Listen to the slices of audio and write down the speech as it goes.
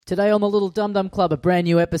Today on the Little Dum Dum Club, a brand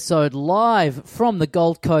new episode live from the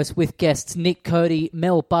Gold Coast with guests Nick, Cody,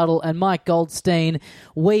 Mel Buttle and Mike Goldstein.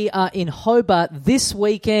 We are in Hobart this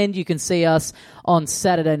weekend. You can see us on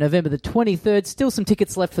Saturday, November the 23rd. Still some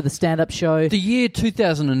tickets left for the stand-up show. The year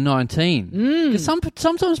 2019. 'Cause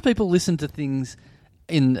sometimes people listen to things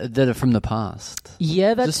that are from the past.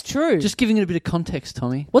 Yeah, that's true. Just giving it a bit of context,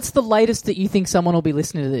 Tommy. What's the latest that you think someone will be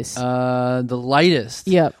listening to this? The latest?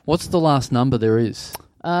 Yeah. What's the last number there is?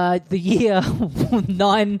 The year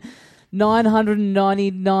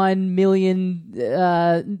 999 million.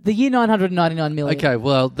 The year 999 million. Okay,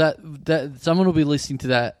 well, that someone will be listening to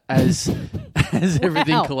that as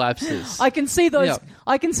everything collapses. I can see those. Yep.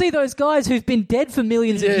 I can see those guys who've been dead for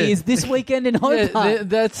millions of years this weekend in Hobart.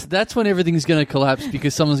 That's when everything's going to collapse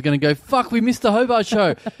because someone's going to go, fuck, we missed the Hobart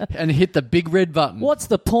show, and hit the big red button. What's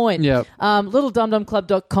the point? Yep.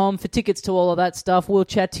 LittleDumDumClub.com for tickets to all of that stuff. We'll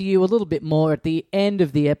chat to you a little bit more at the end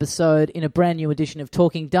of the episode in a brand new edition of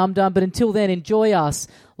Talking Dum Dum. But until then, enjoy us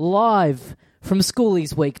live from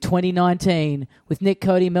Schoolies Week 2019 with Nick,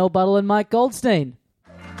 Cody, Mel Buttle and Mike Goldstein.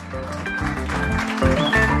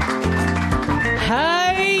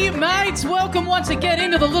 Hey, mates, welcome once again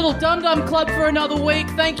into the Little Dum Dum Club for another week.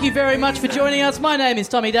 Thank you very much for joining us. My name is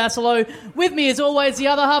Tommy Dasilo. With me, as always, the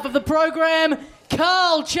other half of the program,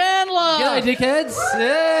 Carl Chandler. G'day, dickheads.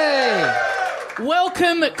 Hey.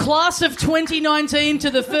 Welcome, class of 2019, to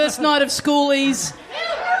the first night of Schoolies.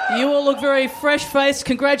 You all look very fresh-faced.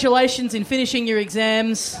 Congratulations in finishing your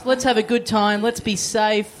exams. Let's have a good time. Let's be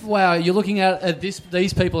safe. Wow, you're looking at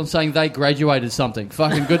these people and saying they graduated something.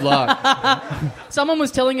 Fucking good luck. Someone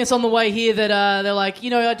was telling us on the way here that they're like,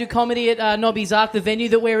 I do comedy at Nobby's Ark, the venue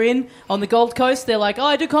that we're in on the Gold Coast. They're like,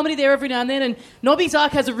 I do comedy there every now and then. And Nobby's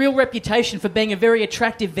Ark has a real reputation for being a very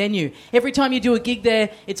attractive venue. Every time you do a gig there,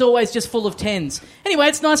 it's always just full of tens. Anyway,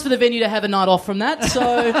 it's nice for the venue to have a night off from that.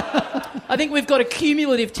 So I think we've got a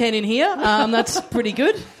cumulative 10 in here. That's pretty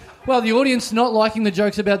good. Well, the audience not liking the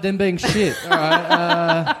jokes about them being shit. All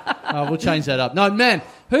right, we'll change that up. No, man,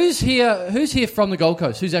 who's here from the Gold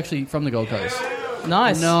Coast? Who's actually from the Gold Coast?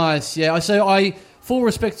 Nice, yeah. So full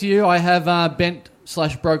respect to you, I have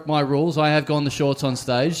bent/broke my rules. I have gone the shorts on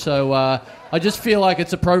stage, so I just feel like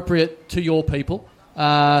it's appropriate to your people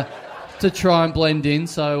to try and blend in.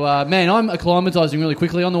 So, man, I'm acclimatising really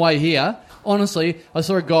quickly on the way here. Honestly, I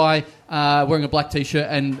saw a guy wearing a black T-shirt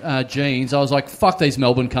and jeans. I was like, fuck these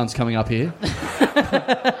Melbourne cunts coming up here.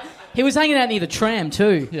 He was hanging out near the tram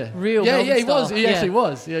too. Yeah. Real Melbourne he style. was. He actually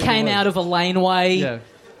was. Yeah, Came out of a laneway. Yeah.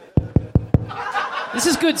 This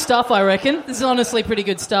is good stuff, I reckon. This is honestly pretty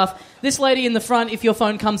good stuff. This lady in the front, if your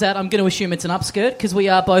phone comes out, I'm going to assume it's an upskirt because we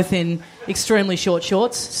are both in extremely short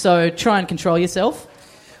shorts, so try and control yourself.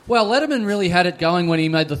 Well, Letterman really had it going when he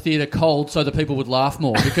made the theatre cold so that people would laugh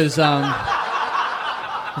more because the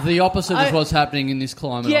opposite is what's happening in this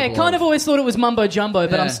climate. Yeah, kind of always thought it was mumbo-jumbo,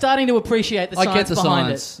 but I'm starting to appreciate the science I get the behind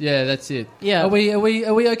science. it. Yeah, that's it. Yeah. Are we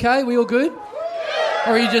okay? Are we all good?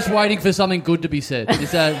 Or are you just waiting for something good to be said? Is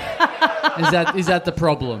that the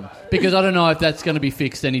problem? Because I don't know if that's going to be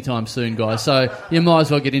fixed anytime soon, guys. So you might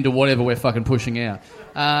as well get into whatever we're fucking pushing out.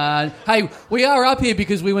 Hey, we are up here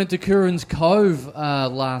because we went to Curran's Cove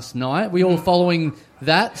last night. We all following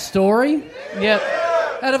that story? Yep.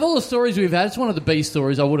 Out of all the stories we've had, it's one of the B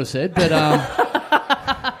stories, I would have said. But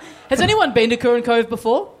has anyone been to Curran Cove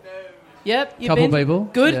before? No. Yep. You've Couple been? People.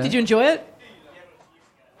 Good. Yeah. Did you enjoy it?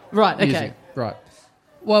 Right. Okay. Music. Right.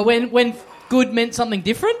 Well, when good meant something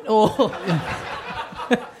different, or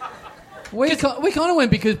we kind of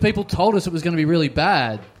went because people told us it was going to be really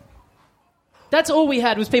bad. That's all we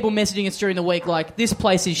had was people messaging us during the week like, this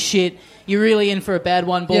place is shit, you're really in for a bad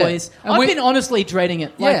one, boys. Yeah. I've been honestly dreading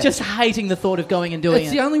it, just hating the thought of going and doing it.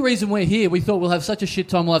 It's the only reason we're here. We thought we'll have such a shit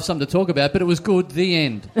time, we'll have something to talk about, but it was good, the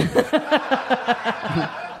end.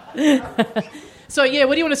 So, yeah,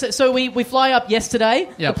 what do you want to say? So we fly up yesterday.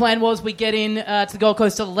 Yep. The plan was we get in to the Gold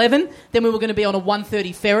Coast at 11, then we were going to be on a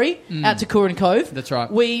 1:30 ferry out to Curran Cove. That's right.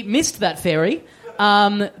 We missed that ferry.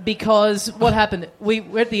 Because what happened?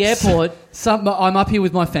 We're at the airport. I'm up here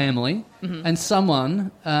with my family, and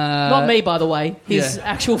someone... not me, by the way. His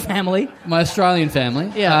actual family. My Australian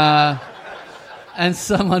family. Yeah. And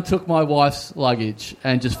someone took my wife's luggage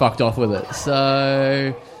and just fucked off with it.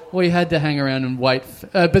 So we had to hang around and wait.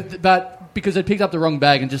 But because they picked up the wrong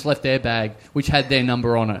bag and just left their bag, which had their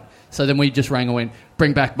number on it. So then we just rang and went,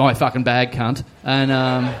 bring back my fucking bag, cunt. And...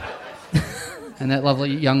 And that lovely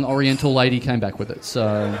young Oriental lady came back with it,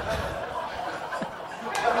 so...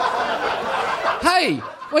 Hey,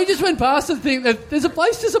 we just went past the thing that there's a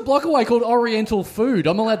place just a block away called Oriental Food.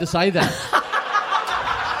 I'm allowed to say that.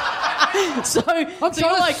 So I'm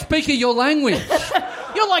trying to speak your language.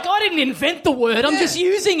 You're like, I didn't invent the word. I'm just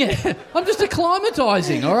using it. I'm just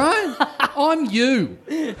acclimatising, all right? I'm you.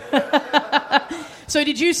 So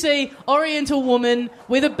did you see Oriental woman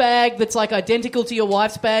with a bag that's like identical to your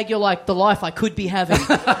wife's bag? You're like, the life I could be having.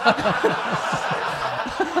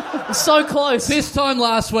 So close. This time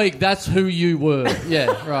last week, that's who you were. Yeah,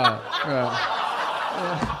 right.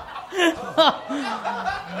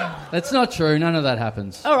 That's not true. None of that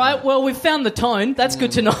happens. All right, well, we've found the tone. That's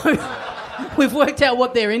good to know. We've worked out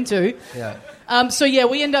what they're into. Yeah.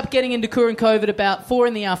 We end up getting into Curran Cove at about 4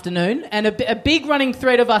 p.m, and a big running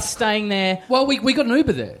thread of us staying there. Well, we got an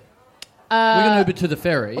Uber there. We got an Uber to the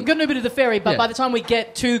ferry. We got an Uber to the ferry, but by the time we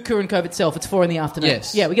get to Curran Cove itself, it's 4 p.m.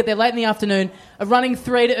 Yes. Yeah, we get there late in the afternoon. A running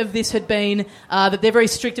thread of this had been that they're very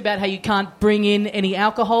strict about how you can't bring in any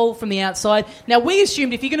alcohol from the outside. Now, we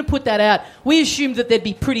assumed, if you're going to put that out, we assumed that there'd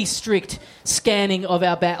be pretty strict scanning of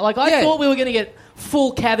our bag. Like, I thought we were going to get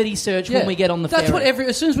full cavity search when we get on the ferry. That's what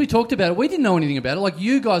as soon as we talked about it, we didn't know anything about it. Like,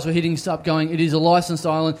 you guys were hitting stuff going, it is a licensed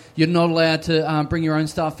island, you're not allowed to bring your own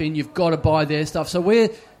stuff in, you've got to buy their stuff. So we're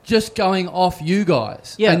just going off you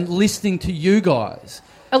guys and listening to you guys.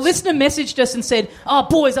 A listener messaged us and said, "Oh,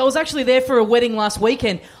 boys, I was actually there for a wedding last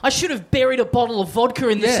weekend. I should have buried a bottle of vodka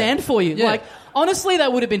in the sand for you." Yeah. Like, honestly,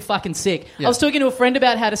 that would have been fucking sick. Yeah. I was talking to a friend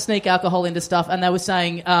about how to sneak alcohol into stuff, and they were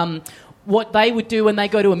saying what they would do when they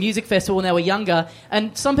go to a music festival when they were younger,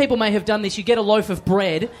 and some people may have done this. You get a loaf of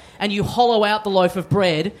bread and you hollow out the loaf of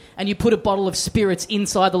bread and you put a bottle of spirits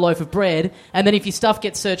inside the loaf of bread, and then if your stuff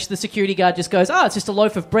gets searched, the security guard just goes, it's just a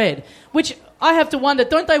loaf of bread. Which I have to wonder,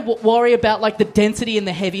 don't they worry about like the density and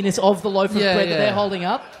the heaviness of the loaf of bread that they're holding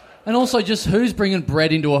up? And also just who's bringing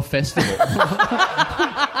bread into a festival?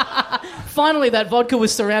 Finally, that vodka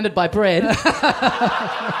was surrounded by bread.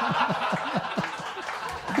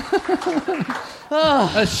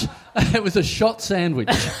 It was a shot sandwich.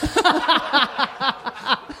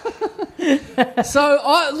 So,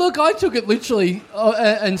 I took it literally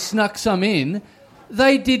and snuck some in.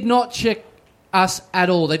 They did not check us at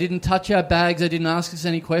all. They didn't touch our bags. They didn't ask us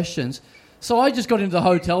any questions. So I just got into the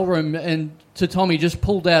hotel room and to Tommy just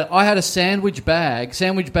pulled out. I had a sandwich bag,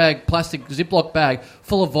 plastic Ziploc bag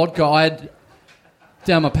full of vodka I had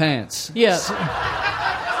down my pants. Yeah.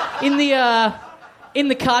 In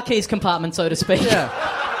the car keys compartment, so to speak. Yeah.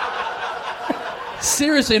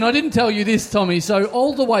 Seriously, and I didn't tell you this, Tommy, so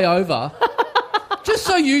all the way over, just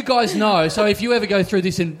so you guys know, so if you ever go through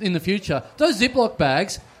this in the future, those Ziploc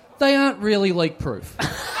bags, they aren't really leak-proof.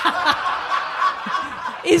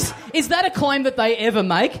 Is that a claim that they ever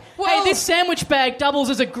make? Well, hey, this sandwich bag doubles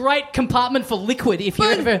as a great compartment for liquid if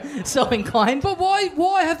you're ever so inclined. But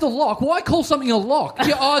why have the lock? Why call something a lock?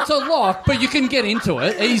 It's a lock, but you can get into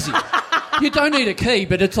it easy. You don't need a key,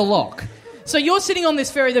 but it's a lock. So you're sitting on this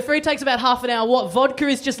ferry. The ferry takes about half an hour. What, vodka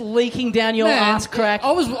is just leaking down your ass crack?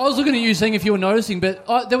 I was looking at you saying if you were noticing, but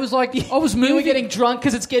there was like I was moving. You were getting drunk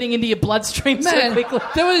because it's getting into your bloodstream so quickly.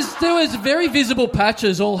 There was very visible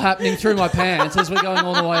patches all happening through my pants as we're going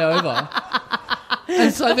all the way over.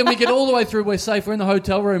 And so then we get all the way through. We're safe. We're in the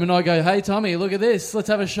hotel room, and I go, "Hey Tommy, look at this. Let's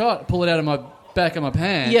have a shot." Pull it out of my back of my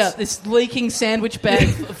pants. Yeah, this leaking sandwich bag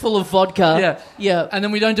full of vodka. Yeah. And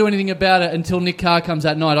then we don't do anything about it until Nick Carr comes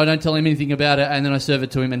that night. I don't tell him anything about it, and then I serve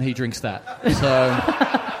it to him, and he drinks that. So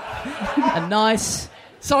a nice.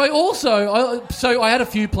 So I had a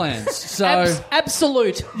few plans. So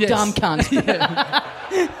absolute dumb cunt.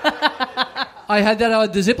 I had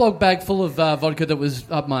the Ziploc bag full of vodka that was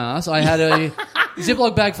up my ass. I had a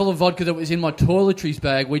Ziploc bag full of vodka that was in my toiletries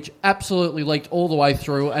bag, which absolutely leaked all the way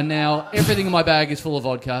through, and now everything in my bag is full of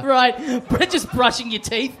vodka. Right. Just brushing your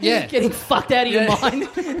teeth. Yeah. Getting fucked out of your mind.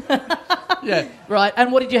 Yeah. Right.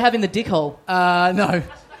 And what did you have in the dick hole? No.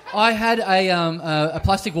 I had a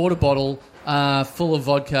plastic water bottle full of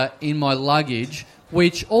vodka in my luggage,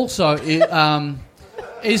 which also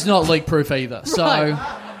is not leak-proof either. Right. So...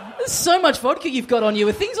 There's so much vodka you've got on you.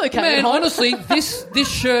 Are things okay? Man, honestly, this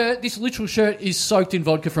literal shirt is soaked in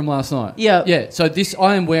vodka from last night. Yeah. Yeah, so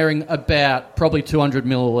I am wearing about probably 200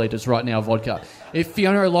 millilitres right now of vodka. If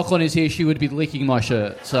Fiona O'Loughlin is here, she would be licking my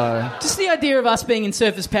shirt, so... Just the idea of us being in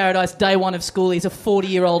Surfers Paradise, day one of school, he's a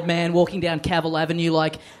 40-year-old man walking down Cavill Avenue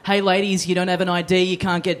like, "Hey, ladies, you don't have an ID, you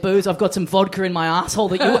can't get booze, I've got some vodka in my asshole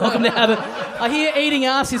that you're welcome to have it." I hear eating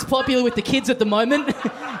ass is popular with the kids at the moment.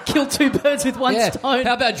 Kill two birds with one stone.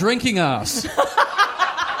 How about drinking ass?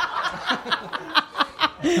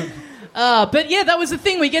 But yeah, that was the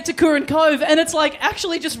thing. We get to Curran Cove and it's like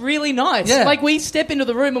actually just really nice. Yeah. Like we step into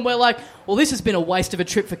the room and we're like, well, this has been a waste of a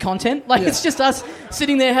trip for content. Like it's just us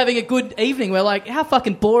sitting there having a good evening. We're like, how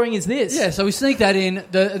fucking boring is this? Yeah, so we sneak that in.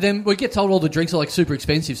 Then we get told all the drinks are like super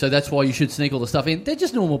expensive, so that's why you should sneak all the stuff in. They're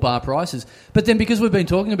just normal bar prices. But then because we've been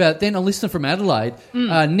talking about it, then a listener from Adelaide,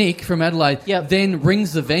 Nick from Adelaide, then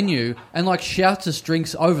rings the venue and like shouts us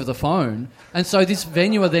drinks over the phone. And so this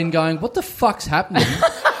venue are then going, what the fuck's happening?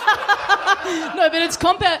 No, but it's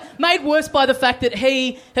made worse by the fact that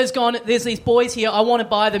he has gone, there's these boys here, I want to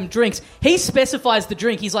buy them drinks. He specifies the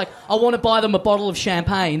drink. He's like, I want to buy them a bottle of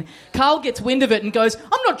champagne. Carl gets wind of it and goes,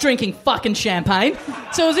 I'm not drinking fucking champagne.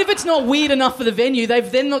 So as if it's not weird enough for the venue,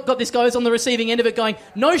 they've then got this guys on the receiving end of it going,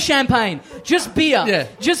 no champagne, just beer. Yeah.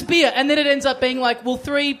 Just beer. And then it ends up being like, well,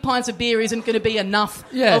 3 pints of beer isn't going to be enough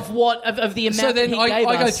of the amount that he gave us. So then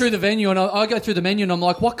I go through the venue and I go through the menu and I'm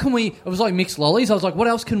like, what can we... It was like mixed lollies. I was like, what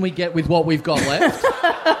else can we get with what we've got left?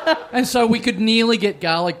 And so we could nearly get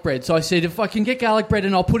garlic bread. So I said, if I can get garlic bread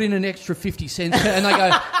and I'll put in an extra 50 cents. And they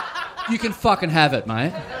go, you can fucking have it,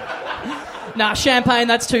 mate. Nah, champagne,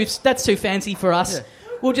 that's too fancy for us. Yeah.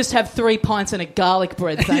 We'll just have 3 pints and a garlic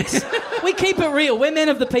bread, thanks. We keep it real. We're men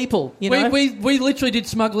of the people, you know? We literally did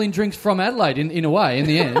smuggle in drinks from Adelaide in a way, in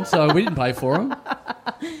the end, so we didn't pay for them.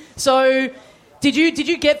 So... Did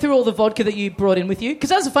you get through all the vodka that you brought in with you? Because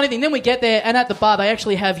that's a funny thing. Then we get there, and at the bar, they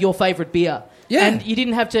actually have your favourite beer. Yeah. And you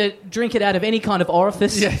didn't have to drink it out of any kind of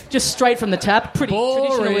orifice. Yeah. Just straight from the tap. Pretty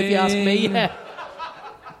traditional, if you ask me. Yeah.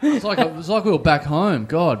 It's like we were back home.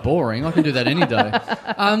 God, boring. I can do that any day.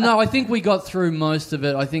 No, I think we got through most of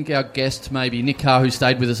it. I think our guest, maybe, Nick Carr, who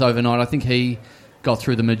stayed with us overnight, I think he got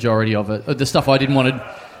through the majority of it. The stuff I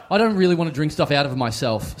don't really want to drink stuff out of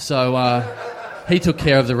myself. So... he took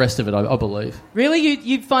care of the rest of it, I believe. Really?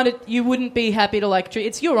 You find it... You wouldn't be happy to, like...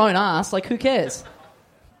 It's your own ass. Like, who cares?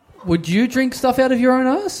 Would you drink stuff out of your own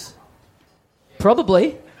ass?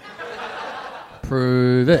 Probably.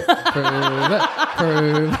 Prove it.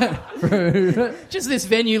 Prove it. Just this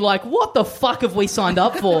venue like, what the fuck have we signed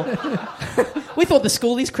up for? We thought the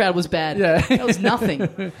Schoolies crowd was bad. Yeah. That was nothing.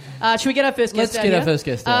 Should we get our first guest Let's get our first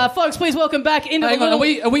guest out. Folks, please welcome back into Hang the on,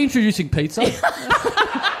 are we introducing pizza?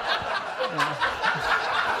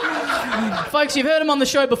 Folks, you've heard him on the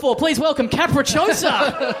show before. Please welcome Capricciosa.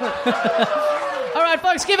 All right,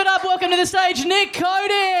 folks, give it up. Welcome to the stage, Nick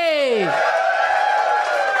Cody.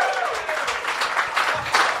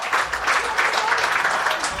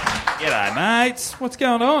 G'day, mates. What's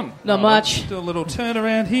going on? Not much. Do a little turn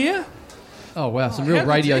around here. Oh, wow, some real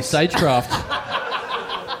radio stagecraft.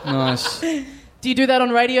 Nice. Do you do that on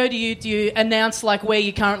radio? Do you announce like where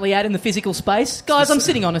you're currently at in the physical space? Guys, I'm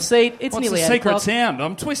sitting on a seat. It's What's nearly the 8 secret o'clock. sound?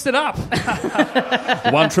 I'm twisted up.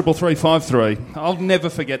 13353. I'll never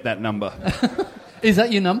forget that number. Is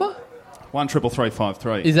that your number?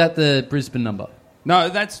 13353. Is that the Brisbane number? No,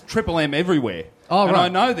 that's Triple M everywhere. Oh, and right. I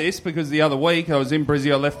know this because the other week I was in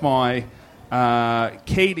Brizzy. I left my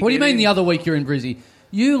key to What do you get mean in. the other week you're in Brizzy?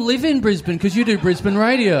 You live in Brisbane because you do Brisbane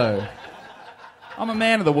radio. I'm a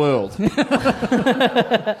man of the world.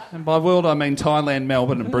 And by world, I mean Thailand,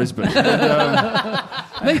 Melbourne and Brisbane. Me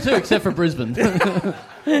too, except for Brisbane.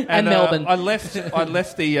 and Melbourne. I left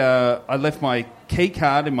my key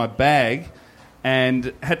card in my bag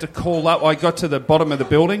and had to call up. I got to the bottom of the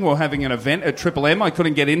building. We were having an event at Triple M. I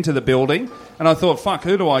couldn't get into the building. And I thought, fuck,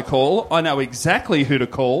 who do I call? I know exactly who to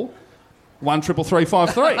call.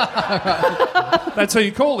 13353. That's who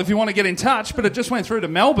you call if you want to get in touch. But it just went through to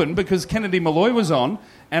Melbourne because Kennedy Malloy was on,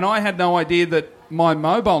 and I had no idea that my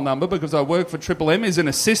mobile number, because I work for Triple M, is in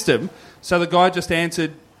a system. So the guy just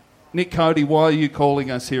answered, Nick Cody, why are you calling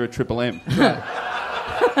us here at Triple M?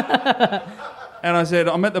 And I said,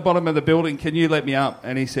 I'm at the bottom of the building, can you let me up?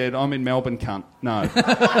 And he said, I'm in Melbourne, cunt. No.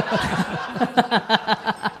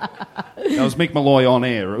 That was Mick Malloy on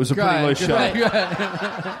air. It was a pretty loose show.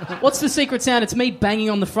 What's the secret sound? It's me banging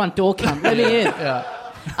on the front door, cunt. Let me in.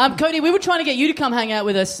 Yeah. Cody, we were trying to get you to come hang out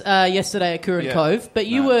with us yesterday at Curran Cove, but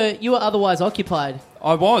you were otherwise occupied.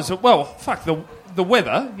 I was. Well, fuck, the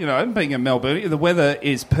weather, you know, being in Melbourne, the weather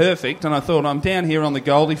is perfect, and I thought, I'm down here on the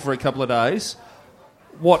Goldie for a couple of days.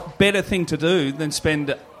 What better thing to do than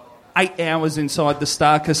spend 8 hours inside the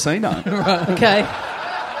Star Casino? Right. Okay.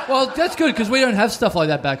 Well, that's good, because we don't have stuff like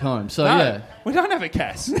that back home, so no, yeah. We don't have a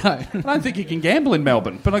Cas. No. I don't think you can gamble in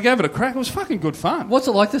Melbourne, but I gave it a crack. It was fucking good fun. What's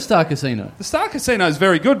it like, the Star Casino? The Star Casino is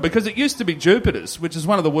very good, because it used to be Jupiter's, which is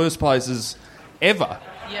one of the worst places ever.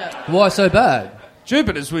 Yeah. Why so bad?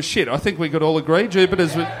 Jupiter's was shit. I think we could all agree.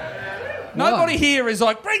 Jupiter's was... Nobody here is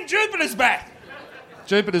like, bring Jupiter's back!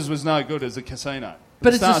 Jupiter's was no good as a casino.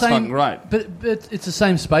 But it's the same. Fucking great. But it's the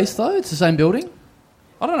same space though. It's the same building.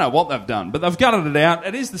 I don't know what they've done, but they've gutted it out.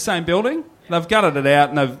 It is the same building. They've gutted it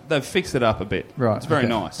out and they've fixed it up a bit. Right. It's very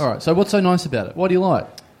nice. All right. So what's so nice about it? What do you like?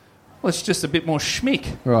 Well, it's just a bit more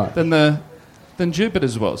schmick right. than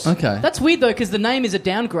Jupiter's was. Okay. That's weird, though, because the name is a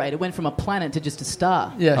downgrade. It went from a planet to just a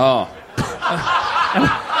star. Yeah. Oh.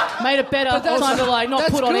 Made it better. Time to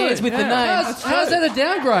not put on airs with the name. How's that a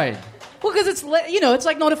downgrade? Well, because it's it's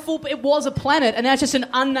like not a full. It was a planet, and now it's just an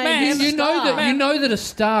unnamed You star. know that a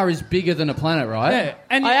star is bigger than a planet, right? Yeah.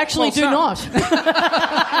 And I actually do not.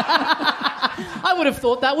 I would have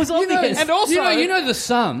thought that was obvious. And also, you know the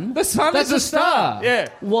sun. The sun that's is a star. Yeah.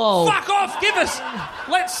 Whoa. Fuck off!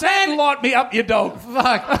 Let Sand light me up, you dog.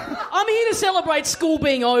 Fuck. I'm here to celebrate school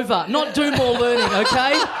being over, not do more learning.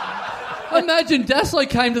 Okay. Imagine Daslow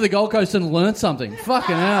came to the Gold Coast and learned something.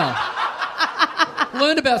 Fucking hell.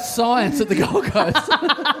 Learned about science at the Gold Coast.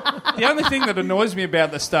 The only thing that annoys me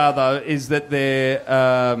about the Star, though, is that their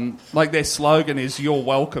slogan is "You're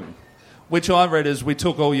welcome," which I read as "We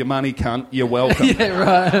took all your money, cunt. You're welcome." Yeah,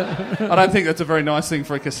 right. I don't think that's a very nice thing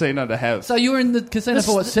for a casino to have. So you were in the casino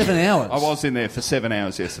for 7 hours? I was in there for 7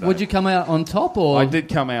 hours yesterday. Would you come out on top, or...? I did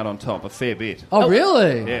come out on top a fair bit. Oh,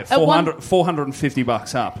 really? Yeah,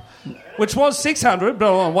 $450 up. Which was 600,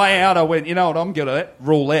 but on the way out I went, you know what I'm good at?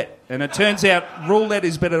 Roulette. And it turns out roulette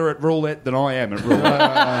is better at roulette than I am at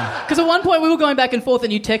roulette. Because at one point we were going back and forth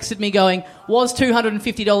and you texted me going, was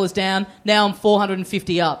 $250 down, now I'm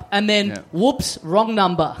 $450 up. And then, whoops, wrong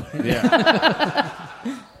number. Yeah.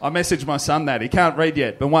 I messaged my son that. He can't read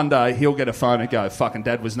yet, but one day he'll get a phone and go, fucking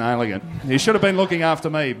Dad was nailing it. He should have been looking after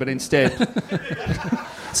me, but instead...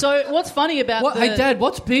 So what's funny about Hey, Dad,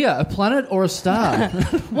 what's bigger, a planet or a star?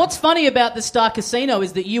 What's funny about the Star Casino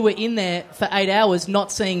is that you were in there for 8 hours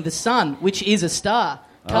not seeing the sun, which is a star.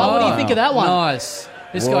 Carl, what do you think of that one? Nice.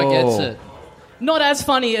 This guy gets it. Not as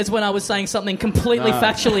funny as when I was saying something completely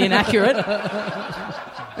factually inaccurate.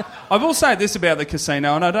 I will say this about the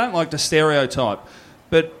casino, and I don't like to stereotype,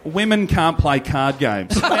 but women can't play card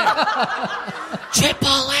games.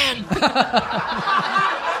 Triple M!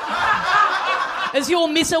 Has your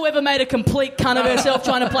misso ever made a complete cunt of herself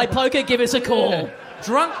trying to play poker? Give us a call. Yeah.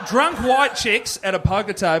 Drunk white chicks at a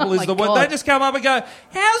poker table is the word. They just come up and go,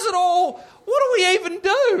 how's it all? What do we even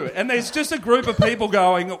do? And there's just a group of people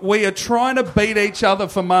going, we are trying to beat each other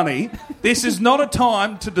for money. This is not a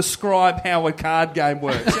time to describe how a card game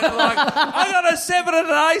works. And they're like, I got a 7 and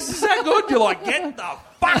an ace. Is that good? You're like, get the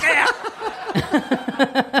fuck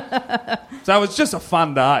out. So it's just a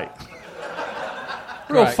fun day.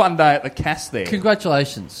 Real fun day at the cast there.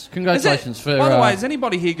 Congratulations for... By the way, has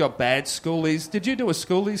anybody here got bad schoolies? Did you do a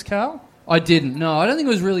schoolies, Carl? I didn't, no. I don't think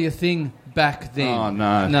it was really a thing back then. Oh,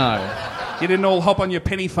 no. No. You didn't all hop on your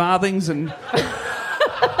penny farthings and...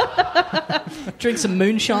 Drink some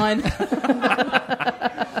moonshine.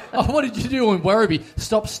 Oh, what did you do in Werribee?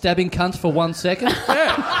 Stop stabbing cunts for 1 second?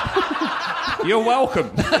 Yeah. You're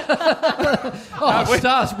welcome.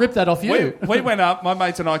 Stars, rip that off you. We went up. My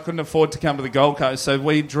mates and I couldn't afford to come to the Gold Coast, so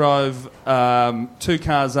we drove 2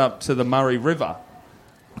 cars up to the Murray River.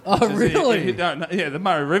 Oh, really? The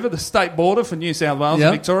Murray River, the state border for New South Wales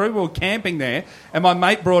and Victoria. We were camping there, and my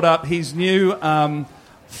mate brought up his new...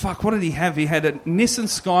 what did he have? He had a Nissan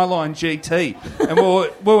Skyline GT, and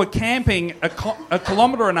we were camping a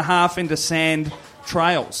kilometre and a half into sand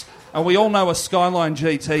trails. And we all know a Skyline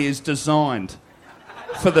GT is designed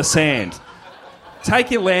for the sand.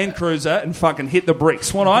 Take your Land Cruiser and fucking hit the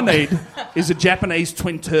bricks. What I need is a Japanese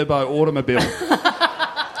twin-turbo automobile.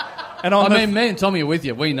 And me and Tommy are with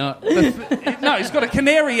you. We know. No, he's got a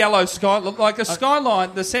canary yellow Skyline, like a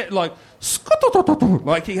Skyline,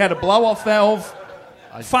 like he had a blow-off valve.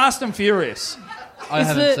 Fast and Furious. I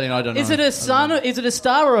haven't seen. I don't know. Is it a sun? Is it a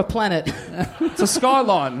star or a planet? It's a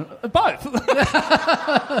Skyline. Both.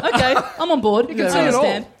 Okay, I'm on board. You can see it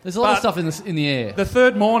all. There's a lot of stuff in the air. The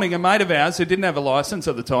third morning, a mate of ours who didn't have a licence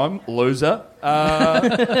at the time, loser,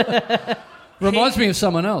 reminds me of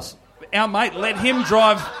someone else. Our mate let him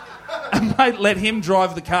drive.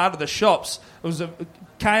 The car to the shops. It was a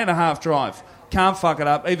K&a-half drive. Can't fuck it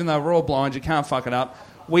up. Even though we're all blind, you can't fuck it up.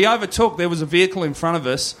 We overtook. There was a vehicle in front of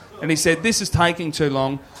us. And he said, this is taking too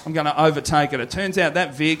long, I'm going to overtake it. It turns out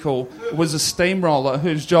that vehicle was a steamroller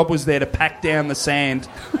whose job was there to pack down the sand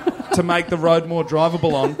to make the road more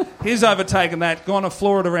drivable on. He's overtaken that, gone to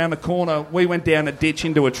floor it around the corner. We went down a ditch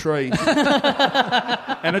into a tree.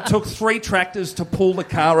 And it took 3 tractors to pull the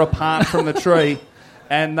car apart from the tree.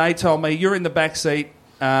 And they told me, you're in the back seat,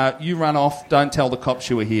 you run off, don't tell the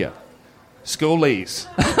cops you were here. Schoolies.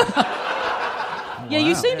 Yeah,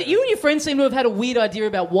 you and your friends seem to have had a weird idea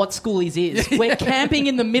about what Schoolies is. We're camping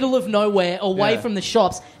in the middle of nowhere, away from the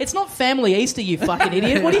shops. It's not family Easter, you fucking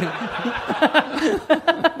idiot. What are you...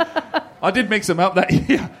 I did mix them up that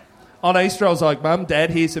year. On Easter, I was like, Mum, Dad,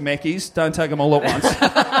 here's some Eckies. Don't take them all at once.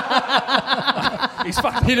 He's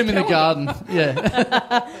fucking hit him in the garden.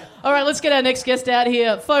 Yeah. All right, let's get our next guest out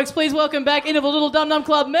here. Folks, please welcome back into the Little Dum Dum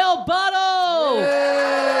Club, Mel Buttle.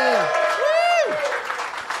 Yeah.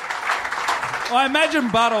 I imagine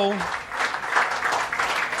Buttle,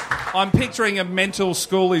 I'm picturing a mental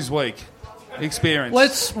Schoolies week experience.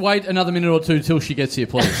 Let's wait another minute or two till she gets here,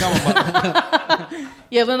 please. Come on, Buttle.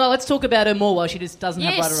 Yeah, Lena, let's talk about her more while she just doesn't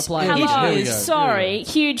have right to reply. Hello. Here we go. Sorry,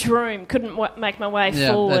 huge room. Couldn't make my way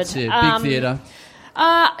forward. That's it. Big theatre.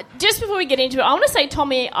 Just before we get into it, I want to say,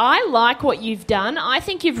 Tommy, I like what you've done. I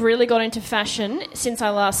think you've really got into fashion since I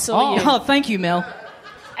last saw you. Oh, thank you, Mel.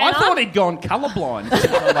 I thought he'd gone colourblind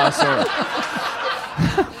since I last saw it.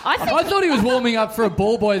 I thought he was warming up for a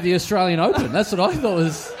ball boy at the Australian Open. That's what I thought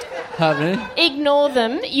was happening. Ignore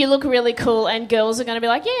them. You look really cool, and girls are going to be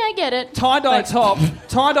like, yeah, I get it. Tie-dye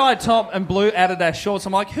top and blue Adidas shorts.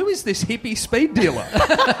 I'm like, who is this hippie speed dealer?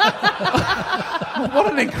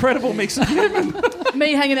 What an incredible mix of human.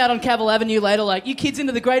 Me hanging out on Cavill Avenue later like, you kids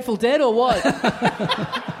into the Grateful Dead or what?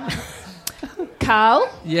 Carl?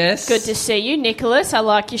 Yes? Good to see you. Nicholas, I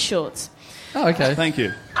like your shorts. Oh, okay. Thank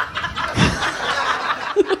you.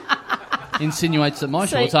 Insinuates that my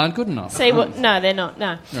shorts aren't good enough. See what? No, they're not.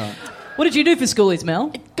 No. Right. What did you do for Schoolies,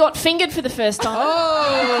 Mel? Got fingered for the first time.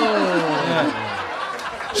 Oh!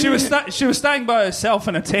 Yeah. She was staying by herself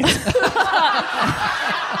in a tent.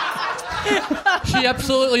 She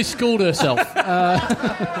absolutely schooled herself.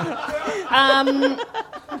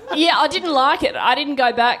 Yeah, I didn't like it. I didn't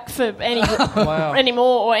go back for any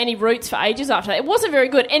more or any routes for ages after that. It wasn't very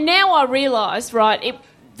good. And now I realised, right,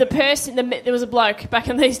 there was a bloke back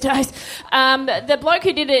in these days. The bloke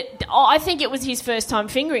who did it, I think it was his first time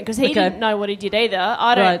fingering because he didn't know what he did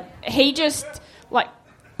either. He just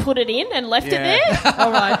put it in and left it there.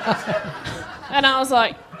 All right. And I was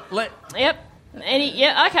like, yep. Okay.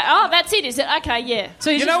 Oh, that's it. Is it? Okay. Yeah. So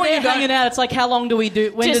you're just there hanging out. It's like, how long do we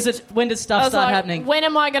do? When does stuff start happening? When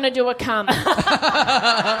am I going to do a cum?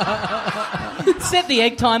 Set the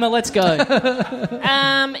egg timer. Let's go.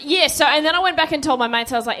 Yeah. So and then I went back and told my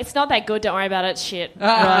mates. I was like, it's not that good. Don't worry about it. Shit.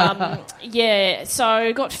 Yeah.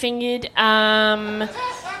 So got fingered.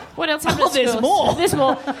 What else happened? There's more. There's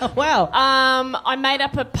more. Wow. I made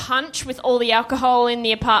up a punch with all the alcohol in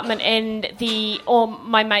the apartment, and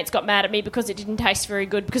my mates got mad at me because it didn't taste very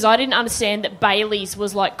good because I didn't understand that Bailey's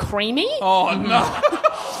was like creamy. Oh no!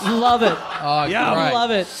 Love it. Oh, yeah, great.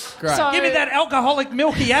 Love it. Great. So, give me that alcoholic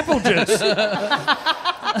milky apple juice.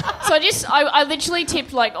 So I literally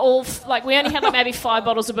tipped we only had maybe 5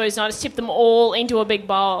 bottles of booze, and I just tipped them all into a big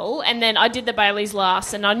bowl, and then I did the Bailey's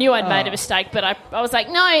last, and I knew I'd made a mistake, but I was like,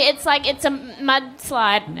 no, it's a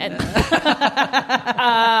mudslide.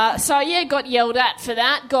 So yeah, got yelled at for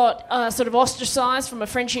that, got sort of ostracised from a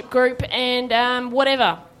friendship group, and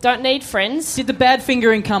whatever. Don't need friends. Did the bad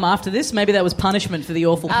fingering come after this? Maybe that was punishment for the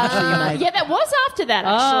awful punch that you made. Yeah, that was after that,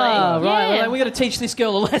 actually. Right. Yeah. Well, we got to teach this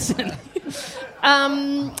girl a lesson. I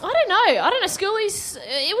don't know. Schoolies,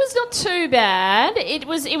 it was not too bad. It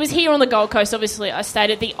was here on the Gold Coast, obviously. I stayed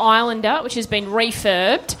at the Islander, which has been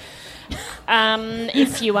refurbed.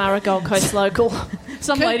 If you are a Gold Coast local.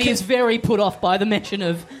 Some lady is very put off by the mention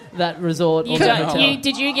of that resort.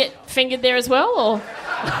 Did you get fingered there as well, or?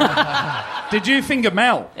 Did you finger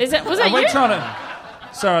Mel? Was that you? We're trying to...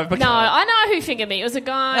 Sorry. No, I know who fingered me. It was a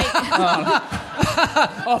guy...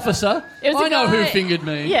 Officer, I know who fingered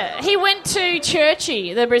me. Yeah, he went to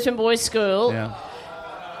Churchy, the Brisbane Boys' School. Yeah.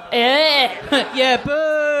 Yeah, boo!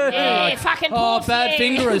 Yeah, fucking poor bad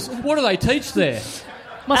fingerers. What do they teach there?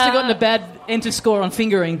 Must have gotten a bad enter score on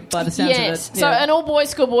fingering by the sounds of it. Yes. So an all-boys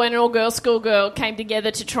schoolboy and an all-girls schoolgirl came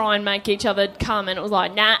together to try and make each other come, and it was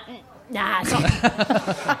like, nah, it's not.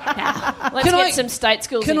 Let's get some state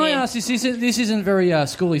schools in here. Can I ask, this isn't very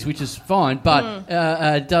schoolies, which is fine, but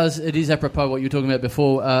it is apropos what you were talking about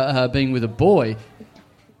before, being with a boy.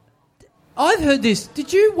 I've heard this.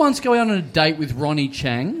 Did you once go out on a date with Ronnie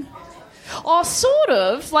Chang? Oh, sort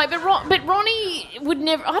of. But Ronnie would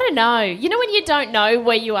never... I don't know. You know when you don't know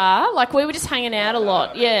where you are? Like, we were just hanging out a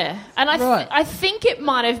lot, yeah. And I think it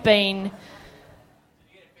might have been...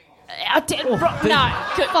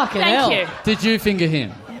 Fucking Thank you. Did you finger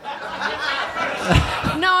him?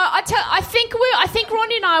 No, I think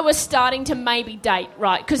Ronnie and I were starting to maybe date,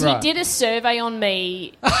 right? Because he did a survey on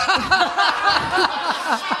me.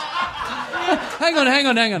 Hang on.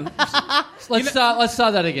 Let's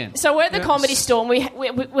start that again. So we're at the Comedy Store and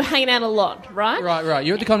we're hanging out a lot, right? Right.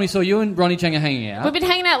 You're at the Comedy Store. You and Ronnie Chang are hanging out. We've been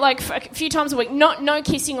hanging out like a few times a week. No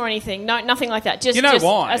kissing or anything. No, nothing like that. Just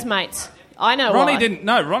why? As mates. I know Ronnie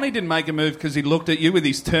why. Ronnie didn't make a move because he looked at you with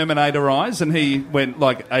his Terminator eyes and he went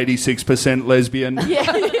like 86% lesbian.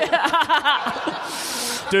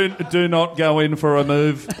 Do not go in for a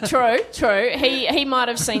move. True. He might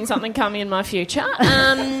have seen something coming in my future.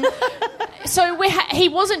 So he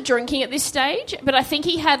wasn't drinking at this stage, but I think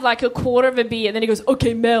he had like a quarter of a beer, and then he goes,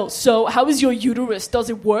 "Okay, Mel, so how is your uterus? Does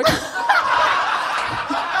it work?"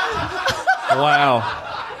 Wow.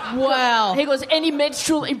 He goes, "Any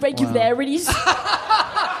menstrual irregularities?"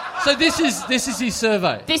 So this is his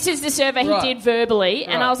survey. This is the survey he did verbally,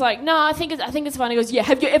 and I was like, "No, I think it's fine." He goes, "Yeah,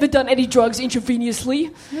 have you ever done any drugs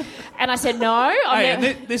intravenously?" And I said, "No."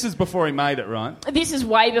 This is before he made it, right? This is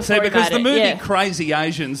way before. Because he made the movie it. Crazy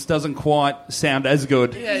Asians doesn't quite sound as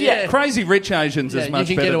good. Yeah. Crazy Rich Asians is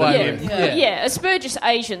much better than him. Yeah, Asperger's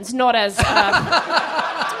Asians, not as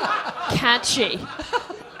catchy.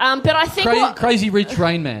 But I think Crazy Rich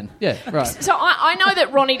Rain Man. Yeah, right. So I know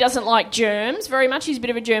that Ronnie doesn't like germs very much. He's a bit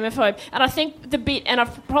of a germaphobe. And I think and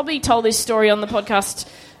I've probably told this story on the podcast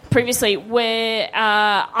previously, where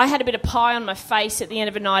I had a bit of pie on my face at the end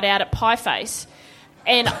of a night out at Pie Face.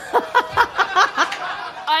 And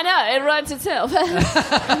I know, it writes itself.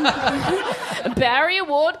 Barry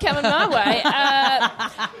Award coming my way.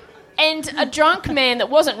 And a drunk man that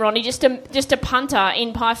wasn't Ronnie, just a punter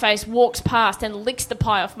in Pie Face, walks past and licks the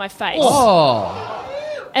pie off my face. Oh.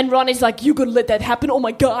 And Ronnie's like, "You gotta let that happen? Oh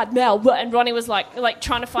my God, now!" And Ronnie was like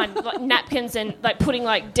trying to find like napkins and like putting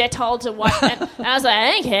like Dettol to wipe. And I was like,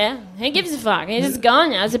 "I don't care. Who gives a fuck? He's just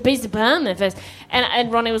gone now. It's a piece of pie on my face."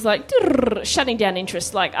 And Ronnie was like, shutting down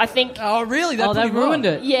interest. Like I think. Oh really? They ruined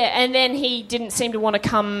it. Yeah, and then he didn't seem to want to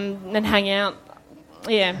come and hang out.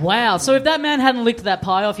 Yeah. Wow. So if that man hadn't licked that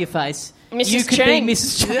pie off your face, you could Chang. be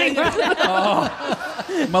Mrs. Chang.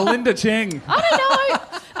 Melinda Cheng.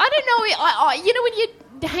 I don't know. You know when you're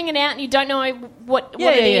hanging out and you don't know what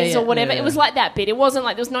it is or whatever. It was like that bit. It wasn't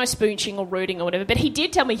like there was no spooching or rooting or whatever. But he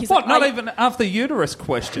did tell me he's what? Like, not even after the uterus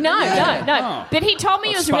question. No. Oh. But he told me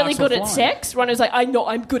he was really good at sex. Ronnie was like, "I know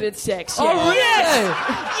I'm good at sex." Yeah. Oh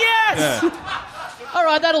yes. Yeah. All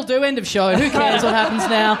right, that'll do. End of show. Who cares what happens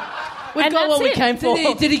now? We've got what we came for.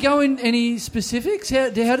 Did he go in any specifics? How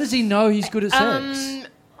does he know he's good at sex?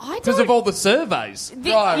 Because of all the surveys.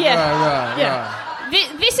 Right.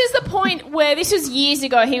 This is the point where this was years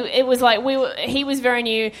ago. He was very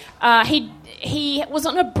new. He was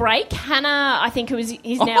on a break. Hannah, I think it was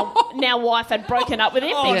his now wife, had broken up with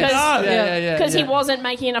him because he wasn't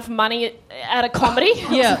making enough money at a comedy.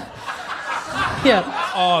 Yeah.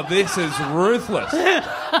 Oh, this is ruthless.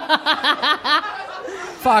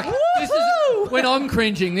 Fuck. This is, when I'm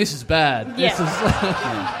cringing, this is bad. Yeah.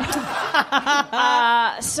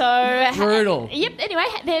 This is So brutal. Yep. Anyway,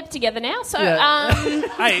 they're together now. So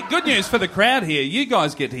Hey, good news for the crowd here. You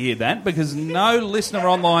guys get to hear that because no listener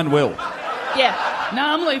online will. yeah. No,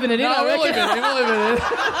 I'm leaving it in. I reckon.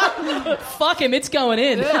 Fuck him. It's going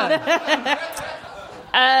in. Yeah.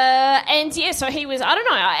 So he was, I don't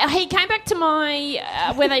know, he came back to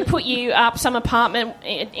my, where they put you up, some apartment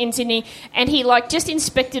in Sydney, and he, just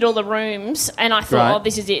inspected all the rooms, and I thought, oh,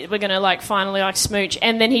 this is it, we're going to, finally, smooch,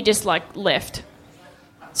 and then he just, left.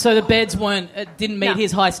 So the beds didn't meet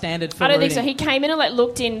his high standard for I don't rooting. think so. He came in and,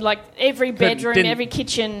 looked in, every bedroom, every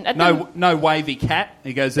kitchen. No wavy cat.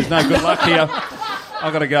 He goes, "There's no good luck here.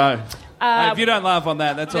 I've got to go." Hey, if you don't laugh on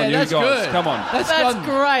that, that's on you guys. Good. Come on. That's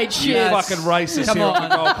great shit. You fucking racist here on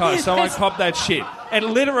the Gold Coast. Someone cop that shit. It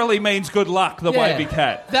literally means good luck, the wavy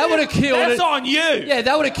cat. That would have killed That's on you. Yeah,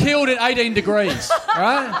 that would have killed at 18 degrees,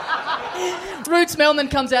 right? Roots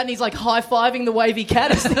Melman comes out and he's high-fiving the wavy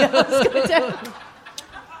cat as the others go down.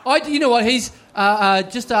 You know what? He's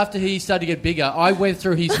just after he started to get bigger, I went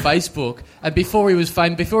through his Facebook, and before he was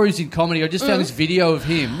famous, before he was in comedy, I just found this video of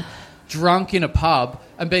him drunk in a pub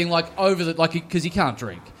and being because he can't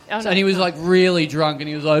drink. Oh, no. And he was really drunk and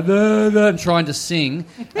he was and trying to sing,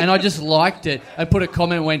 and I just liked it and put a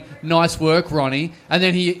comment and went, "Nice work, Ronnie," and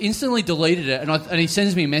then he instantly deleted it, and he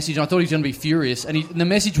sends me a message and I thought he was going to be furious, and the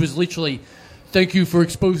message was literally, "Thank you for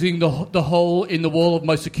exposing the hole in the wall of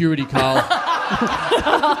my security, Carl."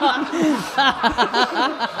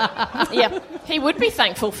 Yeah, he would be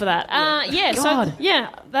thankful for that. God.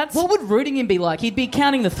 That's... What would rooting him be like? He'd be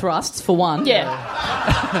counting the thrusts, for one.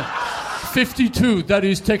 Yeah. 52, that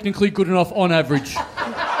is technically good enough on average.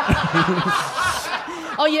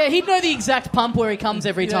 Oh, yeah, he'd know the exact pump where he comes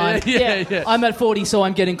every time. Yeah. I'm at 40, so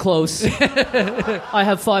I'm getting close. I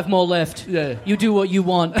have 5 more left. Yeah. You do what you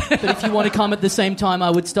want. But if you want to come at the same time,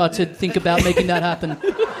 I would start to think about making that happen.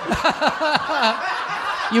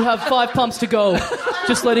 You have 5 pumps to go.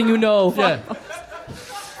 Just letting you know. Yeah.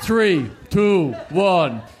 3, 2,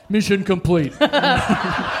 1. Mission complete.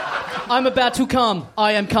 I'm about to come.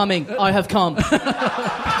 I am coming. I have come.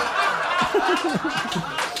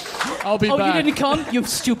 I'll be back. Oh, you didn't come? You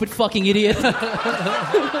stupid fucking idiot. The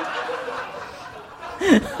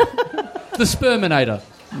Sperminator.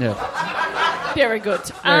 Yeah. Very good.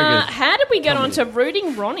 Very good. How did we get on to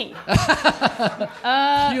rooting Ronnie?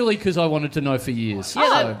 Purely because I wanted to know for years.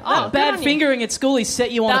 Yeah, that bad good on you. fingering at school, he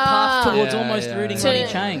set you on a path towards Yeah, almost yeah, rooting yeah. Ronnie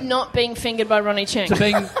Chang. Not being fingered by Ronnie Chang.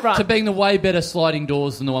 To being the way better sliding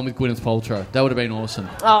doors than the one with Gwyneth Paltrow. That would have been awesome.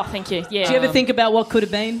 Oh, thank you. Yeah. Do you ever think about what could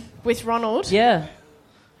have been? With Ronald? Yeah.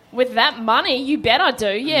 With that money, you bet I do,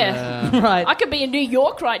 yeah. Right. I could be in New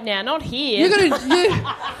York right now, not here. You got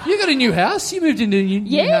a new house? You moved into a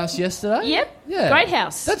new house yesterday? Yep. Yeah. Great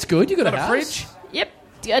house. That's good. You got Got a a house. fridge? Yep.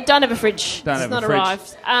 I don't have a fridge. Don't it's have not a fridge.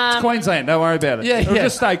 arrived. It's Queensland, don't worry about it. Yeah, It'll yeah.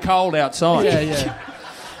 just stay cold outside. Yeah.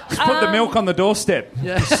 Just put the milk on the doorstep.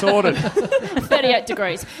 Yeah. Sorted. 38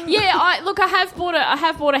 degrees. Yeah, I have bought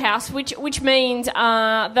a house, which means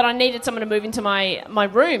that I needed someone to move into my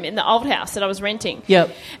room in the old house that I was renting.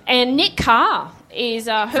 Yep. And Nick Carr is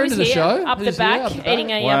who's of the here show. up Who's the here back up the back? eating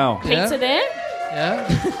a Wow. pizza Yeah. there.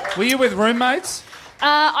 Yeah. Were you with roommates?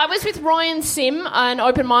 I was with Ryan Sim, an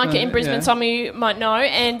open micer in Brisbane, yeah. some of you might know,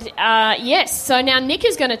 and yes, so now Nick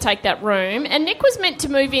is going to take that room, and Nick was meant to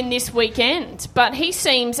move in this weekend, but he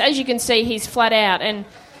seems, as you can see, he's flat out, and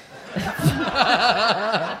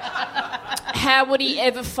how would he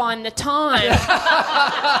ever find the time?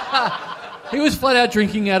 He was flat out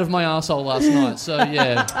drinking out of my arsehole last night, so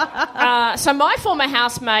yeah. So my former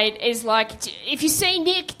housemate is like, if you see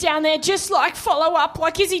Nick down there, just like follow up,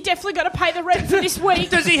 like, is he definitely going to pay the rent for this week?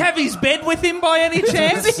 Does he have his bed with him by any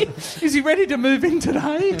chance? Is he ready to move in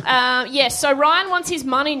today? Yes, so Ryan wants his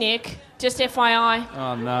money, Nick, just FYI.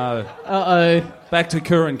 Oh, no. Uh-oh. Back to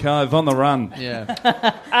Curran Cove, on the run. Yeah.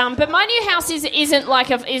 But my new house isn't like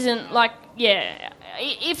yeah.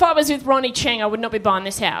 If I was with Ronnie Cheng, I would not be buying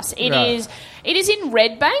this house. It is in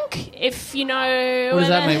Red Bank. If you know, What does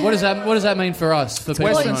that mean? What does that mean for us? For people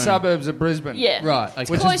Western at home? suburbs of Brisbane. Yeah, Right. Okay.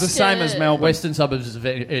 Which Close is the same to- as Melbourne. Western suburbs of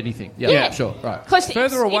anything. Yeah. Yeah. Sure. Right. close to,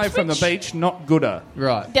 Further away from the Ipswich. beach, not gooder.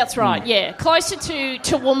 Right. That's right. Yeah, closer to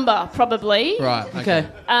Toowoomba probably. Right. Okay.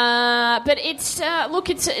 But it's look,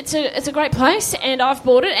 it's a great place, and I've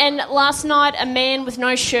bought it. And last night, a man with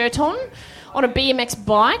no shirt on a BMX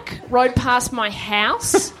bike rode past my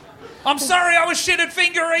house. I'm sorry, I was shit at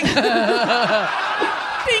fingering.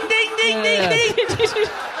 Ding, ding, ding, ding, ding.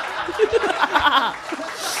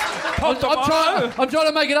 I'm trying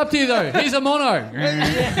to make it up to you though. He's a mono.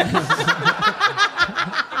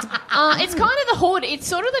 It's kind of the hood. It's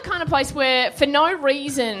sort of the kind of place where, for no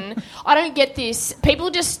reason, I don't get this. People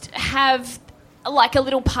just have like a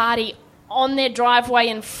little party on their driveway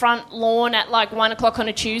and front lawn at like 1 o'clock on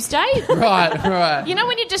a Tuesday. Right. You know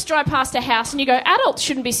when you just drive past a house and you go, adults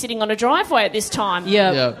shouldn't be sitting on a driveway at this time.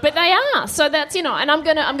 Yeah. But they are. So that's, and I'm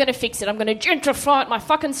gonna fix it. I'm gonna gentrify it my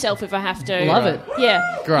fucking self if I have to. Love it.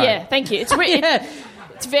 Yeah. Great. Yeah. Thank you. It's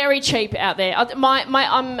it's very cheap out there. I'm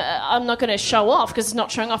not going to show off because it's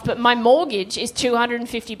not showing off, but my mortgage is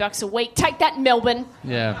 $250 a week. Take that, Melbourne.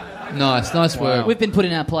 Yeah. Nice work. We've been put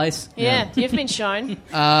in our place. Yeah, you've been shown.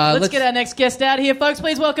 Let's get our next guest out here, folks.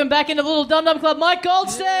 Please welcome back into the Little Dum Dum Club, Mike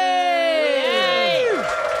Goldstein. Yay.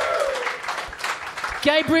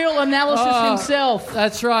 Gabriel Analysis himself.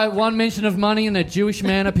 That's right. One mention of money and a Jewish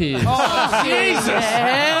man appears. Jesus.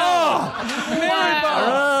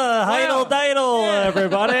 Heidel Deidel,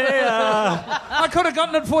 everybody. I could have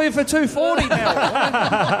gotten it for you for $2.40 now.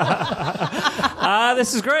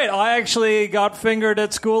 This is great. I actually got fingered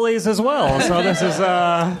at schoolies as well, so this is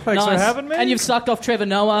thanks for Nice. having me. And you've sucked off Trevor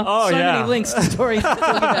Noah. Oh, so yeah. many links to stories to talk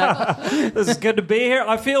about. This is good to be here.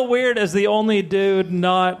 I feel weird as the only dude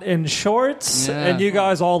not in shorts, Yeah. and you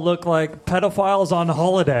guys all look like pedophiles on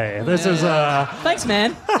holiday. This is Thanks,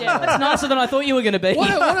 man. Yeah, that's nicer than I thought you were going to be. What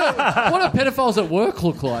do pedophiles at work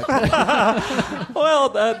look like? well,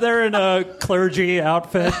 they're in a clergy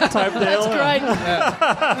outfit type deal. That's great.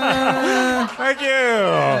 Thank you.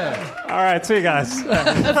 All right, see you guys.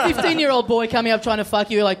 A 15-year-old boy coming up trying to fuck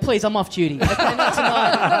you, you're like, please, I'm off duty. Okay, not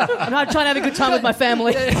tonight. I'm not trying to have a good time with my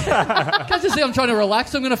family. Can't you see I'm trying to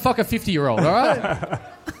relax? I'm going to fuck a 50-year-old, all right?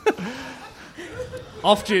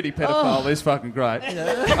 Off-duty pedophile is fucking great.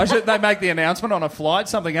 They make the announcement on a flight.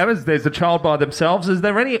 Something happens. There's a child by themselves. Is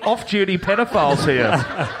there any off-duty pedophiles here?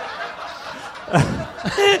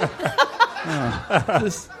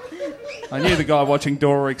 I knew the guy watching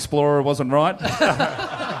Dora Explorer wasn't right.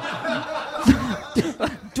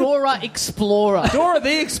 Dora Explorer. Dora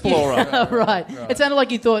the Explorer. Right. It sounded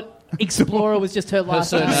like you thought Explorer was just her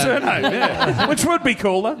last name. Surname, yeah. Which would be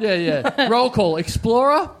cooler. Yeah. Roll call.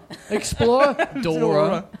 Explorer?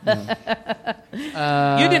 Dora.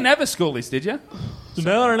 You didn't have a schoolies, did you?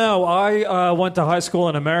 No. I went to high school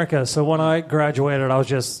in America, so when I graduated, I was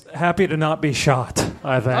just happy to not be shot,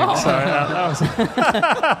 I think. Oh. So that was...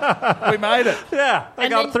 We made it. Yeah, I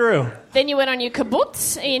got through. Then you went on your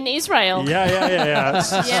kibbutz in Israel. Yeah.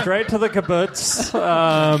 Straight to the kibbutz.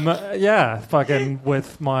 Fucking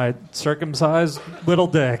with my circumcised little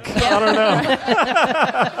dick. I don't know.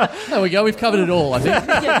 There we go. We've covered it all, I think.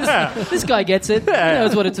 This guy gets it. He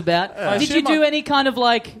knows what it's about. Did you do any kind of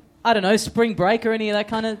spring break or any of that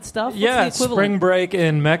kind of stuff? What's the spring break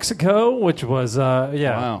in Mexico, which was,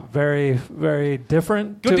 Wow. very, very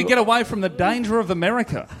different. Good to get away from the danger of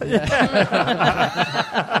America.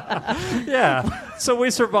 Yeah. So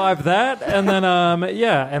we survived that, and then,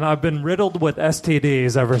 and I've been riddled with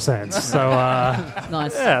STDs ever since. So,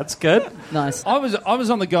 nice. Yeah, it's good. Nice. I was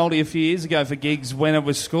on the Goldie a few years ago for gigs when it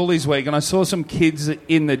was Schoolies Week, and I saw some kids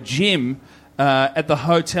in the gym at the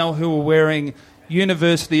hotel who were wearing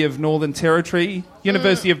University of Northern Territory,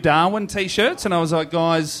 University of Darwin T-shirts, and I was like,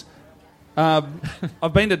 guys,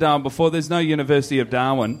 I've been to Darwin before. There's no University of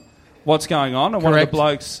Darwin. What's going on? And one of the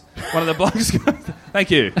blokes, thank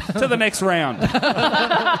you. To the next round.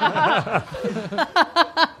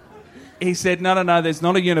 He said, no, there's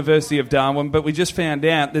not a University of Darwin, but we just found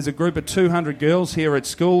out there's a group of 200 girls here at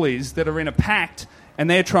Schoolies that are in a pact, and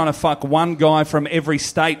they're trying to fuck one guy from every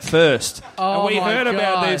state first. Oh, and we heard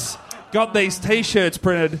about this. Got these T-shirts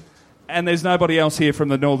printed, and there's nobody else here from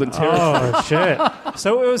the Northern Territory. Oh, shit.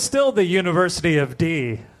 So it was still the University of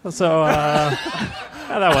D. So,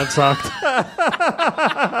 that one sucked.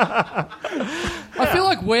 I feel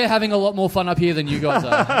like we're having a lot more fun up here than you guys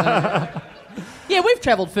are. Yeah, we've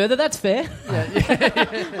travelled further. That's fair.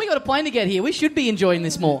 We got a plane to get here. We should be enjoying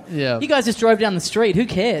this more. Yeah. You guys just drove down the street. Who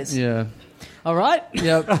cares? Yeah. All right?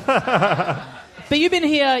 Yep. But you've been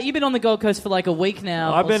here. You've been on the Gold Coast for like a week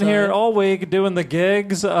now. I've been here all week doing the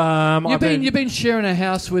gigs. You've been sharing a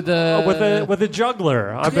house with a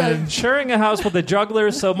juggler. I've been sharing a house with a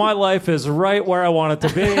juggler, so my life is right where I want it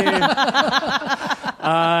to be.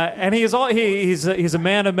 And he's a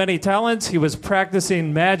man of many talents. He was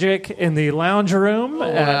practicing magic in the lounge room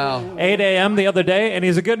at 8 a.m. the other day, and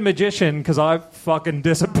he's a good magician because I fucking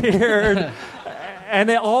disappeared. And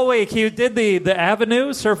all week he did the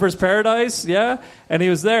Avenue, Surfer's Paradise, and he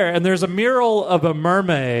was there. And there's a mural of a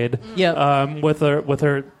mermaid, with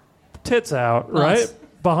her tits out, nice. right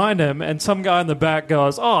behind him. And some guy in the back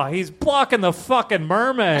goes, "Oh, he's blocking the fucking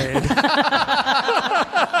mermaid."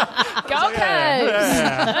 Go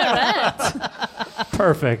Coast!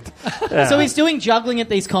 Perfect. Yeah. So he's doing juggling at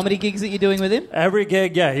these comedy gigs that you're doing with him? Every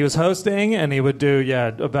gig, he was hosting, and he would do,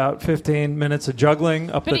 about 15 minutes of juggling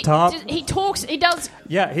up the top. He talks, he does...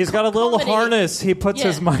 Yeah, he's got a little comedy. harness. He puts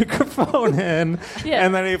his microphone in,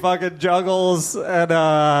 and then he fucking juggles, and,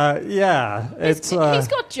 he's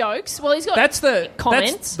got jokes. Well, he's got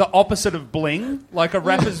comments. That's the opposite of bling, like a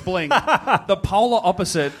rapper's bling. The polar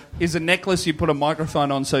opposite is a necklace you put a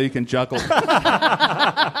microphone on so you can juggle.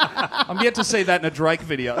 I'm yet to see that in a Drake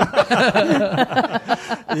video.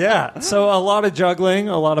 So a lot of juggling,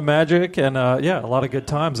 a lot of magic, and a lot of good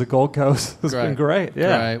times at Gold Coast. It's been great.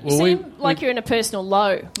 Yeah. Great. Well, you seem like you're in a personal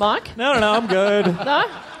low, Mike. No, I'm good. No?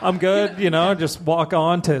 I'm good, just walk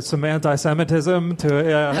on to some anti-Semitism. It's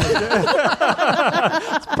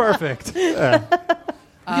perfect.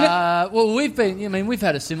 Yeah. We've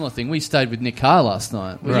had a similar thing. We stayed with Nick Carr last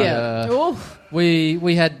night.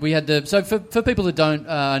 We had so for people that don't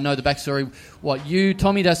know the backstory,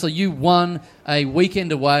 Tommy Dassler, you won a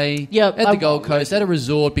weekend away at the Gold Coast at a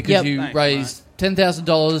resort because you raised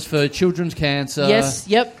 $10,000 for children's cancer. Yes,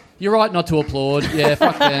 yep. You're right not to applaud. Yeah,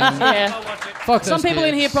 fuck them. Fuck some people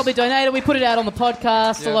in here probably donated. We put it out on the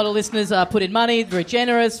podcast. Yep. A lot of listeners put in money. Very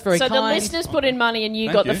generous, very kind. So the listeners put in money and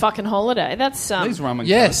you got the fucking holiday. That's These rum and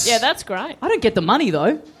yes. Yeah, that's great. I don't get the money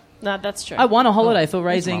though. No, that's true. I won a holiday for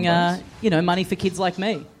raising money for kids like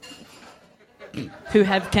me who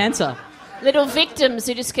have cancer. Little victims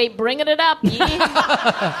who just keep bringing it up.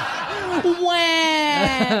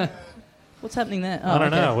 Wah! What's happening there? I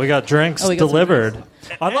don't know. We got drinks delivered.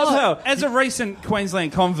 I love how, as a recent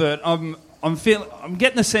Queensland convert, I'm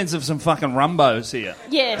getting the sense of some fucking rumbos here.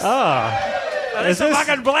 Yes. Is this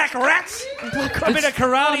fucking black rats? A bit of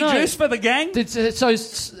karate juice for the gang?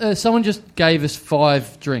 Someone just gave us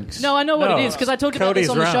 5 drinks. No, I know what it is because I talked about this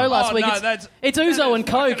on the show last week. It's Ouzo and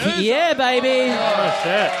Coke. Yeah, baby. Oh,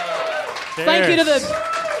 shit.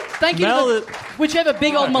 Thank you to whichever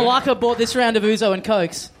big old Malacca bought this round of Ouzo and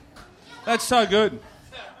Cokes. That's so good.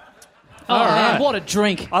 Oh, man, what a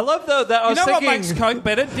drink. I love that I was thinking... what makes Coke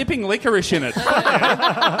better? Dipping licorice in it.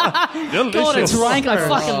 Delicious. God, it's rank. I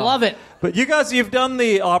fucking love it. But you guys, you've done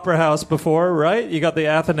the Opera House before, right? You got the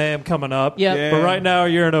Athenaeum coming up. Yep. Yeah. But right now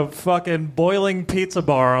you're in a fucking boiling pizza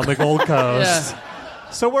bar on the Gold Coast.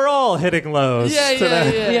 So we're all hitting lows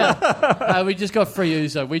today. Yeah. We just got free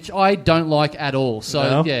Ouzo, which I don't like at all.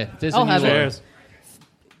 So, there's I'll a have new it.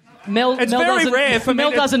 Mel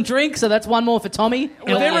doesn't drink, so that's one more for Tommy.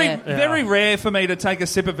 Very rare for me to take a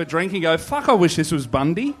sip of a drink and go, fuck, I wish this was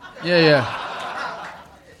Bundy. Yeah.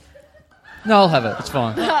 No, I'll have it. It's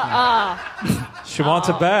fine. She wants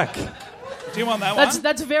it back. Do you want that one?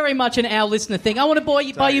 That's very much an our listener thing. I want to buy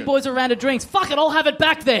you boys a round of drinks. Fuck it, I'll have it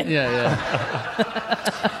back then. Yeah.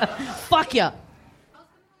 Fuck ya.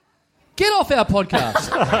 Get off our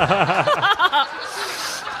podcast.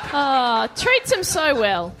 Treats him so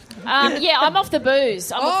well. I'm off the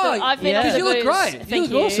booze. I've been off the booze. You look great. Thank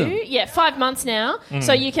you look awesome. Yeah, 5 months now.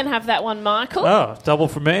 So you can have that one, Michael. Oh, double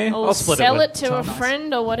for me. Or I'll split sell it to a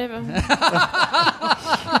friend or whatever.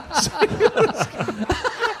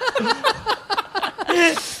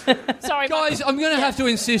 Sorry, guys. I'm going to have to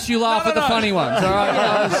insist you laugh at the funny ones. All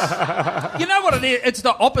right, guys. You know what it is? It's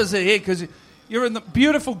the opposite here because you're in the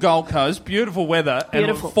beautiful Gold Coast, beautiful weather, and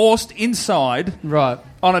we're forced inside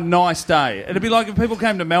on a nice day. It'd be like if people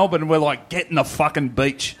came to Melbourne and were like, get in the fucking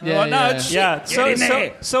beach. Yeah, like, no, it's shit. Yeah, Get in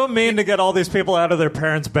there. so mean to get all these people out of their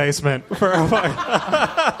parents' basement.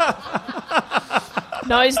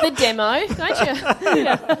 knows the demo, don't you?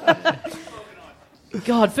 Yeah.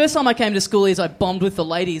 God, first time I came to school is I bombed with the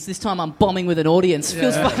ladies. This time I'm bombing with an audience.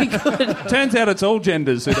 Feels fucking good. Turns out it's all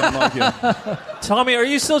genders who don't like you. Tommy, are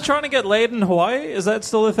you still trying to get laid in Hawaii? Is that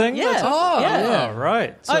still a thing? Yeah. Yeah,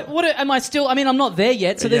 right. So, am I still... I mean, I'm not there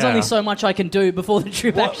yet, so there's only so much I can do before the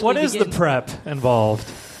trip actually What is begins. the prep involved?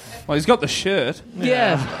 Well, he's got the shirt.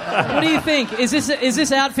 Yeah. What do you think? Is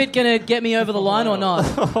this outfit going to get me over the line or not?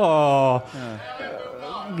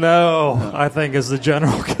 No, I think is the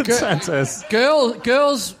general consensus.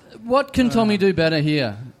 Girls, what can Tommy do better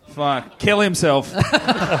here? Fuck, kill himself.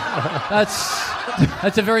 That's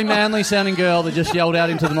a very manly sounding girl that just yelled out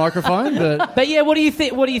into the microphone. But yeah, what do you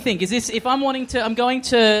think? What do you think? Is this if I'm going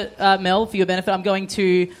to Mel for your benefit? I'm going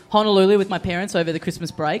to Honolulu with my parents over the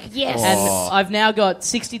Christmas break. Yes, and I've now got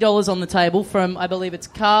 $60 on the table from I believe it's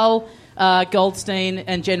Carl. Goldstein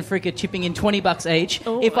and Jen Fricker chipping in $20 each.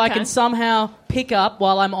 Ooh, if I can somehow pick up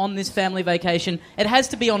while I'm on this family vacation, it has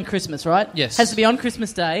to be on Christmas, right? Yes, has to be on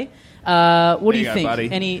Christmas Day. What do you think?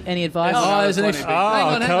 Buddy. Any advice? There's an extra.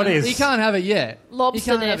 Hang on. You can't have it yet.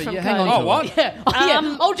 Lobster there from Cody. Hang on. What? Yeah.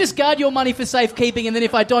 I'll just guard your money for safekeeping, and then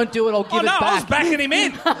if I don't do it, I'll give it back. I was backing him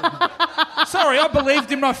in. Sorry, I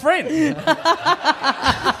believed in my friend.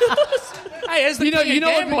 Hey, as the king of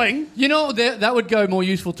gambling... that would go more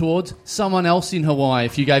useful towards someone else in Hawaii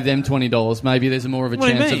if you gave them $20. Maybe there's more of a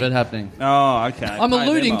chance of it happening. Oh, okay. I'm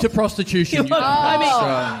alluding to prostitution. A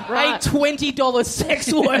 $20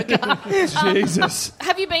 sex worker. Jesus.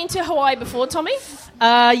 Have you been to Hawaii before, Tommy?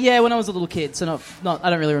 Yeah, when I was a little kid, so not. I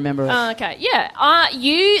don't really remember it. Okay, yeah.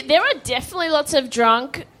 There are definitely lots of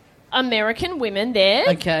drunk American women there.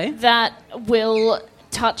 Okay. That will...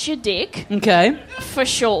 touch your dick. Okay. For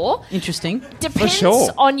sure. Interesting. Depends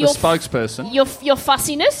on your spokesperson. Your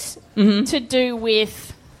fussiness to do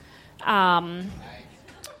with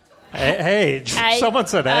age. Someone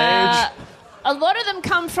said age. A lot of them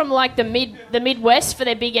come from like the Midwest for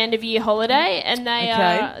their big end of year holiday, and they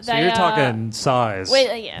so you're talking size.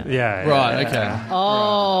 Well, yeah. Right. Okay.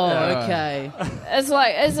 Oh. Okay. There's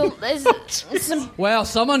some. Wow.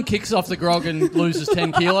 Someone kicks off the grog and loses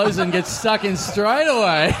 10 kilos and gets stuck in straight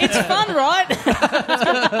away. It's fun, right?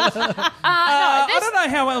 I don't know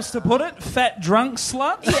how else to put it. Fat drunk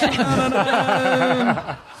slut.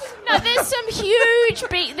 Yeah. No, there's some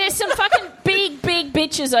fucking big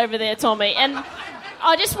bitches over there, Tommy, and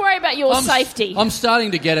I just worry about your safety. I'm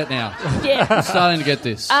starting to get it now. Yeah. I'm starting to get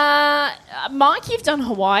this. Mike, you've done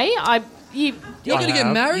Hawaii. You're going to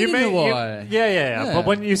get married in Hawaii. Yeah. But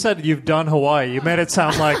when you said you've done Hawaii, you made it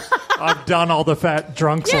sound like I've done all the fat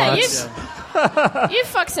drunk sluts. You've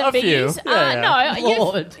fucked some biggies.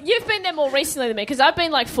 No, you've been there more recently than me because I've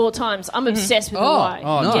been like 4 times. I'm obsessed with Hawaii.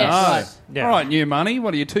 Oh, nice. Yes. Yeah. All right, new money.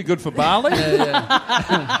 What are you, too good for Bali?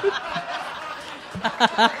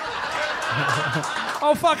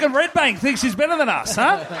 Oh, fucking Redbank thinks he's better than us,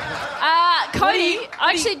 huh? Cody,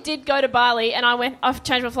 I actually did go to Bali, and I've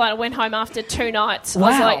changed my flight and went home after 2 nights. Wow. I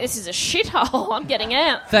was like, this is a shithole. I'm getting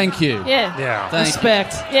out. Thank you. Yeah.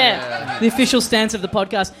 Respect. Yeah. The official stance of the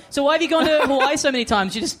podcast. So why have you gone to Hawaii so many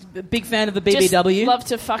times? You're just a big fan of the BBW? Just love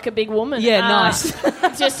to fuck a big woman. Yeah, nice.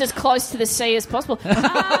 Just as close to the sea as possible.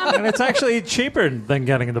 And it's actually cheaper than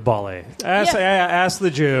getting to Bali. Ask the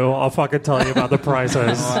Jew. I'll fucking tell you about the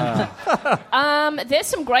prices. There's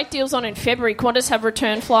some great deals on in February. Qantas have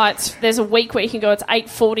return flights. There's a week where you can go. It's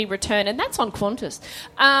 $8.40 return, and that's on Qantas.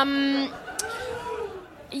 Are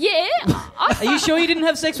you sure you didn't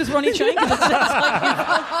have sex with Ronnie Chang? Because it sounds like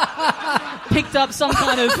you've picked up some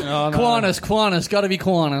kind of... Qantas. Got to be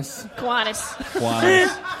Qantas.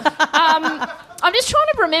 I'm just trying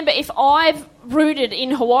to remember if I've rooted in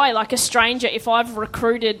Hawaii like a stranger, if I've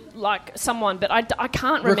recruited like someone, but I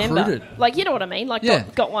can't remember. Recruited? Like, you know what I mean? Like,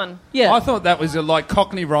 got one. Yeah. I thought that was like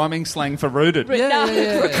Cockney rhyming slang for rooted.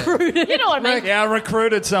 Recruited. You know what I mean? Yeah, I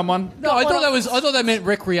recruited someone. No, I thought that meant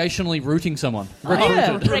recreationally rooting someone.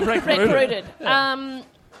 Recruited.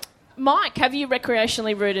 Mike, have you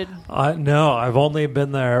recreationally rooted? No, I've only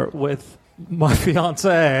been there with my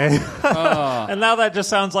fiance. And now that just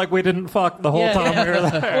sounds like we didn't fuck the whole time we were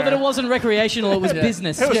there. Or that it wasn't recreational, it was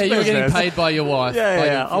business. It was you were getting business. paid by your wife.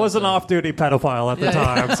 Yeah. I was an off-duty pedophile at the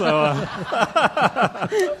time, so...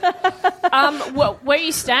 Where are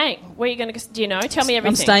you staying? Where are you going to... Do you know? Tell me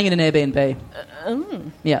everything. I'm staying in an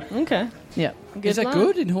Airbnb. Yeah. Okay. Yeah. Is that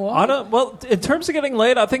good in Hawaii? Well, in terms of getting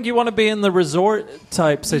laid, I think you want to be in the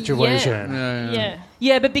resort-type situation.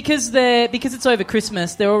 Yeah, but because it's over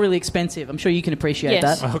Christmas, they're all really expensive. I'm sure you can appreciate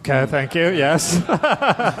that. Okay, thank you, yes.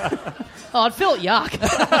 Oh, it felt yuck.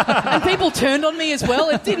 And people turned on me as well.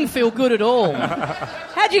 It didn't feel good at all.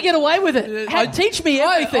 How'd you get away with it? Teach me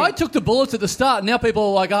everything. I took the bullets at the start. Now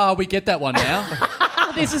people are like, we get that one now.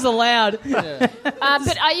 This is allowed.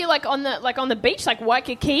 But are you like on the beach, like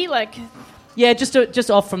Waikiki, like? Yeah, just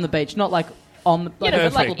off from the beach, not like on the like,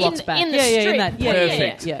 a couple blocks back. In the street. In that.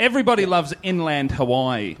 Perfect. Yeah. Everybody loves inland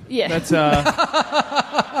Hawaii. Yeah. That's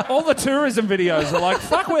all the tourism videos are like,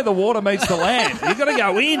 fuck where the water meets the land. You got to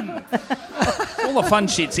go in. All the fun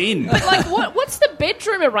shit's in. But like, what's the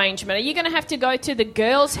bedroom arrangement? Are you going to have to go to the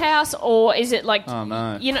girl's house, or is it like? Oh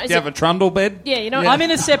no. You know, do you have a trundle bed? Yeah, you know. I'm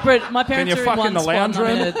in a separate. My parents are in one the spot. lounge And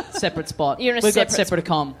I'm room? in a separate spot. You're in a We've separate got separate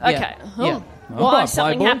accom. Okay. Yeah. Why?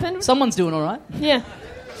 Something Playboy. happened? Someone's doing all right. Yeah.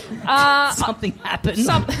 Something happened.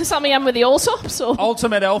 Something happened with the Allsops? Or?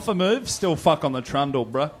 Ultimate alpha move, still fuck on the trundle,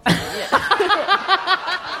 bruh.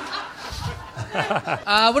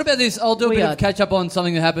 What about this? I'll do a bit of catch up on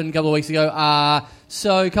something that happened a couple of weeks ago.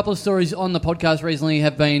 So a couple of stories on the podcast recently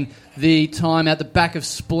have been the time at the back of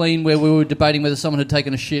Spleen where we were debating whether someone had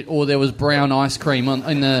taken a shit or there was brown ice cream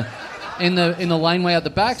in the laneway out the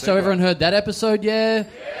back. So everyone heard that episode, yeah?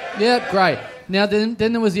 Yeah, great. Now, then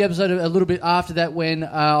there was the episode a little bit after that when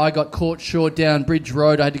I got caught short down Bridge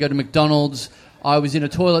Road. I had to go to McDonald's. I was in a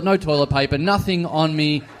toilet, no toilet paper, nothing on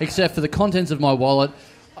me except for the contents of my wallet.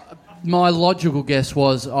 My logical guess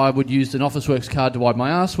was I would use an Officeworks card to wipe my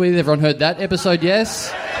ass with. Everyone heard that episode,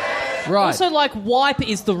 yes? Right. Also, like, wipe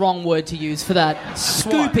is the wrong word to use for that.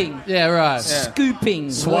 Scooping. Yeah, right. Yeah. Scooping.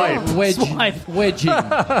 Swipe. Wedging.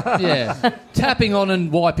 Yeah. Tapping on and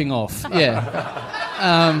wiping off.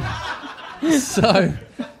 Yeah. So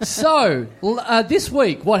this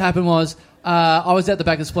week, what happened was I was at the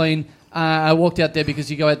back of Spleen. I walked out there because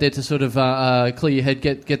you go out there to sort of clear your head,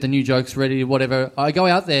 get the new jokes ready, whatever. I go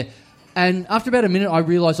out there, and after about a minute, I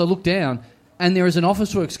realised I looked down, and there is an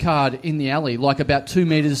Officeworks card in the alley, like about 2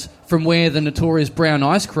 metres from where the notorious brown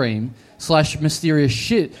ice cream / mysterious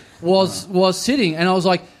shit was sitting, and I was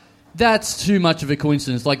like, that's too much of a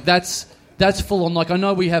coincidence. Like that's full on. Like, I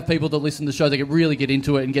know we have people that listen to the show that really get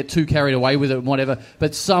into it and get too carried away with it and whatever,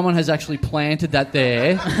 but someone has actually planted that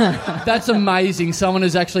there. That's amazing. Someone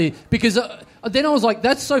has actually... Because then I was like,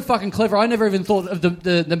 that's so fucking clever. I never even thought of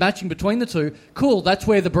the matching between the two. Cool, that's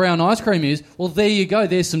where the brown ice cream is. Well, there you go.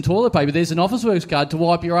 There's some toilet paper. There's an Officeworks card to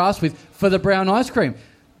wipe your ass with for the brown ice cream.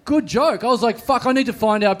 Good joke. I was like, fuck, I need to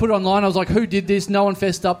find out. I put it online. I was like, who did this? No one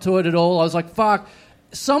fessed up to it at all. I was like, fuck...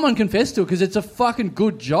 Someone confessed to it because it's a fucking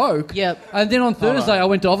good joke. Yep. And then on Thursday, I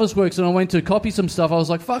went to Officeworks and I went to copy some stuff. I was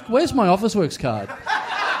like, fuck, where's my Officeworks card?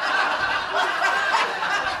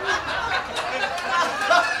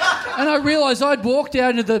 And I realised I'd walked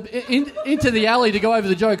out into the alley to go over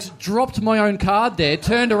the jokes, dropped my own card there,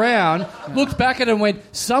 turned around, looked back at it and went,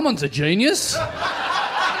 someone's a genius.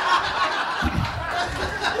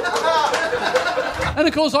 And,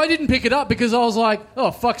 of course, I didn't pick it up because I was like,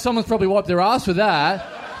 oh, fuck, someone's probably wiped their ass with that.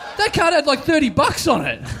 That card had like $30 on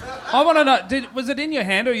it. I want to know, was it in your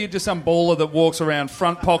hand or are you just some baller that walks around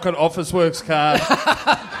front pocket Officeworks card?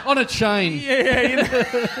 On a chain. Yeah.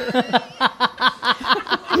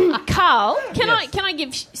 Carl, can I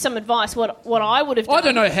give some advice? What I would have done? I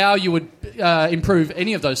don't know how you would improve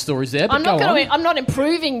any of those stories there, but I'm not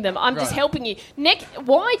improving them. I'm just helping you. Nick,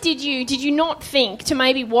 why did you not think to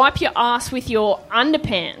maybe wipe your ass with your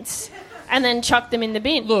underpants and then chuck them in the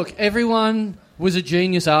bin? Look, everyone was a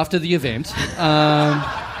genius after the event.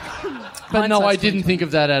 But no, I didn't think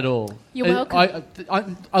of that at all. You're welcome.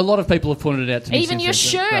 A lot of people have pointed it out to me. Even your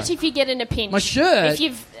shirt, if you get in a pinch. My shirt? If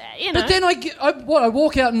you've, But then I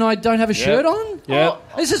walk out and I don't have a shirt on? Yeah.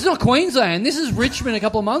 This is not Queensland. This is Richmond a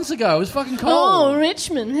couple of months ago. It was fucking cold. Oh,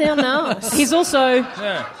 Richmond. How nice. He's also...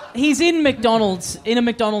 Yeah. He's in a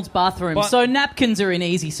McDonald's bathroom, so napkins are in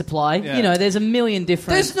easy supply. Yeah. You know, there's a million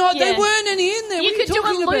different... There's not... There weren't any in there. You could do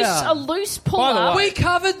a loose pull-up. We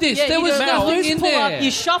covered this. There was nothing in there.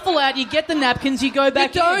 You shuffle out, you get the napkins, you go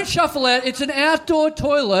back in. You don't shuffle out. It's an outdoor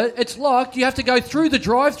toilet. It's locked. You have to go through the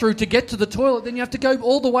drive-through to get to the toilet. Then you have to go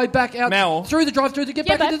all the way back out through the drive-through to get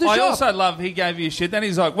back into the shop. I also love he gave you shit. Then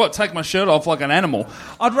he's like, what, take my shirt off like an animal?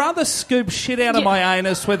 I'd rather scoop shit out of my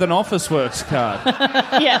anus with an Officeworks card.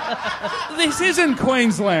 Yeah. This isn't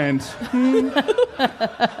Queensland.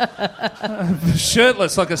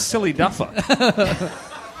 Shirtless like a silly duffer.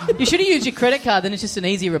 You should have used your credit card, then it's just an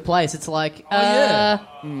easy replace. It's like,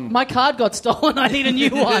 my card got stolen, I need a new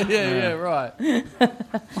one. yeah, right.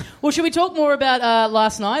 Well, should we talk more about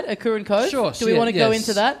last night at Curran Cove? Sure. Do we want to go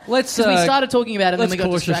into that? We started talking about it and then we got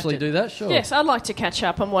cautiously distracted. do that, sure. Yes, I'd like to catch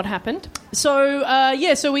up on what happened. So,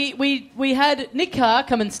 so we had Nick Carr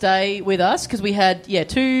come and stay with us because we had,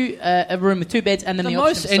 a room with two beds and then the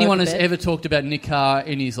most option of anyone sofa has bed. ever talked about Nick Carr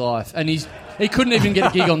in his life, and he couldn't even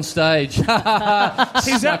get a gig on stage.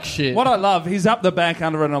 He's up, shit. What I love, he's up the back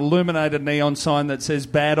under an illuminated neon sign that says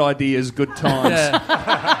 "Bad ideas, good times."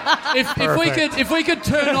 Yeah. if we could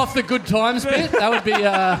turn off the good times bit, that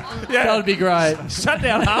would be great. Shut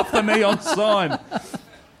down half the neon sign.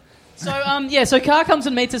 So Carr comes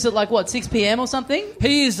and meets us at 6 p.m. or something.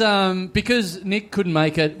 He is because Nick couldn't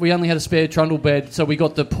make it. We only had a spare trundle bed, so we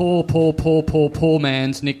got the poor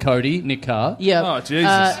man's Nick Carr. Yeah. Oh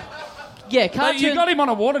Jesus. Carr. You got him on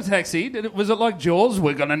a water taxi. Was it like Jaws?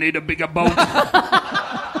 We're going to need a bigger boat.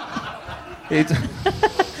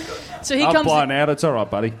 So he I'm comes blown out. It's all right,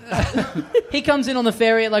 buddy. He comes in on the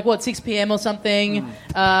ferry at 6 p.m. or something.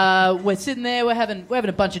 We're sitting there. We're having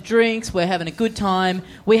a bunch of drinks. We're having a good time.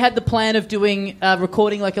 We had the plan of doing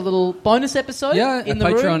recording like a little bonus episode. In the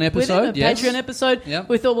Patreon room episode. Yes. Patreon episode. Yep.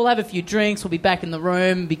 We thought we'll have a few drinks. We'll be back in the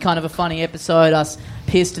room. Be kind of a funny episode. Us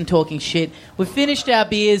pissed and talking shit. We've finished our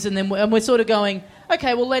beers and we're sort of going,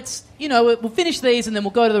 okay, well let's we'll finish these and then we'll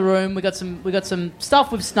go to the room. We got some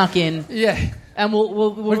stuff we've snuck in. Yeah. And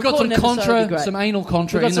we've got some anal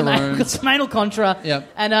contra in the room. We've got some anal contra. Yep.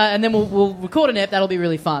 And then we'll record an ep. That'll be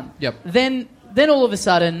really fun. Yep. Then all of a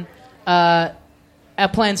sudden, our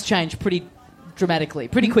plans change pretty dramatically,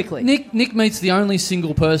 pretty quickly. Nick meets the only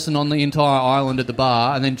single person on the entire island at the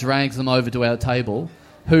bar and then drags them over to our table,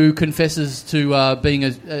 who confesses to being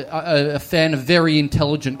a fan of very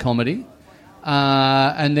intelligent comedy.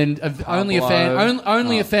 And then only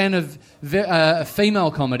a fan of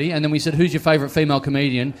female comedy. And then we said, "Who's your favourite female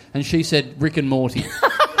comedian?" And she said, "Rick and Morty."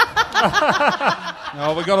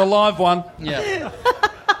 Oh, we got a live one. Yeah,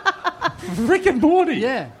 Rick and Morty.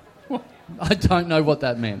 Yeah, I don't know what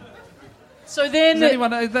that meant. So then, does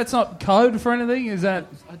anyone know that's not code for anything? Is that?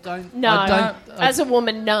 I don't. No, as a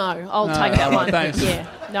woman, no. I'll take that one. Thanks. Yeah,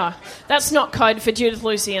 no, that's not code for Judith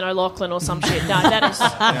Lucy and O'Loughlin or some shit. No, that is.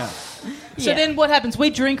 Yeah. So then what happens? We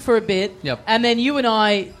drink for a bit, and then you and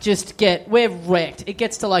I we're wrecked. It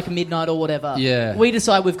gets to midnight or whatever. Yeah. We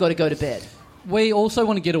decide we've got to go to bed. We also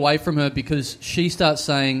want to get away from her because she starts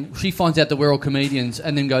saying, she finds out that we're all comedians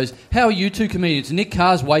and then goes, "How are you two comedians? Nick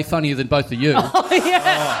Carr's way funnier than both of you." Oh,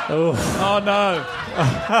 yeah. Oh no.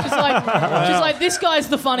 She's like, this guy's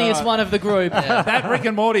the funniest one of the group. Yeah. That Rick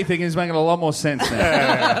and Morty thing is making a lot more sense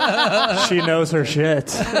now. She knows her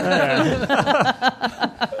shit.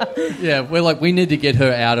 Yeah, we're like, we need to get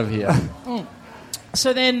her out of here.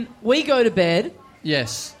 So then we go to bed.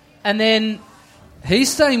 Yes. And then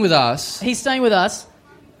he's staying with us.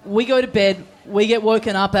 We go to bed. We get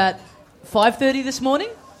woken up at 5:30 this morning.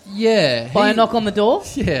 Yeah. By a knock on the door.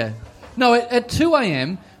 Yeah. No, at 2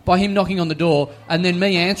 a.m. by him knocking on the door and then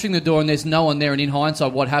me answering the door and there's no one there, and in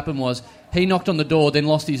hindsight what happened was he knocked on the door, then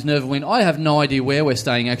lost his nerve and went, "I have no idea where we're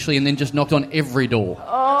staying actually," and then just knocked on every door.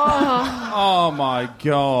 Oh my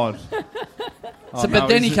God. But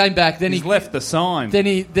then he came back. Then he's left the sign. Then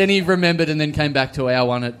he remembered and then came back to our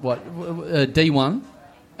one at D1,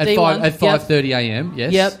 At D1. at 5:30 a.m.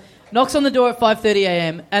 Yes. Yep. Knocks on the door at 5:30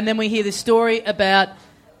 a.m. and then we hear this story about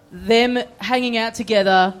them hanging out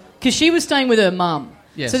together because she was staying with her mum.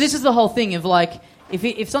 Yes. So this is the whole thing of like,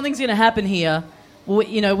 if something's going to happen here,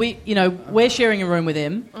 we're sharing a room with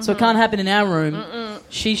him, so it can't happen in our room. Mm-mm.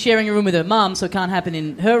 She's sharing a room with her mum, so it can't happen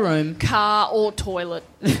in her room. Car or toilet.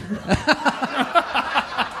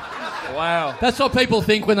 Wow. That's what people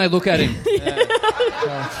think when they look at him.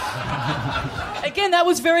 Again, that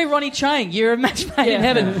was very Ronnie Chang. You're a match made in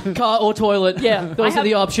heaven. Car or toilet. Yeah. Those are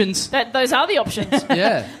the options. Those are the options.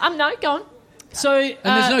 Yeah. No, go on. So and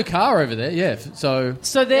there's no car over there. Yeah. So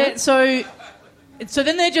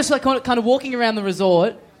then they're just like kind of walking around the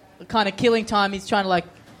resort, kind of killing time. He's trying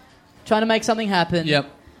to make something happen. Yep.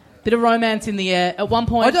 Bit of romance in the air. At one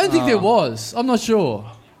point, I don't think there was. I'm not sure.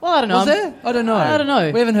 Well, I don't know. Was there? I don't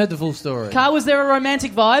know. We haven't heard the full story. Car, was there a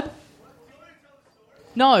romantic vibe?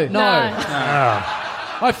 No.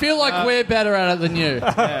 I feel like we're better at it than you.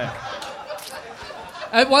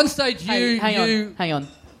 At one stage, hang on.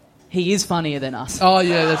 He is funnier than us. Oh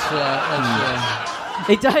yeah, that's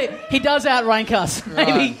right. He does outrank us.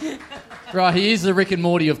 Maybe. Right, he is the Rick and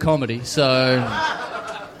Morty of comedy. So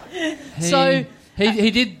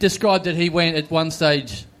he did describe that he went at one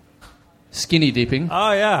stage skinny dipping.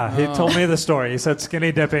 Oh yeah, he told me the story. He said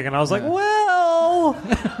skinny dipping, and I was like, well,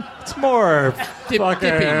 it's more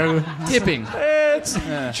dipping. It's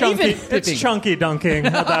chunky. It's chunky dunking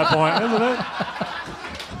at that point, isn't it?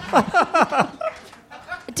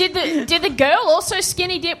 Did the girl also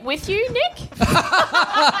skinny dip with you, Nick?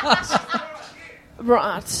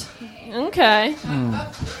 Right. Okay.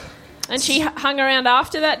 And she hung around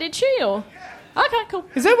after that, did she? Or okay, cool.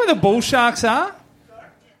 Is that where the bull sharks are?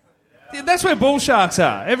 Yeah, that's where bull sharks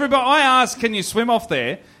are. Everybody, I asked, can you swim off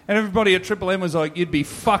there? And everybody at Triple M was like, you'd be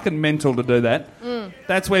fucking mental to do that.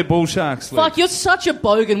 That's where bull sharks live. Fuck, you're such a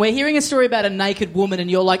bogan. We're hearing a story about a naked woman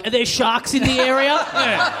and you're like, are there sharks in the area?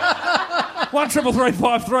 Yeah.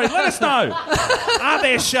 133353. Let us know. Are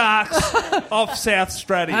there sharks off South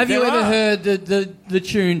Stratty? Have you ever heard the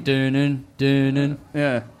tune? Dun-dun?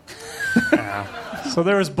 Yeah. So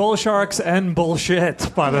there was bull sharks and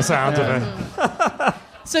bullshit by the sounds of it.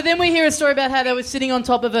 So then we hear a story about how they were sitting on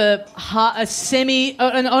top of an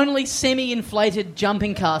only semi-inflated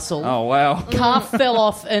jumping castle. Oh, wow. Calf fell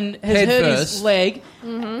off and has Head hurt first. his leg.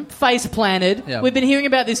 Face planted. Yep. We've been hearing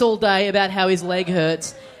about this all day, about how his leg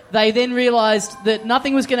hurts. They then realised that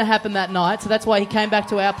nothing was going to happen that night, so that's why he came back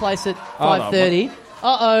to our place at 5:30.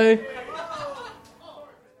 Uh-oh.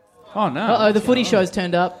 Oh, no. Uh-oh, the footy show's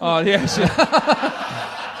turned up. Oh, yeah.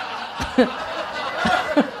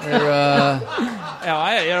 How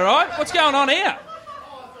are you? You all right? What's going on here?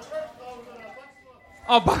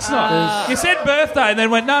 Oh, Bucks night. You said birthday and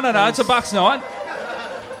then went, no, it's a Bucks night.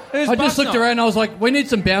 I just looked around and I was like, we need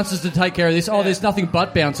some bouncers to take care of this. Oh, there's nothing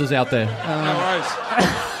but bouncers out there. No worries.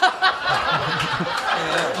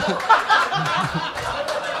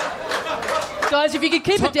 Guys, if you could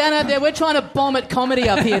keep it down out there, we're trying to bomb at comedy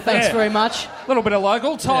up here. Thanks very much. A little bit of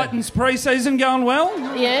local. Titans pre-season going well.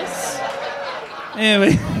 Yes. Yeah,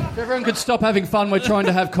 If everyone could stop having fun, we're trying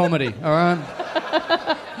to have comedy, all right?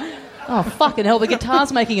 Oh, fucking hell, the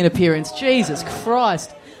guitar's making an appearance. Jesus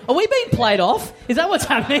Christ. Are we being played off? Is that what's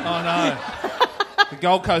happening? Oh, no. The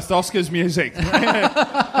Gold Coast Oscars music.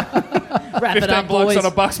 Wrap 15 it up, blokes boys.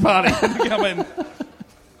 on a Bucks party. Come in.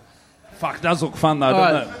 Fuck, it does look fun, though,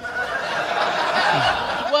 doesn't it?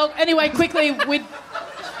 Well, anyway, quickly,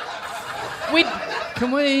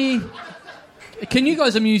 Can you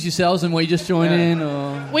guys amuse yourselves and we just join in?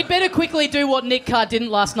 Or? we'd better quickly do what Nick Carr didn't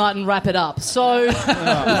last night and wrap it up. So...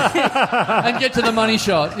 And get to the money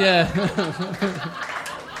shot, yeah.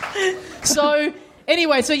 So,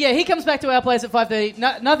 anyway, he comes back to our place at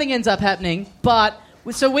 5:30. Nothing ends up happening, but...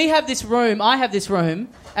 So we have this room, I have this room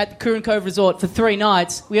at the Coorong Cove Resort for 3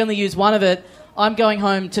 nights. We only use one of it. I'm going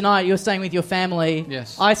home tonight. You're staying with your family.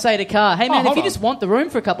 Yes. I say to Carr, hey, man, if you on. just want the room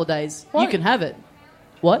for a couple of days, What? you can have it.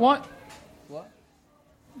 What? What?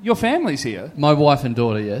 Your family's here? My wife and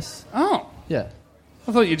daughter, yes. Oh. Yeah.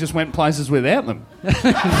 I thought you just went places without them.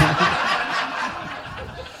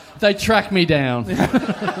 They track me down.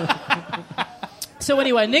 So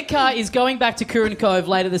anyway, Nick Carr is going back to Coorong Cove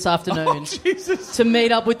later this afternoon to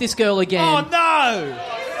meet up with this girl again. Oh, no!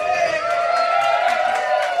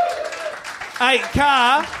 Hey,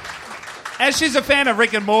 Carr, as she's a fan of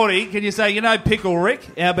Rick and Morty, can you say, Pickle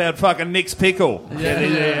Rick? How about fucking Nick's Pickle?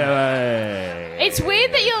 Yeah. It's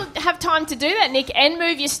weird that you'll have time to do that, Nick, and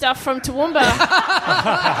move your stuff from Toowoomba.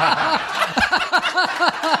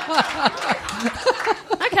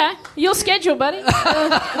 Okay, your schedule, buddy.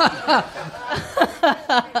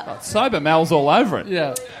 Sober Mel's all over it.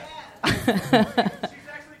 Yeah.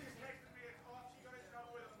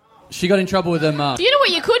 She got in trouble with her mum. Do you know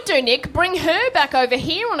what you could do, Nick? Bring her back over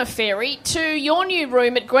here on a ferry to your new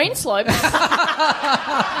room at Greenslope.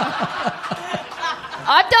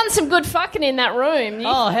 I've done some good fucking in that room.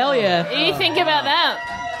 Hell yeah. You think about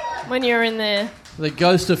that when you're in there. The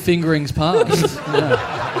ghost of fingerings past.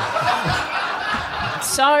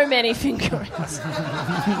 So many fingerings.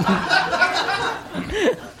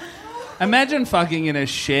 Imagine fucking in a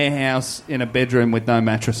share house in a bedroom with no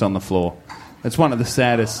mattress on the floor. It's one of the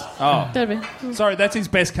saddest. Oh, sorry, that's his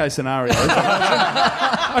best case scenario.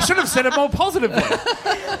 I should have said it more positively.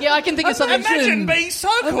 Yeah, I can think of something. Imagine being so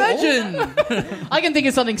cool. Imagine. I can think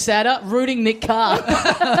of something sadder. Rooting Nick Carr. No, come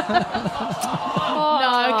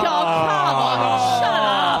on.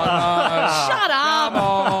 Shut up.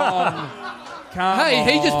 Hey,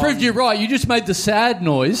 he just proved you right. You just made the sad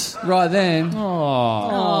noise right then.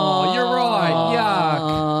 Oh, you're right.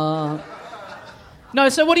 Yuck. No,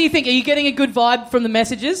 so what do you think? Are you getting a good vibe from the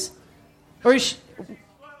messages? Or is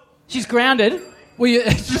she's grounded? Well,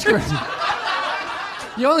 she's grounded.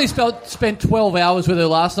 You only spent 12 hours with her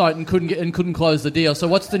last night and couldn't close the deal. So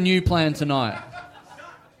what's the new plan tonight?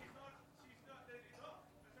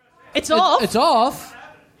 It's off. It's off.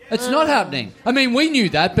 It's not happening. I mean, we knew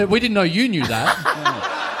that, but we didn't know you knew that.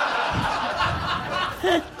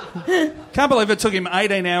 Can't believe it took him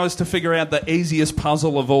 18 hours to figure out the easiest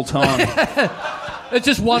puzzle of all time. It's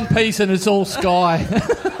just one piece and it's all sky.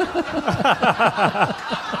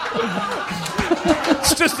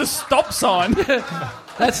 It's just a stop sign.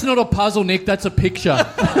 That's not a puzzle, Nick. That's a picture.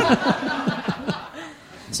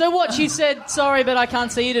 So what? She said, sorry, but I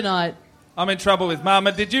can't see you tonight. I'm in trouble with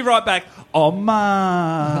Mama. Did you write back, oh,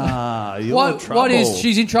 Ma, you're in trouble. What is,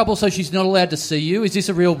 she's in trouble so she's not allowed to see you? Is this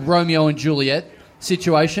a real Romeo and Juliet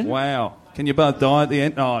situation? Wow. Can you both die at the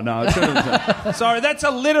end? Oh, no. Sorry, that's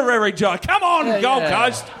a literary joke. Come on, Gold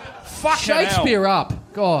Coast. Fucking Shakespeare hell.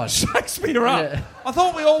 up. God. Shakespeare up. Yeah. I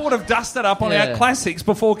thought we all would have dusted up on our classics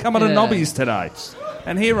before coming to Nobbies today.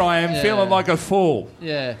 And here I am feeling like a fool.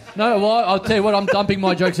 Yeah. No, well, I'll tell you what, I'm dumping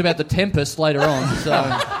my jokes about the Tempest later on. So.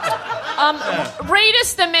 Read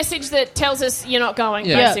us the message that tells us you're not going,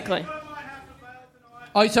 basically.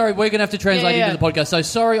 Oh, sorry, we're going to have to translate into the podcast. So,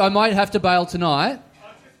 sorry, I might have to bail tonight.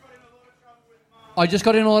 I just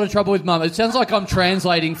got in a lot of trouble with Mum. It sounds like I'm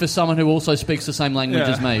translating for someone who also speaks the same language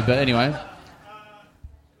as me. But anyway.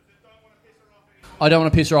 I don't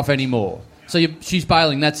want to piss her off anymore. So she's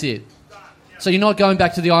bailing, that's it. So you're not going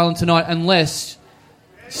back to the island tonight unless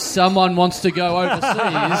someone wants to go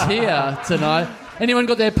overseas here tonight. Anyone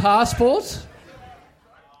got their passports?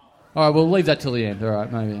 All right, we'll leave that till the end. All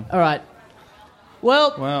right, maybe. All right.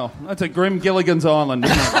 Well... Wow, that's a grim Gilligan's Island,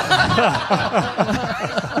 isn't it?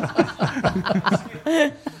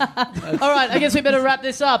 All right, I guess we better wrap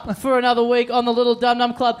this up for another week on the Little Dum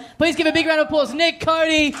Dum Club. Please give a big round of applause. Nick,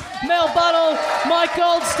 Cody, Mel Buttle, Mike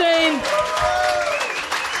Goldstein.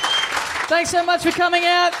 Thanks so much for coming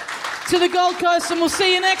out to the Gold Coast, and we'll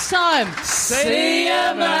see you next time. See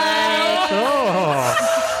ya, mate.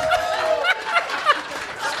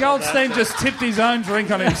 Goldstein just tipped his own drink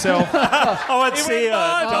on himself. Let's see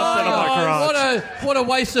dumped it on my crotch. What a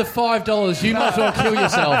waste of $5. You might as well kill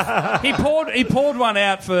yourself. He poured one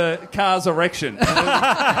out for Carr's erection.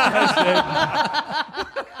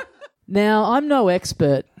 Now, I'm no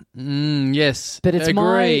expert. Yes, but it's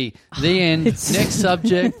agree. The end. Next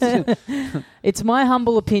subject. It's my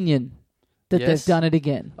humble opinion that they've done it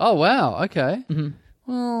again. Oh, wow. Okay. Mm-hmm.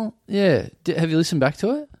 Well, yeah. Have you listened back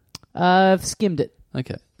to it? I've skimmed it.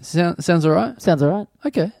 Okay. Sounds all right? Sounds all right.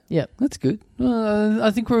 Okay. Yeah. That's good. I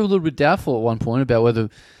think we were a little bit doubtful at one point about whether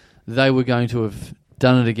they were going to have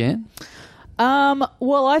done it again.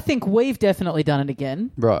 Well, I think we've definitely done it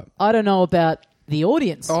again. Right. I don't know about the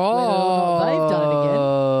audience. Whether or not they've done it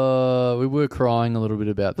again. We were crying a little bit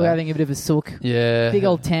about that. We're having a bit of a sook. Yeah. Big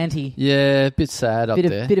old tanty. Yeah, a bit sad up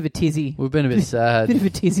there. Bit of a tizzy. We've been a bit sad. Bit of a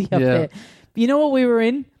tizzy up there. You know what we were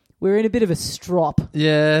in? We were in a bit of a strop.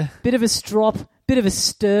 Yeah. Bit of a strop. Bit of a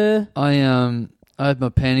stir. I had my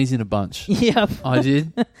panties in a bunch. Yep. I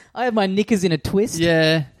did. I had my knickers in a twist.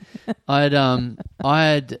 Yeah. I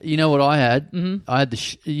had, you know what I had? Mm-hmm. I had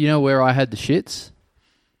you know where I had the shits?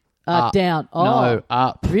 Down. Oh. No,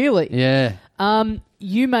 up. Really? Yeah.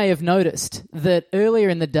 You may have noticed that earlier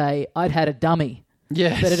in the day I'd had a dummy.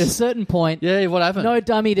 Yes. But at a certain point... Yeah, what happened? No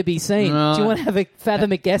dummy to be seen. No. Do you want to have a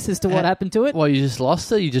fathom a guess as to what happened to it? Well, you just lost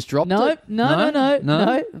it? You just dropped it?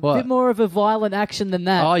 No. What? A bit more of a violent action than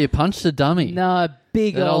that. Oh, you punched a dummy. No, a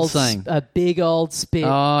big old spit.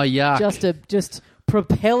 Oh, yuck. Just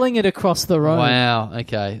propelling it across the room. Wow.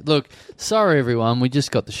 Okay. Look, sorry everyone. We just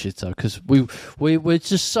got the shits up because we're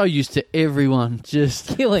just so used to everyone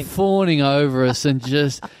just fawning over us and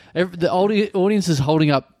just the audience is holding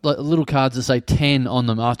up like, little cards that say 10 on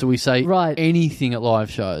them after we say anything at live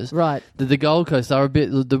shows. Right. The Gold Coast, they were a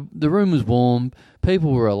bit. The room was warm.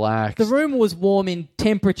 People were relaxed. The room was warm in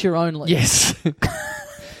temperature only. Yes.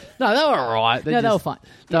 No, they were all right. They were fine.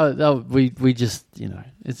 We just,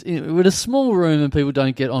 we're a small room and people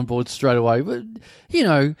don't get on board straight away. But,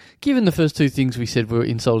 given the first two things we said were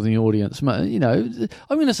insulting the audience, I'm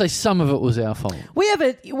going to say some of it was our fault. We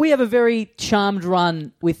have a very charmed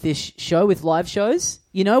run with this show, with live shows.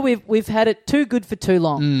 We've had it too good for too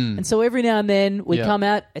long. And so every now and then we come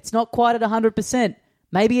out, it's not quite at 100%.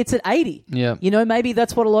 Maybe it's at 80. Yeah. Maybe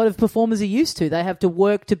that's what a lot of performers are used to. They have to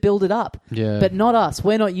work to build it up. Yeah. But not us.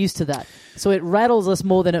 We're not used to that. So it rattles us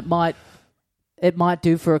more than it might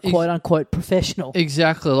do for a quote-unquote professional.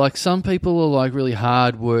 Exactly. Like some people are like really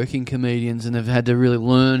hard-working comedians and they've had to really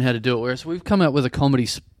learn how to do it, whereas we've come out with a comedy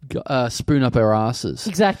spoon up our asses.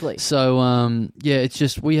 Exactly. So, it's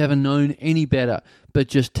just we haven't known any better, but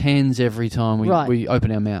just tens every time we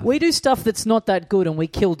open our mouth. We do stuff that's not that good and we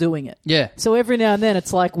kill doing it. Yeah. So every now and then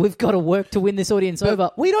it's like we've got to work to win this audience over.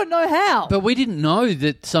 We don't know how. But we didn't know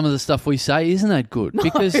that some of the stuff we say isn't that good. No,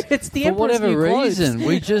 because it's the for whatever reason,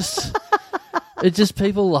 we just... It's just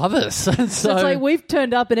people love us. So it's like we've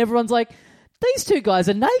turned up and everyone's like, these two guys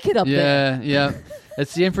are naked up there. Yeah.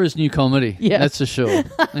 It's the Emperor's New Comedy. Yeah. That's for sure.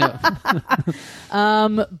 Yeah.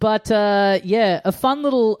 A fun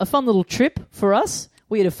little trip for us.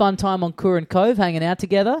 We had a fun time on Curran Cove hanging out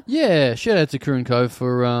together. Yeah, shout out to Curran Cove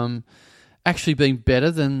for actually being better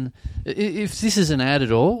than... If this is an ad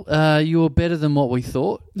at all, you were better than what we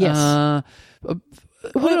thought. Yes. I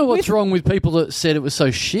don't know what's wrong with people that said it was so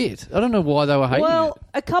shit. I don't know why they were hating it. Well,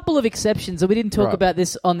 a couple of exceptions, and we didn't talk about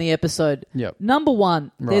this on the episode. Yep. Number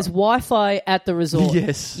one, there's Wi-Fi at the resort.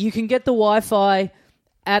 Yes. You can get the Wi-Fi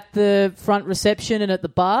at the front reception and at the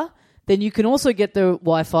bar. Then you can also get the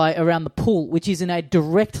Wi-Fi around the pool, which is in a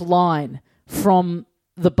direct line from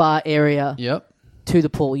the bar area to the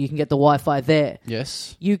pool. You can get the Wi-Fi there.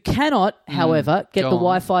 Yes. You cannot, however, get the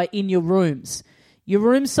Wi-Fi in your rooms. Your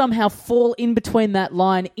rooms somehow fall in between that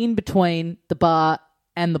line, in between the bar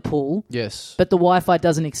and the pool. Yes. But the Wi-Fi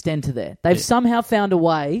doesn't extend to there. They've somehow found a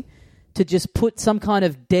way to just put some kind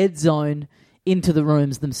of dead zone into the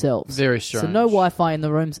rooms themselves. Very strange. So no Wi-Fi in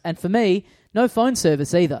the rooms. And for me, no phone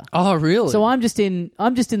service either. Oh, really? So I'm just in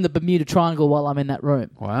the Bermuda Triangle while I'm in that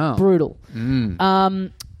room. Wow. Brutal.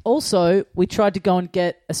 Also, we tried to go and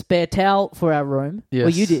get a spare towel for our room. Yes.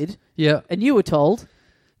 Well, you did. Yeah. And you were told...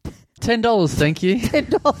 $10, thank you.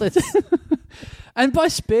 $10. And by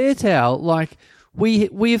spare towel, like,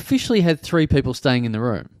 we officially had 3 people staying in the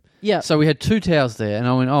room. Yeah. So we had 2 towels there, and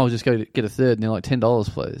I went, I'll just go to get a third, and they're like, $10,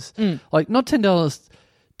 please. Like, not $10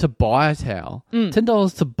 to buy a towel,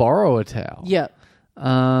 $10 to borrow a towel. Yeah.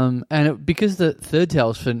 Because the third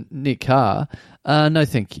towel's for Nick Carr, no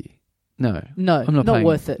thank you. No, I'm not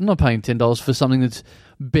worth it. I'm not paying $10 for something that's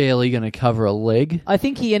barely going to cover a leg. I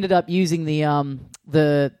think he ended up using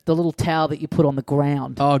the little towel that you put on the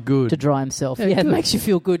ground. Oh, good. To dry himself. Yeah, it makes you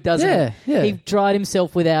feel good, doesn't it? Yeah. He dried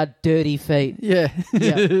himself with our dirty feet. Yeah.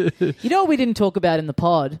 You know what we didn't talk about in the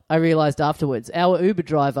pod? I realised afterwards. Our Uber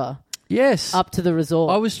driver. Yes. Up to the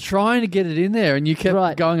resort. I was trying to get it in there and you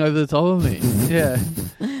kept going over the top of me. Yeah.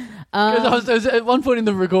 Because I was at one point in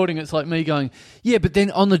the recording, it's like me going, yeah, but then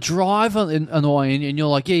on the drive on the way in, and you're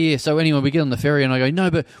like, yeah. So anyway, we get on the ferry, and I go, no,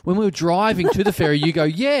 but when we were driving to the ferry, you go,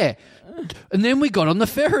 yeah. And then we got on the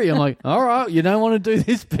ferry. I'm like, all right, you don't want to do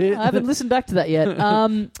this bit. I haven't listened back to that yet.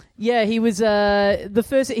 He was the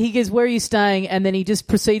first. He goes, where are you staying? And then he just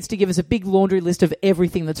proceeds to give us a big laundry list of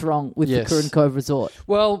everything that's wrong with the Curran Cove Resort.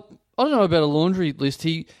 Well, I don't know about a laundry list.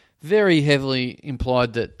 He very heavily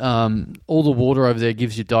implied that all the water over there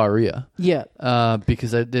gives you diarrhea. Yeah.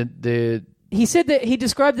 Because they're... He said that he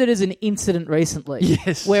described it as an incident recently.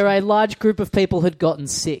 Yes. Where a large group of people had gotten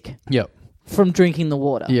sick. Yep. From drinking the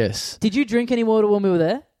water. Yes. Did you drink any water when we were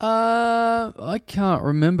there? I can't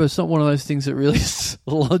remember. It's not one of those things that really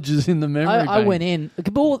lodges in the memory bank. I went in.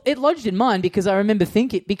 Well, it lodged in mine because I remember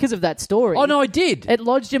thinking, because of that story. Oh, no, I did. It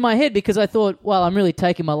lodged in my head because I thought, well, I'm really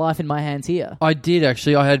taking my life in my hands here. I did,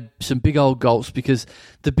 actually. I had some big old gulps because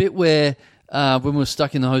the bit where when we were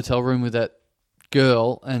stuck in the hotel room with that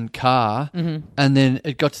girl and car, and then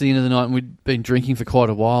it got to the end of the night and we'd been drinking for quite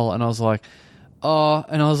a while, and I was like,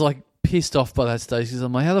 pissed off by that stage because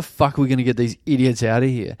I'm like, how the fuck are we going to get these idiots out of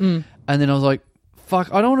here? And then I was like,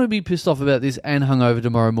 fuck, I don't want to be pissed off about this and hungover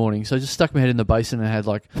tomorrow morning. So I just stuck my head in the basin and had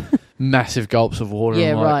like massive gulps of water.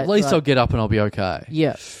 Yeah, and like, right. At least right. I'll get up and I'll be okay.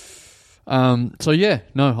 Yeah. So yeah,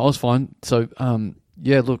 no, I was fine. So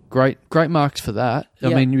yeah, look, great marks for that.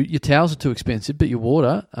 I mean, your towels are too expensive, but your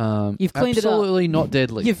water, you've cleaned it up. Absolutely not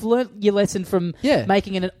deadly. You've learnt your lesson from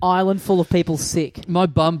making an island full of people sick. My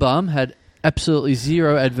bum had absolutely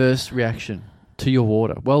zero adverse reaction to your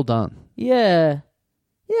water. Well done. Yeah.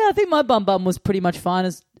 Yeah, I think my bum was pretty much fine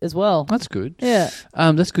as well. That's good. Yeah.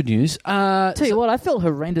 That's good news. Tell you what, I felt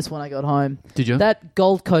horrendous when I got home. Did you? That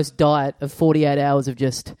Gold Coast diet of 48 hours of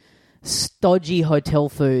just stodgy hotel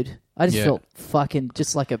food. I just felt fucking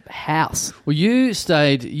just like a house. Well,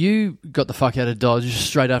 you got the fuck out of Dodge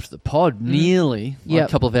straight after the pod, nearly, like a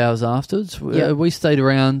couple of hours afterwards. We stayed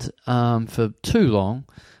around for too long,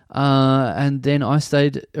 and then I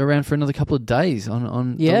stayed around for another couple of days on a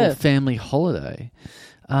little family holiday.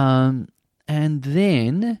 And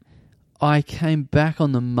then I came back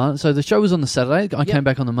on the Monday. So the show was on the Saturday. I came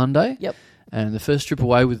back on the Monday. Yep. And the first trip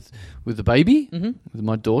away with the baby, with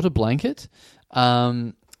my daughter, Blanket.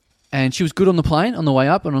 And she was good on the plane, on the way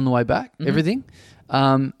up and on the way back, everything.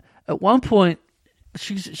 At one point,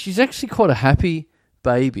 she's actually quite a happy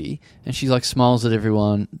baby, and she like smiles at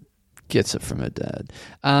everyone, gets it from her dad.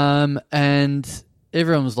 And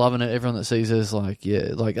everyone was loving it. Everyone that sees her is like,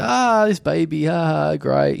 this baby,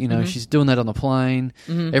 great. You know, she's doing that on the plane.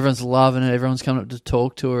 Everyone's loving it. Everyone's coming up to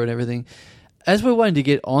talk to her and everything. As we're waiting to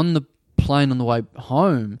get on the plane on the way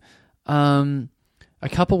home, a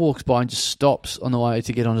couple walks by and just stops on the way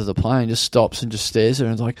to get onto the plane, just stops and just stares at her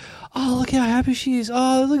and is like, oh, look how happy she is.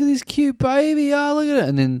 Oh, look at this cute baby. Oh, look at it.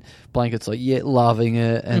 And then Blanket's like, loving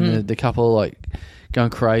it. And the couple are like going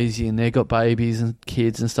crazy, and they've got babies and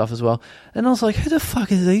kids and stuff as well. And I was like, who the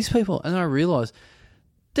fuck are these people? And then I realised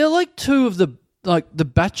they're like two of the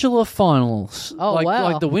Bachelor finals. Oh, wow.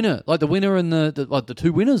 Like the winner and the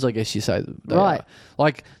two winners, I guess you say. Right. Are.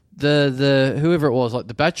 Like the whoever it was, like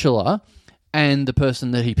the Bachelor and the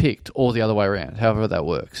person that he picked, or the other way around, however that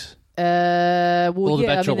works. Well, the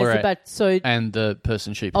yeah, Bachelorette and the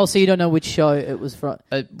person she picked. Oh, so you don't know which show it was from?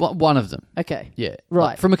 One of them. Okay. Yeah. Right.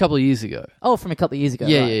 Like from a couple of years ago. Oh, from a couple of years ago.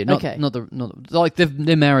 Yeah, right. yeah. Okay. Not like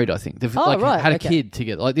they're married, I think. They've had a kid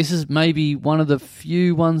together. Like this is maybe one of the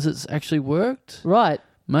few ones that's actually worked. Right.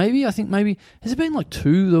 Maybe. I think maybe. Has there been like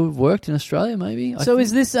two that have worked in Australia, maybe? So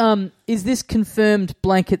is this confirmed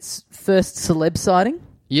Blanket's first celeb sighting?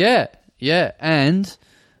 Yeah. Yeah. And,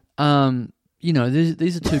 you know,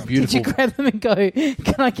 these are two beautiful... Did you grab them and go,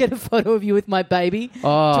 can I get a photo of you with my baby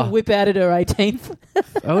to whip out at her 18th?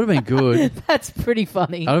 That would have been good. That's pretty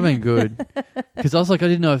funny. That would have been good. Because I was like, I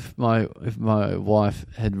didn't know if my wife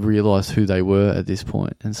had realised who they were at this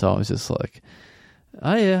point. And so I was just like...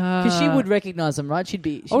 Oh, yeah. Because she would recognise them, right? She'd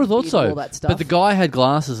I would have thought so. All that stuff. But the guy had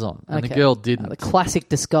glasses on, and the girl didn't. The classic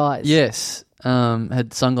disguise. Yes.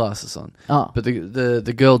 Had sunglasses on. Oh. But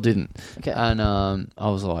the girl didn't. Okay. And I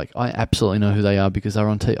was like, I absolutely know who they are because they're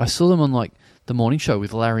on TV. I saw them on like the morning show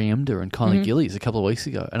with Larry Emder and Kylie Gillies a couple of weeks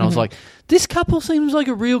ago. And I was like, this couple seems like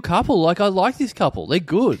a real couple. Like, I like this couple. They're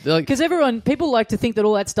good. Because people like to think that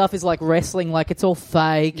all that stuff is like wrestling, like it's all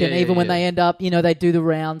fake. Yeah, and even when they end up, you know, they do the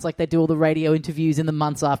rounds, like they do all the radio interviews in the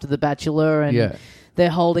months after The Bachelor and they're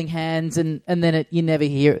holding hands and then you never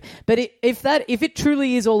hear it. But if it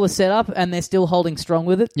truly is all a setup and they're still holding strong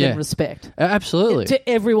with it, then respect. Absolutely. To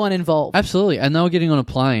everyone involved. Absolutely. And they were getting on a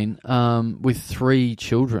plane with 3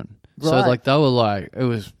 children. Right. So, like, they were like, it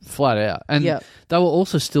was flat out. And they were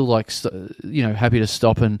also still, like, happy to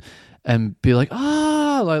stop and be like,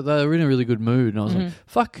 like, they were in a really good mood. And I was like,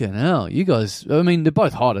 fucking hell, you guys, I mean, they're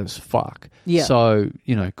both hot as fuck. Yeah. So,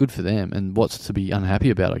 you know, good for them. And what's to be unhappy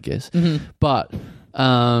about, I guess. But,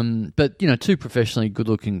 you know, 2 professionally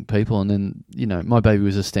good-looking people, and then, you know, my baby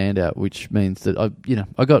was a standout, which means that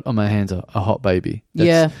I got on my hands a hot baby.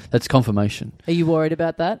 That's confirmation. Are you worried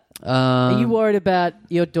about that? Are you worried about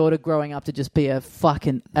your daughter growing up to just be a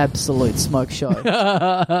fucking absolute smoke show?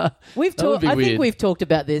 I think we've talked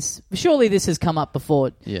about this. Surely this has come up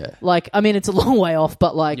before. Yeah. Like, I mean, it's a long way off,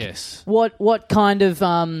 but like, what kind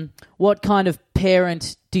of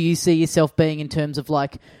parent do you see yourself being in terms of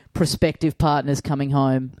like prospective partners coming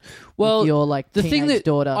home with your like teenage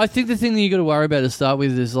daughter? I think the thing that you got to worry about to start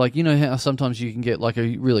with is like, you know how sometimes you can get like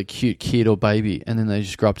a really cute kid or baby and then they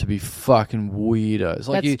just grow up to be fucking weirdos.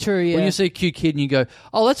 Like That's true, yeah. When you see a cute kid and you go,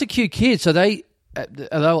 oh, that's a cute kid, so they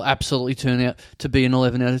they'll absolutely turn out to be an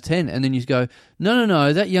 11 out of 10. And then you go,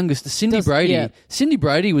 no, that youngest, Cindy Brady. Yeah. Cindy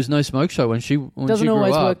Brady was no smoke show when she doesn't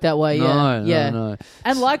always work that way. No.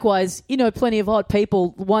 And likewise, plenty of hot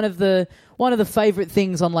people. One of the favorite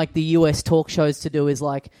things on like the US talk shows to do is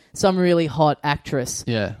like some really hot actress.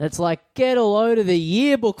 Yeah, that's like, get a load of the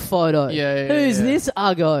yearbook photo. Who's this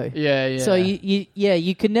uggo? Yeah. So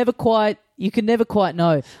you can never quite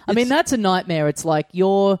know. I mean, that's a nightmare. It's like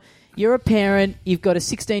you're a parent, you've got a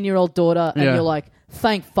 16-year-old daughter, and you're like,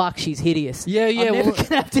 thank fuck she's hideous. Yeah. I'm never going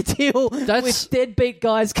to have to deal with deadbeat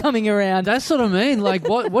guys coming around. That's what I mean. Like,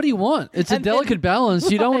 what do you want? It's a delicate balance.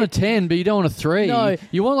 You don't want a 10, but you don't want a 3. No.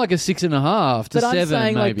 You want like a 6.5 to 7, I'm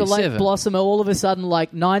saying, maybe. like, the late 7. blossomer, all of a sudden,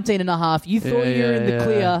 like, 19.5. You thought you were in the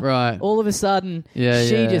clear. Right. All of a sudden,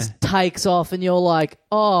 she just takes off, and you're like,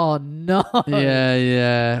 oh, no.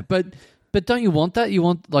 Yeah. But don't you want that? You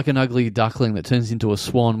want like an ugly duckling that turns into a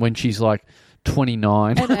swan when she's like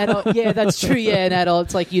 29. An adult, yeah, that's true. Yeah, an adult.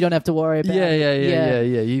 It's like you don't have to worry about. Yeah.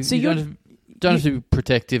 You don't have to be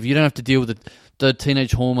protective. You don't have to deal with the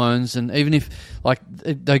teenage hormones. And even if like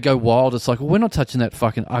they go wild, it's like, well, we're not touching that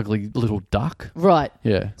fucking ugly little duck. Right.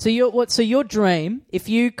 Yeah. So your dream, if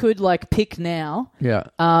you could like pick now,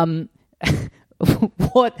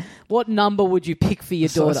 what number would you pick for your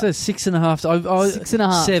daughter? I said 6.5.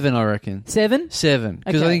 6.5. 7, I reckon. 7? 7.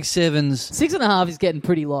 Because I think 7's... 6.5 is getting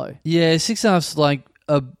pretty low. Yeah, 6.5's like...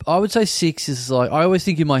 I would say 6 is like... I always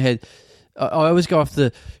think in my head... I always go off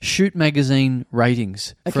the Shoot magazine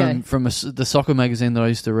ratings from the soccer magazine that I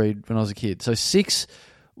used to read when I was a kid. So 6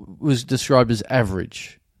 was described as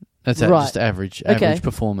average. That's just average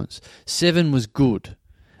performance. 7 was good.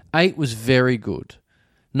 8 was very good.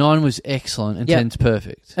 9 was excellent and 10's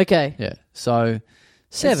perfect. Okay. Yeah. So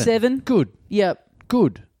 7. 7? Good. Yep.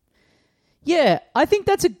 Good. Yeah, I think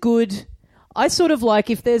that's a good... I sort of like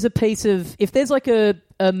if there's like a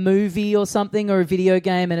movie or something or a video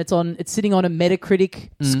game and it's sitting on a Metacritic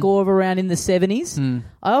score of around in the 70s,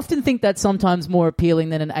 I often think that's sometimes more appealing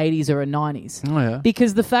than an 80s or a 90s. Oh, yeah.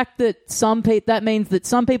 Because the fact that that means that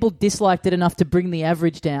some people disliked it enough to bring the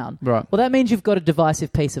average down. Right. Well, that means you've got a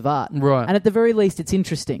divisive piece of art. Right. And at the very least, it's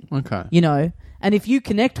interesting. Okay. And if you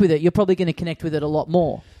connect with it, you're probably going to connect with it a lot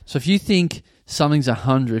more. So if you think something's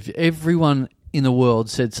 100, if everyone in the world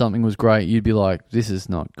said something was great, you'd be like, this is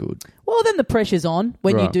not good. Well, then the pressure's on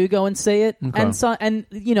when you do go and see it. Okay. And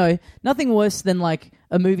nothing worse than like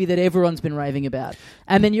a movie that everyone's been raving about.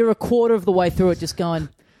 And then you're a quarter of the way through it just going,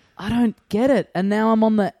 I don't get it. And now I'm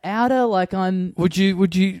on the outer, like I'm... Would you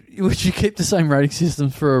keep the same rating system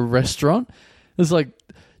for a restaurant? It's like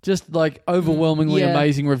just like overwhelmingly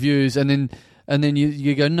amazing reviews and then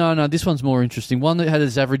you go, no, this one's more interesting. One that had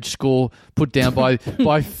its average score put down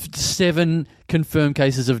by 7 confirmed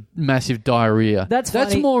cases of massive diarrhea.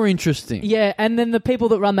 That's more interesting. Yeah, and then the people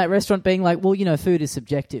that run that restaurant being like, well, food is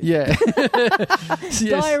subjective. Yeah.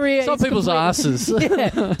 Diarrhea. Some people's asses.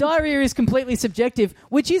 Yeah, diarrhea is completely subjective,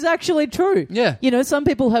 which is actually true. Yeah. Some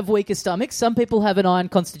people have weaker stomachs. Some people have an iron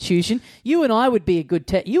constitution. You and I would be good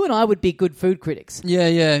food critics.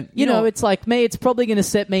 Yeah. It's like me. It's probably going to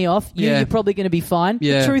set me off. You're probably going to be fine.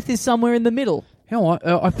 Yeah. The truth is somewhere in the middle. You know what?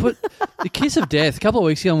 I put the kiss of death a couple of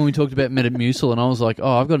weeks ago when we talked about Metamucil, and I was like,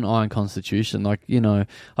 I've got an iron constitution. Like, I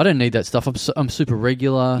don't need that stuff. I'm super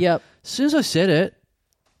regular. Yep. As soon as I said it,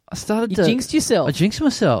 I started to... You jinxed yourself. I jinxed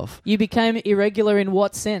myself. You became irregular in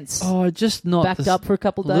what sense? Oh, just not... Backed up for a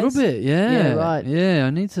couple of days? A little bit, yeah. Yeah, right. Yeah,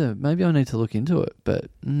 maybe I need to look into it, but...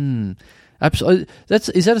 Absolutely.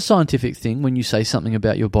 Is that a scientific thing when you say something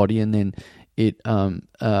about your body and then... It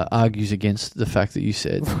argues against the fact that you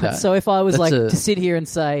said that. So if I was to sit here and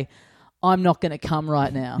say, I'm not going to come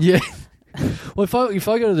right now. Yeah. Well, if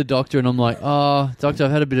I go to the doctor and I'm like, doctor,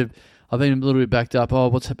 I've been a little bit backed up. Oh,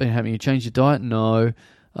 what's been happening? You changed your diet? No.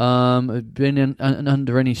 Been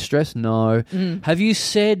under any stress? No. Have you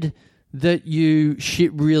said that you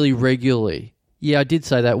shit really regularly? Yeah, I did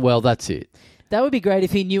say that. Well, that's it. That would be great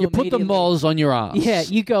if he knew immediately. You put the moles on your ass. Yeah,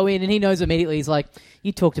 you go in and he knows immediately. He's like,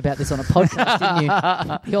 you talked about this on a podcast, didn't you?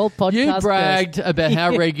 The old podcast. You bragged about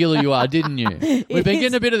how regular you are, didn't you? We've been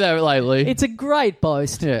getting a bit of that lately. It's a great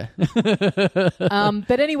boast. Yeah.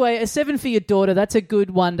 But anyway, a 7 for your daughter, that's a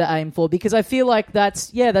good one to aim for because I feel like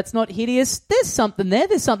that's not hideous. There's something there.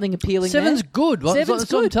 There's something appealing 7's there. good. That's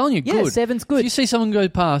what I'm telling you. Yeah, good. 7's good. If you see someone go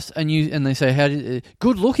past and they say, "How did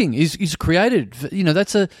good looking?" He's created.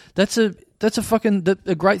 That's a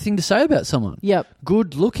great thing to say about someone. Yep.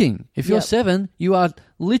 Good looking. If you're 7, you are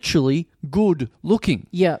literally good looking.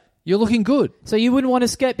 Yep. You're looking good. So you wouldn't want to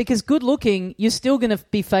skate because good looking, you're still going to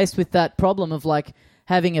be faced with that problem of like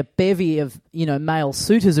having a bevy of, male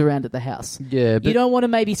suitors around at the house. Yeah, but you don't want to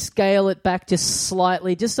maybe scale it back just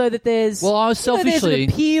slightly, just so that there's I was selfishly there's an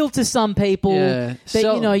appeal to some people. Yeah,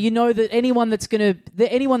 that that anyone that's gonna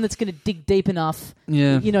dig deep enough,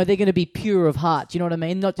 they're gonna be pure of heart. Do you know what I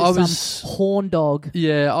mean? Not just some horn dog.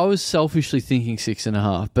 Yeah, I was selfishly thinking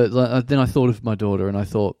 6.5, but then I thought of my daughter and I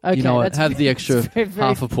thought, I'd have the extra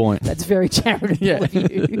half a point. That's very charitable of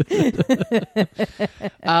you.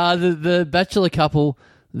 The bachelor couple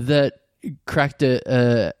that cracked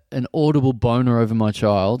an audible boner over my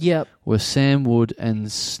child were Sam Wood and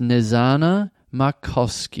Snezana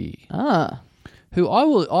Markowski. Who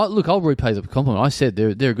I'll repay the compliment. I said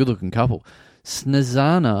they're a good looking couple.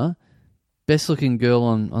 Snezana, best looking girl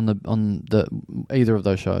on the either of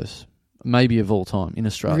those shows, maybe of all time in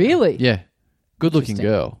Australia. Really? Yeah, good looking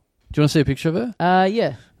girl. Do you want to see a picture of her?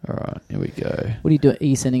 Yeah. All right, here we go. What are you doing? Are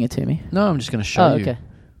you sending it to me? No, I'm just going to show you. Okay.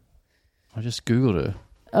 I just Googled her.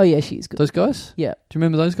 Oh, yeah, she's good. Those guys? Yeah. Do you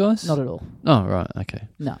remember those guys? Not at all. Oh, right, okay.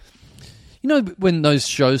 No. You know when those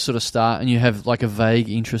shows sort of start and you have like a vague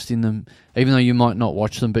interest in them, even though you might not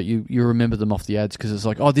watch them, but you remember them off the ads because it's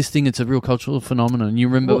like, this thing, it's a real cultural phenomenon. And you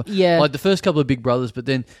remember like the first couple of Big Brothers, but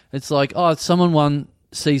then it's like, someone won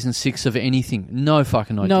season 6 of anything. No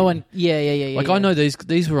fucking idea. No one. Yeah. Like I know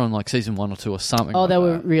these were on like season 1 or 2 or something. Oh, like they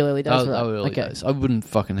were that. real early days. They were early days. I wouldn't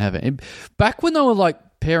fucking have it. Back when they were like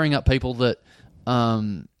pairing up people that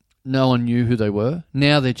no one knew who they were.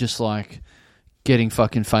 Now they're just like getting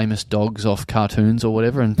fucking famous dogs off cartoons or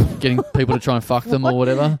whatever and getting people to try and fuck them or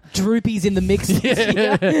whatever. Droopy's in the mix.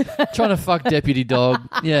 Trying to fuck Deputy Dog.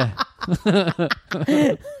 Yeah.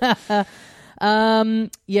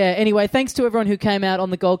 Anyway, thanks to everyone who came out on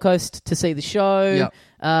the Gold Coast to see the show. Yep.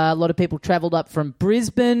 A lot of people travelled up from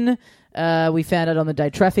Brisbane. We found out on the day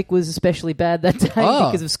traffic was especially bad that day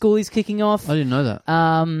because of schoolies kicking off. I didn't know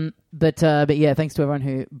that. But yeah, thanks to everyone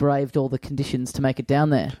who braved all the conditions to make it down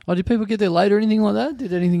there. Oh, did people get there late or anything like that?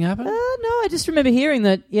 Did anything happen? No, I just remember hearing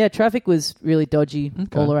that, traffic was really dodgy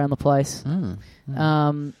all around the place.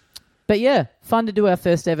 But yeah, fun to do our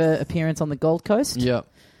first ever appearance on the Gold Coast. Yeah.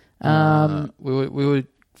 We were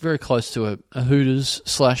very close to a Hooters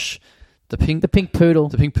 / the pink poodle.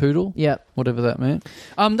 The pink poodle. Yeah. Whatever that meant.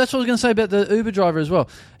 That's what I was going to say about the Uber driver as well.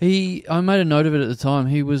 I made a note of it at the time.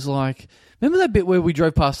 He was like, remember that bit where we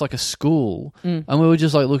drove past like a school and we were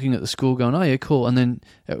just like looking at the school going, oh yeah, cool. And then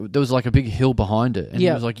there was like a big hill behind it. And he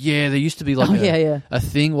was like, yeah, there used to be like a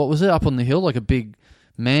thing. What was it up on the hill? Like a big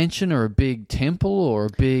mansion or a big temple or a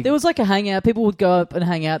big... There was like a hangout. People would go up and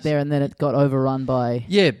hang out there and then it got overrun by...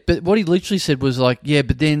 Yeah, but what he literally said was like, yeah,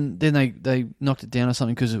 but then they knocked it down or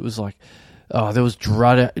something because it was like, there was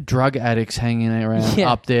drug addicts hanging around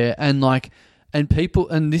up there and people...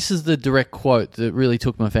 And this is the direct quote that really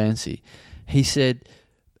took my fancy. He said,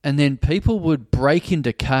 and then people would break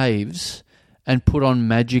into caves and put on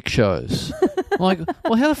magic shows. I'm like,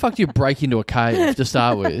 well, how the fuck do you break into a cave to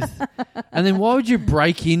start with? And then why would you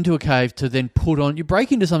break into a cave to then put on... You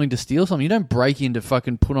break into something to steal something. You don't break in to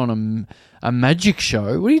fucking put on a magic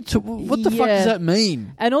show. What the fuck does that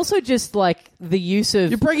mean? And also just like the use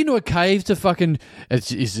of... You break into a cave to fucking...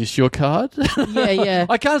 Is this your card? Yeah.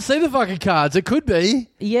 I can't see the fucking cards. It could be.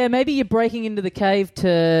 Yeah, maybe you're breaking into the cave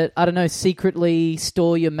to, I don't know, secretly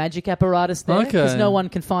store your magic apparatus there. Because no one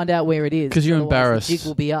can find out where it is. Because you're embarrassed. The jig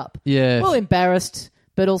will be up. Yeah. Well, embarrassed,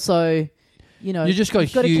 but also... You just got to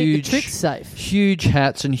keep the tricks safe. Huge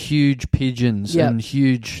hats and huge pigeons and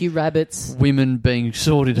few rabbits, women being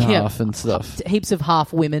sawed in half and stuff. Heaps of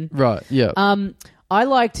half women. Right. Yeah. I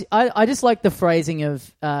just like the phrasing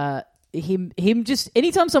of him. Just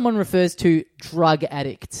anytime someone refers to drug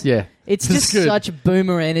addicts, it's just good. Such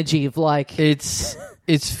boomer energy of like it's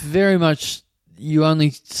very much. You only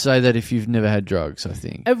say that if you've never had drugs, I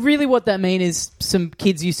think. Really what that means is some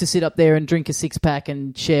kids used to sit up there and drink a 6-pack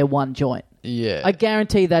and share one joint. Yeah. I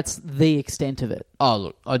guarantee that's the extent of it. Oh,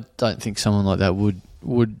 look, I don't think someone like that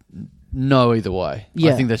would know either way.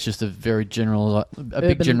 Yeah. I think that's just a very big generalisation.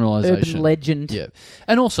 Urban legend. Yeah.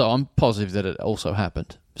 And also, I'm positive that it also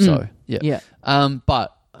happened. So, yeah.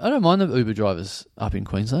 But I don't mind the Uber drivers up in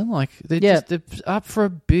Queensland. Like, they're up for a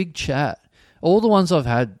big chat. All the ones I've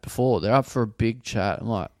had before, they're up for a big chat. I'm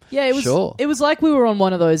like, sure. It was like we were on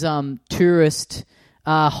one of those tourist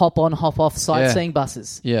hop on, hop off sightseeing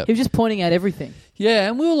buses. Yeah. He was just pointing out everything. Yeah,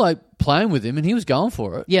 and we were like playing with him and he was going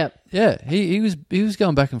for it. Yeah. Yeah, he was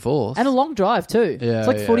going back and forth. And a long drive too. Yeah. It's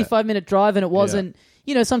like 45-minute drive and it wasn't,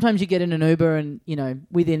 sometimes you get in an Uber and,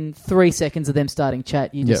 within 3 seconds of them starting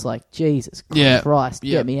chat, you're just like, Jesus Christ,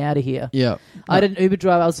 get me out of here. Yeah. I had an Uber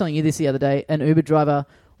driver, I was telling you this the other day, an Uber driver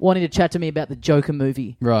wanting to chat to me about the Joker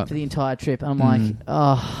movie for the entire trip. And I'm like,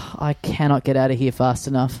 I cannot get out of here fast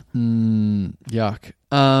enough. Yuck.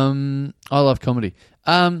 I love comedy.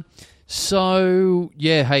 So,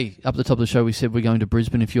 yeah, hey, up at the top of the show, we said we're going to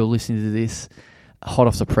Brisbane. If you're listening to this, hot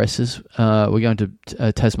off the presses, we're going to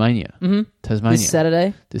Tasmania. Mm-hmm. Tasmania.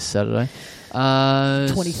 This Saturday.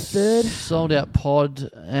 23rd. Sold out pod,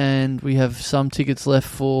 and we have some tickets left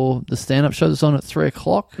for the stand-up show that's on at 3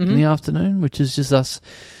 o'clock in the afternoon, which is just us,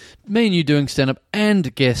 me and you doing stand-up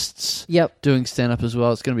and guests doing stand-up as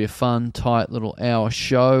well. It's going to be a fun, tight little hour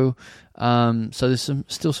show. So there's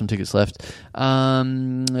still some tickets left.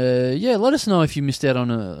 Let us know if you missed out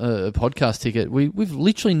on a podcast ticket. We've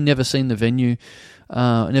literally never seen the venue,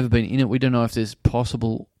 never been in it. We don't know if there's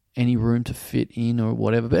possible any room to fit in or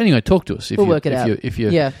whatever. But anyway, talk to us if we'll work it out. If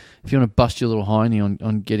you want to bust your little hiney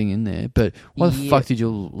on getting in there. But why the fuck did you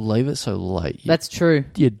leave it so late? That's true.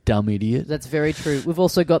 You dumb idiot. That's very true. We've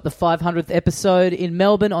also got the 500th episode in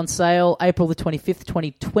Melbourne on sale April the 25th,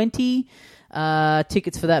 2020.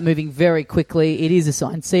 Tickets for that moving very quickly. It is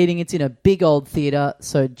assigned seating. It's in a big old theatre,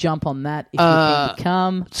 so jump on that if you think to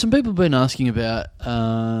come. Some people have been asking about,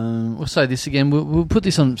 we'll say this again, we'll put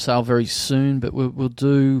this on sale very soon, but we'll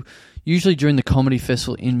do, usually during the comedy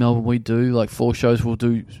festival in Melbourne, we do like 4 shows. We'll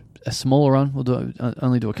do a smaller run. We'll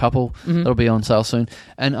only do a couple. That'll be on sale soon.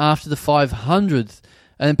 And after the 500th,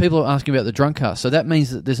 and people are asking about the drunk cast. So that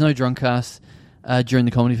means that there's no drunk cast during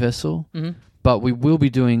the comedy festival, but we will be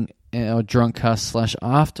doing our drunk cast /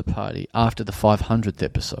 after party after the 500th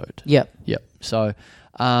episode. Yep. So,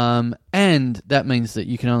 and that means that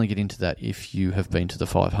you can only get into that if you have been to the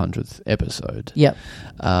 500th episode. Yep.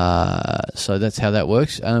 So that's how that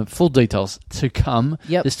works. Full details to come.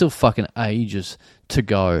 Yep. There's still fucking ages to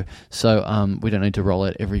go. So we don't need to roll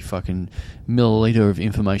out every fucking milliliter of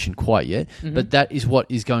information quite yet. But that is what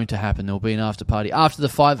is going to happen. There will be an after party after the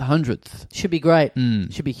 500th. Should be great.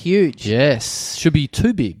 Should be huge. Yes. Should be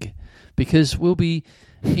too big. Because we'll be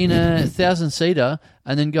in a 1,000-seater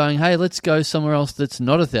and then going, hey, let's go somewhere else that's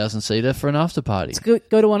not a 1,000-seater for an after party. Let's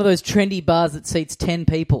go to one of those trendy bars that seats 10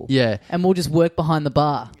 people. Yeah. And we'll just work behind the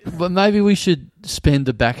bar. But maybe we should spend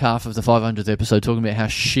the back half of the 500th episode talking about how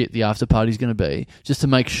shit the after party is going to be, just to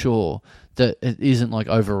make sure that it isn't like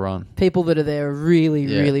overrun. People that are there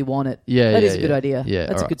really want it. Yeah, that is a good idea. Yeah,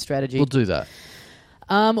 that's a good strategy. We'll do that.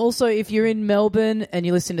 Also, if you're in Melbourne and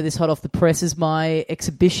you listen to this hot off the presses, my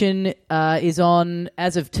exhibition is on,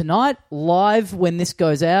 as of tonight, live when this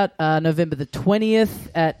goes out, November the 20th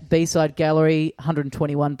at B-Side Gallery,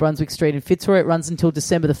 121 Brunswick Street in Fitzroy. It runs until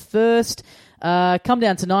December the 1st. Come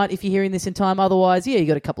down tonight if you're hearing this in time. Otherwise, you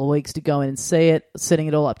got a couple of weeks to go in and see it. Setting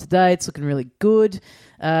it all up to date. It's looking really good.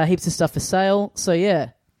 Heaps of stuff for sale. So,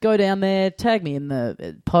 go down there, tag me in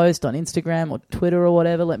the post on Instagram or Twitter or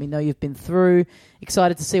whatever. Let me know you've been through.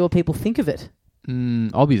 Excited to see what people think of it.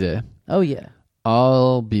 I'll be there. Oh yeah,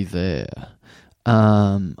 I'll be there.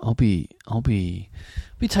 I'll be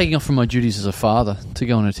taking off from my duties as a father to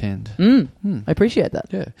go and attend. I appreciate that.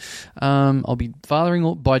 Yeah, I'll be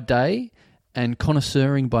fathering by day and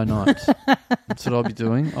connoisseuring by night. That's what I'll be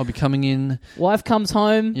doing. I'll be coming in. Wife comes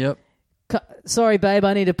home. Yep. Sorry, babe,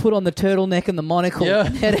 I need to put on the turtleneck and the monocle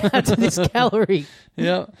and head out to this gallery.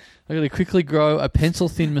 Yeah. I got to quickly grow a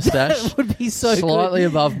pencil-thin moustache. That would be so slightly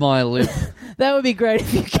good. above my lip. That would be great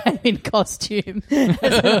if you came in costume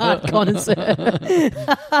as an art connoisseur.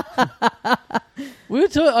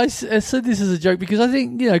 I said this as a joke because I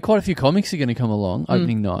think, quite a few comics are going to come along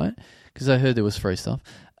opening night because I heard there was free stuff.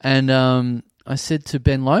 And I said to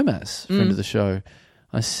Ben Lomas, friend of the show,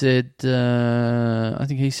 I said, I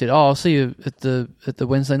think he said, I'll see you at the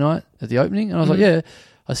Wednesday night at the opening. And I was like, yeah.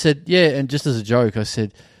 I said, yeah. And just as a joke, I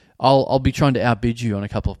said, I'll be trying to outbid you on a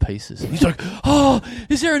couple of pieces. And he's like,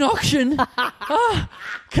 is there an auction? Can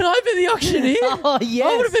I be the auctioneer? Oh, yes.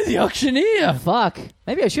 I want to be the auctioneer. Fuck.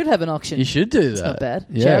 Maybe I should have an auction. You should do that. It's not bad.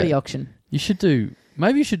 Yeah. Charity auction.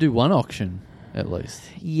 Maybe you should do one auction at least.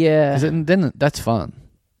 Yeah. Then that's fun.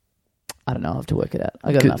 I don't know. I'll have to work it out.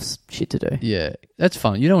 I got enough shit to do. Yeah, that's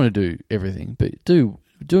fun. You don't want to do everything, but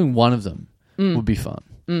doing one of them would be fun.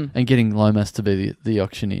 And getting Lomas to be the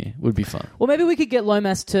auctioneer would be fun. Well, maybe we could get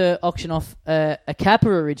Lomas to auction off a Kappa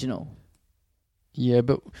original. Yeah,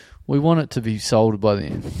 but we want it to be sold by the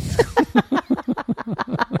end.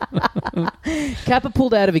 Kappa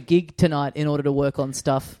pulled out of a gig tonight in order to work on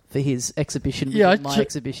stuff for his exhibition. My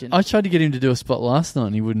exhibition. I tried to get him to do a spot last night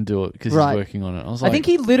and he wouldn't do it because he's working on it. I think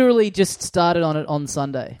he literally just started on it on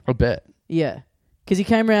Sunday. I bet. Yeah, because he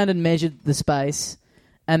came around and measured the space,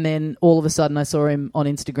 and then all of a sudden I saw him on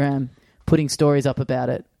Instagram putting stories up about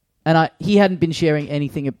it, and he hadn't been sharing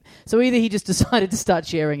anything. So either he just decided to start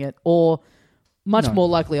sharing it, or Much more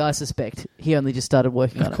likely, I suspect, he only just started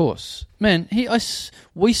working on it. Of course. Man,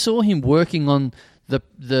 we saw him working on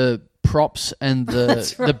the props and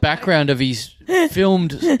the background of his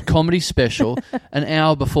filmed comedy special an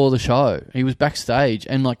hour before the show. He was backstage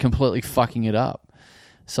and like completely fucking it up.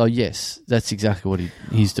 So yes, that's exactly what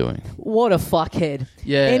he's doing. What a fuckhead.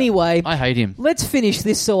 Yeah. Anyway, I hate him. Let's finish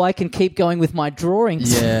this so I can keep going with my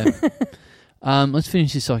drawings. Yeah. Let's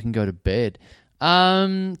finish this so I can go to bed.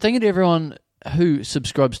 Thank you to everyone who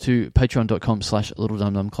subscribes to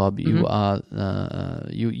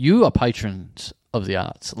patreon.com/littledumdumclub. You are patrons of the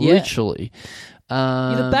arts, literally.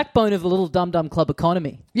 You're the backbone of the Little Dum Dum Club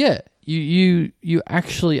economy. Yeah, you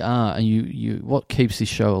actually are, and you what keeps this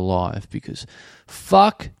show alive, because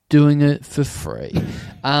fuck doing it for free.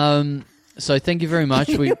 So thank you very much.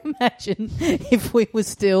 Can you imagine if we were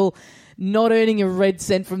still not earning a red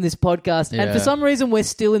cent from this podcast, and for some reason we're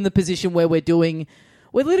still in the position where we're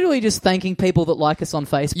literally just thanking people that like us on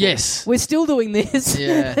Facebook. Yes. We're still doing this.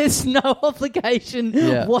 Yeah. There's no obligation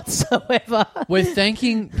whatsoever. We're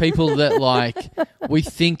thanking people that, like, we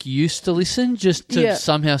think used to listen, just to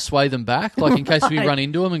somehow sway them back. Like, in case we run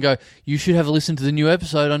into them and go, you should have a listen to the new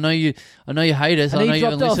episode. I know you hate us. I know you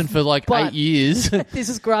haven't listened for, like, 8 years. This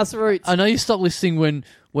is grassroots. I know you stopped listening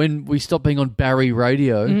when we stopped being on Barry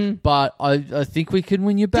Radio, but I think we can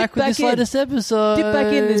win you back with this latest episode. Dip back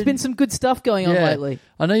in. There's been some good stuff going on lately.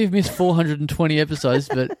 I know you've missed 420 episodes,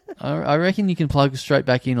 but I reckon you can plug straight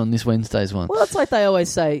back in on this Wednesday's one. Well, it's like they always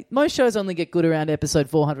say. Most shows only get good around episode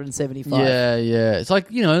 475. Yeah. It's like,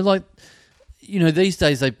 these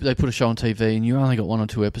days they put a show on TV and you only got 1 or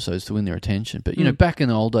 2 episodes to win their attention. But, back in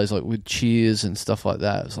the old days, like with Cheers and stuff like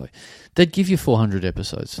that, it was like they'd give you 400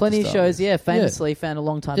 episodes. Plenty of shows, famously found a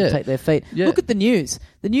long time to take their feet. Yeah. Look at the news.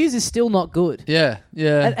 The news is still not good. Yeah.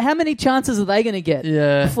 And how many chances are they going to get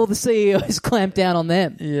before the CEOs clamp down on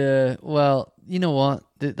them? Yeah, well, you know what?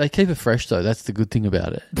 They keep it fresh, though. That's the good thing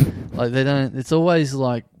about it. Like, they don't... It's always,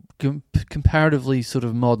 like, comparatively sort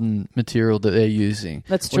of modern material that they're using.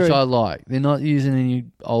 That's true. Which I like. They're not using any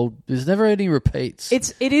old... There's never any repeats.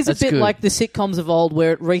 It is a bit like the sitcoms of old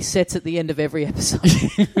where it resets at the end of every episode.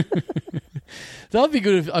 That would be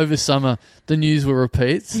good if over summer the news were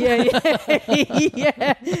repeats. Yeah. They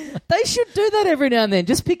should do that every now and then.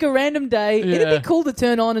 Just pick a random day. Yeah. It'd be cool to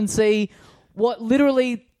turn on and see what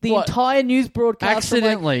literally... The entire news broadcast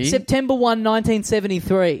from like September 1,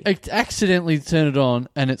 1973. Accidentally turn it on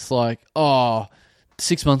and it's like,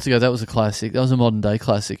 6 months ago that was a classic. That was a modern day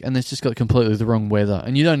classic. And it's just got completely the wrong weather.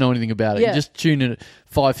 And you don't know anything about it. Yeah. You just tune in at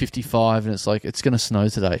 5:55 and it's like, it's going to snow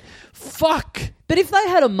today. Fuck! But if they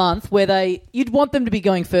had a month where you'd want them to be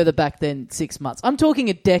going further back than 6 months. I'm talking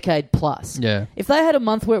a decade plus. Yeah. If they had a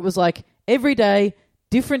month where it was like every day,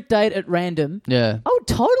 different date at random. Yeah. I would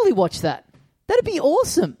totally watch that. That'd be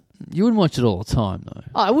awesome. You wouldn't watch it all the time, though.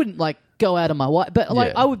 I wouldn't like go out of my way, but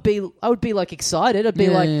like I would be like excited. I'd be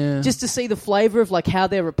just to see the flavor of like how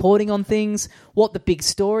they're reporting on things, what the big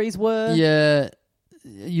stories were. Yeah,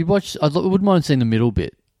 you watch. I wouldn't mind seeing the middle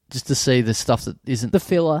bit just to see the stuff that isn't the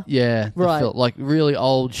filler. Yeah, right. Like really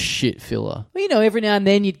old shit filler. Well, every now and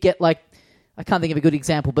then you'd get like. I can't think of a good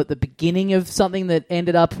example, but the beginning of something that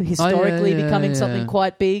ended up historically becoming something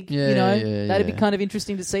quite big. That'd be kind of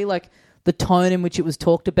interesting to see, like. The tone in which it was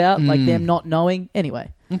talked about, like them not knowing.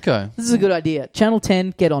 Anyway. Okay. This is a good idea. Channel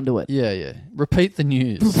 10, get onto it. Yeah. Repeat the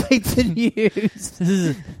news. Repeat the news.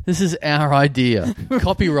 This is our idea.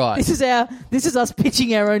 Copyright. This is us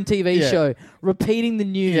pitching our own TV show. Repeating the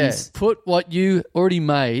news. Yeah. Put what you already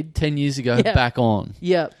made 10 years ago back on.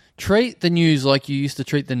 Yeah. Treat the news like you used to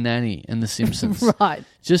treat The Nanny and The Simpsons. Right.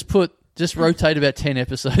 Just rotate about 10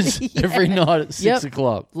 episodes every night at 6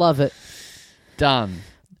 o'clock. Love it. Done.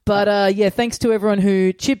 But, thanks to everyone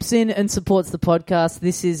who chips in and supports the podcast.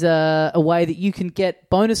 This is a way that you can get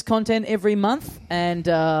bonus content every month and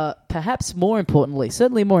perhaps more importantly,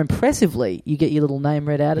 certainly more impressively, you get your little name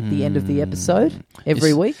read out at the end of the episode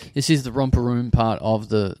every week. This is the romper room part of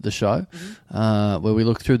the show where we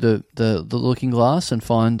look through the looking glass and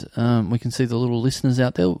find we can see the little listeners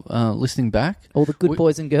out there listening back. All the good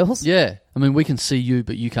boys and girls. Yeah. I mean, we can see you,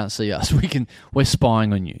 but you can't see us. We're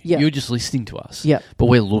spying on you. Yep. You're just listening to us. Yep. But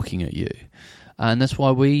we're looking at you. And that's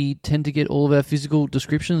why we tend to get all of our physical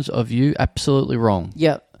descriptions of you absolutely wrong.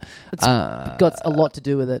 Yep. It's got a lot to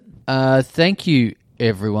do with it. Thank you,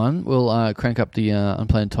 everyone. We'll crank up the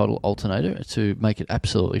unplanned title alternator to make it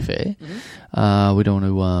absolutely fair. Mm-hmm. We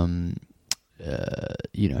don't want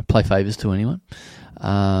to, play favours to anyone.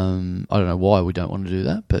 I don't know why we don't want to do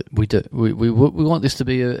that, but we do. We want this to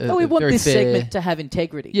be we want very this fair segment to have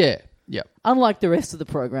integrity. Yeah. Yep. Unlike the rest of the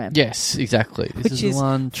program. Yes, exactly. This Which is the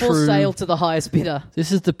one full sale to the highest bidder.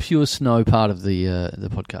 This is the pure snow part of the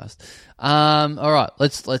podcast. All right,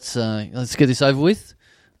 let's get this over with.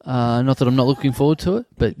 Not that I'm not looking forward to it,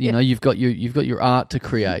 but you know you've got your art to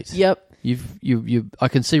create. Yep. I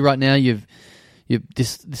can see right now you've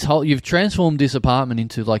transformed this apartment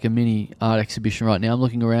into like a mini art exhibition right now. I'm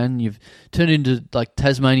looking around and you've turned it into like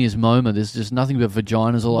Tasmania's MoMA. There's just nothing but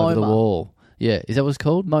vaginas all over the wall. Yeah, is that what it's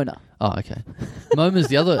called? Mona. Oh, okay. MoMA's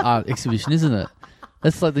the other art exhibition, isn't it?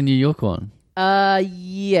 That's like the New York one.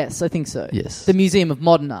 Yes, I think so. Yes. The Museum of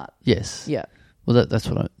Modern Art. Yes. Yeah. Well, that's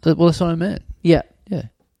what I meant. Yeah. Yeah.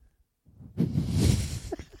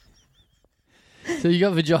 So you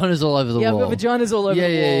got vaginas all over the wall. Yeah, I've got vaginas all over the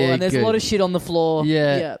wall, and there's good. a lot of shit on the floor.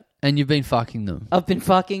 Yeah. And you've been fucking them. I've been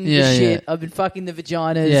fucking the shit. I've been fucking the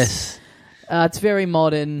vaginas. Yes. It's very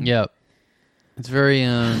modern. Yeah. It's very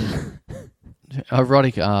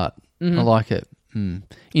erotic art. Mm-hmm. I like it.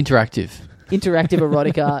 Interactive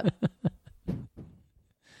erotic art.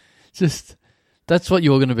 Just that's what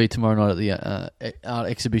you're going to be tomorrow night at the art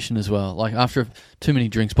exhibition as well. Like after too many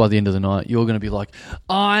drinks by the end of the night, you're going to be like,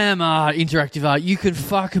 I am art, interactive art. You can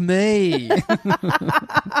fuck me.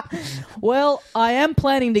 Well, I am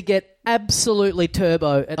planning to get absolutely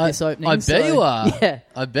turbo at this opening. I bet you are. Yeah.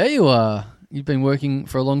 I bet you are. You've been working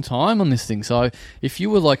for a long time on this thing. So if you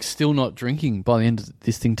were like still not drinking by the end of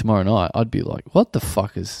this thing tomorrow night, I'd be like, what the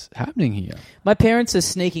fuck is happening here? My parents are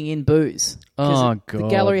sneaking in booze. Oh, God. The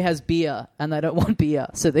gallery has beer and they don't want beer.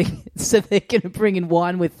 So they're going to bring in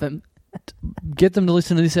wine with them. Get them to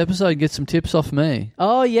listen to this episode and get some tips off me.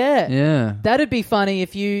 Oh, yeah. Yeah. That'd be funny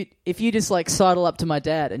if you just like sidle up to my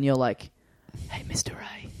dad and you're like, hey, Mr.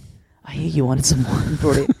 Ray, I hear you wanted some wine,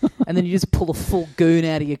 brought it. And then you just pull a full goon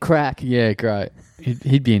out of your crack. Yeah, great.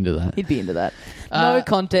 He'd be into that. He'd be into that. No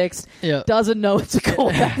context. Yeah. Doesn't know it's a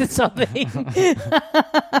callback to something.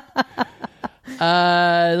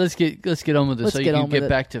 Let's get on with it. So you can get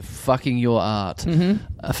back to fucking your art.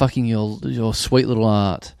 Mm-hmm. Fucking your sweet little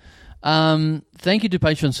art. Thank you to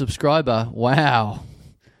Patreon subscriber. Wow.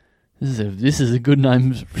 This is a good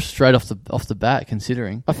name straight off the bat,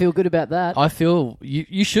 considering. I feel good about that. I feel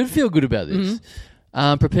you should feel good about this.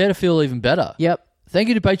 Mm-hmm. Prepare to feel even better. Yep. Thank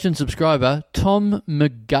you to Patreon subscriber Tom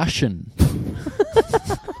McGushin.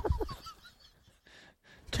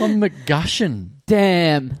 Tom McGushin.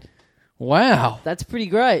 Damn. Wow. That's pretty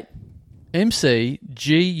great. McGushin.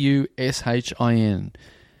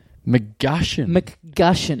 McGushin.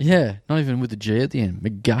 McGushin. Yeah, not even with the G at the end.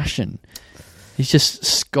 McGushin. He's just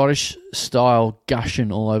Scottish style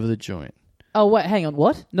gushing all over the joint. Oh wait, hang on.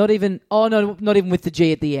 What? Not even with the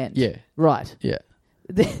G at the end. Yeah. Right. Yeah.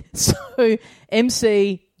 So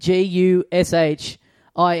McGushin'.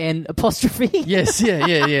 Yes.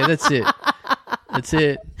 Yeah. That's it. That's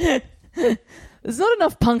it. There's not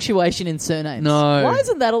enough punctuation in surnames. No. Why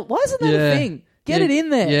isn't that a thing? Get it in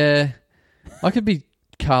there. Yeah. I could be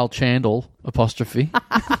Carl Chandel apostrophe.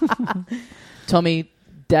 Tommy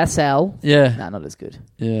Dassau. Yeah. No, not as good.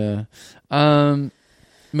 Yeah.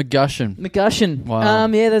 McGushin. Wow.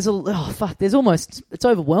 Yeah, there's it's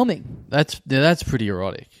overwhelming. That's pretty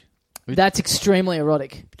erotic. That's extremely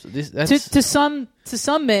erotic. So to some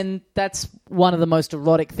men, that's one of the most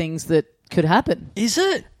erotic things that could happen. Is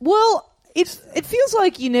it? Well, it feels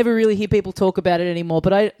like you never really hear people talk about it anymore,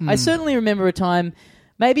 but I certainly remember a time,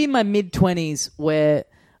 maybe in my mid-20s, where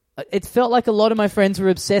it felt like a lot of my friends were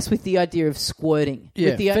obsessed with the idea of squirting.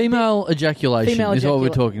 Yeah, female ejaculation is what we're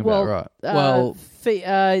talking about, right?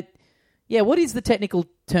 What is the technical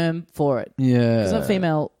term for it? Yeah. It's not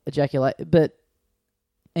female ejaculate, but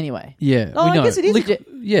anyway. Yeah. Oh, I guess it is.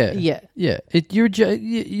 Yeah. Yeah. You're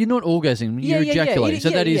not orgasming, you're ejaculating,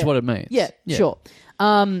 so that is what it means. Yeah, sure.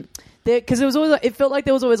 Because there was always, it felt like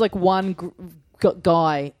there was always like one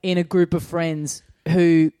guy in a group of friends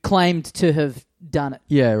who claimed to have done it.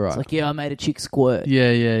 Yeah, right. It's like, I made a chick squirt. Yeah.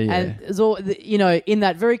 And it's all, in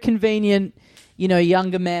that very convenient,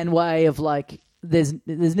 younger man way of like, there's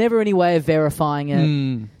never any way of verifying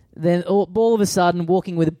it. Then all of a sudden,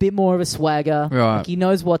 walking with a bit more of a swagger, right? Like he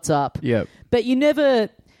knows what's up. Yep. But you never.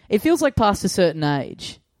 It feels like past a certain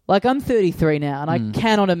age. Like I'm 33 now, and I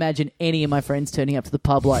cannot imagine any of my friends turning up to the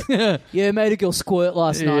pub like, "Yeah, made a girl squirt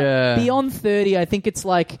last night." Yeah. Beyond 30, I think it's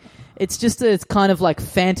like. It's just a kind of like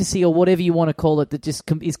fantasy or whatever you want to call it that just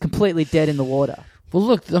is completely dead in the water. Well,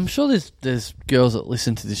 look, I'm sure there's girls that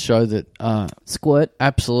listen to this show that are squirt,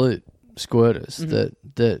 absolute squirters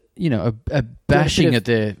that are bashing at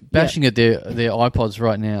their iPods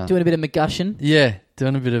right now, doing a bit of McGushin. Yeah,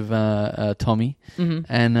 doing a bit of Tommy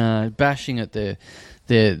and bashing at their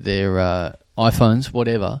iPhones,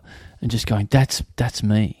 whatever, and just going, that's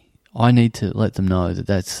me. I need to let them know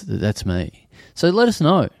that's me. So let us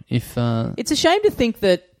know if... It's a shame to think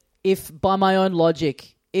that if, by my own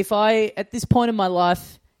logic, if I, at this point in my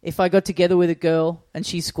life, if I got together with a girl and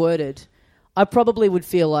she squirted, I probably would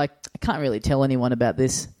feel like, I can't really tell anyone about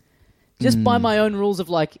this. Just by my own rules of,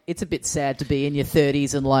 like, it's a bit sad to be in your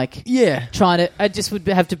 30s and, like, trying to... I just would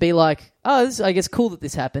have to be like, oh, this is, I guess, cool that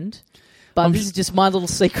this happened. But this is just my little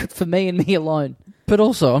secret for me and me alone. But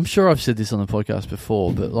also, I'm sure I've said this on the podcast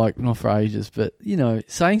before, but, like, not for ages. But, you know,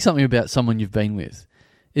 saying something about someone you've been with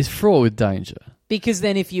is fraught with danger. Because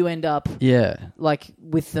then if you end up, like,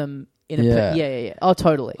 with them in a... Yeah. Oh,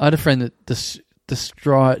 totally. I had a friend that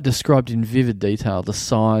described in vivid detail the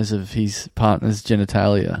size of his partner's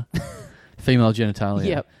genitalia. Female genitalia.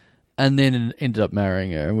 Yep. And then ended up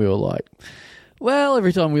marrying her, and we were like, well,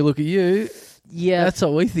 every time we look at you, that's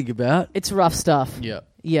what we think about. It's rough stuff. Yeah.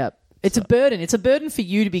 It's a burden. It's a burden for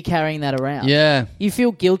you to be carrying that around. Yeah. You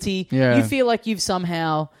feel guilty. Yeah. You feel like you've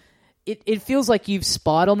somehow... It feels like you've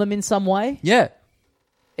spied on them in some way. Yeah.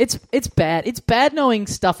 It's bad. It's bad knowing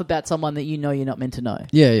stuff about someone that you know you're not meant to know.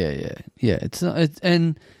 Yeah. It's not,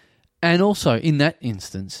 and also, in that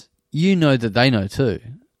instance, you know that they know too.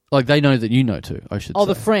 Like, they know that you know too, I should say. Oh,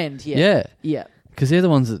 the friend, Yeah. Yeah. Because they're the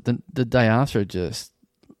ones that the day after are just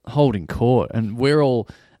holding court, and we're all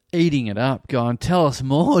eating it up, going, tell us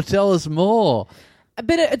more.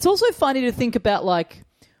 But it's also funny to think about, like,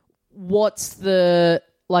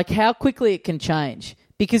 how quickly it can change.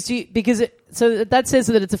 So that says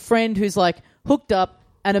that it's a friend who's, like, hooked up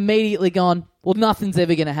and immediately gone, well, nothing's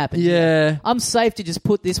ever going to happen. Yeah. I'm safe to just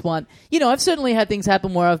put this one. You know, I've certainly had things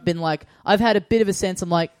happen where I've been like, I've had a bit of a sense,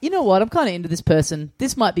 I'm like, you know what, I'm kind of into this person.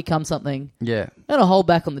 This might become something. Yeah. I'm going to hold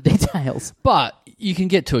back on the details. But you can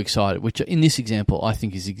get too excited, which in this example, I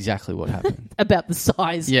think is exactly what happened. About the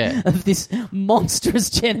size of this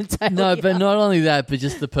monstrous genitalia. No, but not only that, but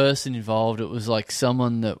just the person involved. It was like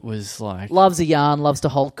someone that was like... Loves a yarn, loves to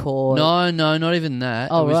hold court. No, not even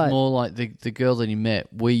that. Oh, it was right. more like the girl that he met,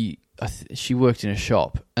 she worked in a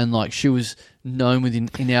shop, and like she was known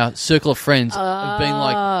in our circle of friends of being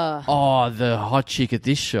like, oh, the hot chick at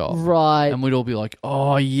this shop. Right. And we'd all be like,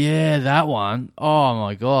 oh, yeah, that one. Oh,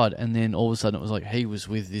 my God. And then all of a sudden it was like he was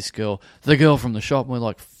with this girl, the girl from the shop, and we're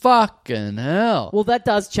like, fucking hell. Well, that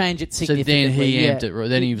does change it significantly. So then he amped it.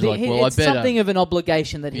 Then he was like, well, it's I better. something of an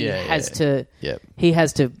obligation that he has to... Yep. He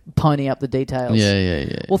has to pony up the details.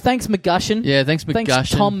 Yeah. Well, thanks, McGushin. Yeah, thanks, McGushin. Thanks,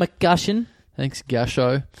 Tom McGushin. Thanks,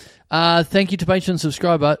 Gasho. Thank you to Patreon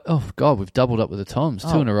subscriber. Oh, God, we've doubled up with the Toms.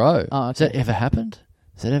 2 in a row. Oh, okay. Has that ever happened?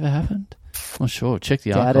 Not sure. Check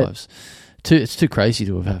the archives. It's too crazy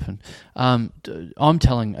to have happened. I'm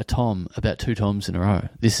telling a Tom about 2 Toms in a row.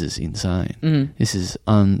 This is insane. Mm-hmm. This is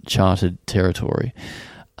uncharted territory.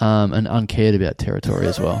 And uncared about territory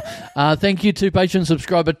as well. Thank you to Patreon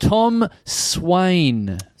subscriber Tom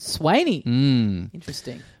Swain. Swainy.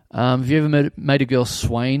 Interesting. Have you ever made a girl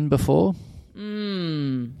swain before?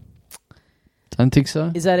 Don't think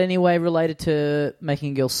so. Is that any way related to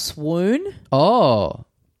making a girl swoon? Oh,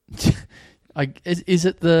 is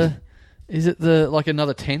it the like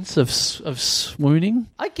another tense of swooning?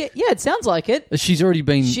 It sounds like it. She's already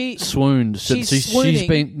been swooned. She's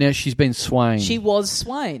swooning. She's been swain. She was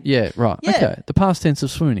swain. Yeah, right. Yeah. Okay, the past tense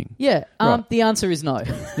of swooning. Yeah. Right. The answer is no.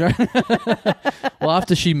 Well,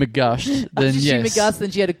 after she McGushed, then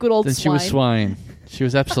then she had a good old then swain. She was swain. She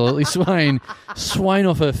was absolutely swain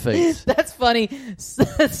off her feet. That's funny.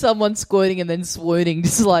 Someone squirting and then swooning,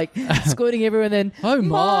 just like squirting everyone and then, oh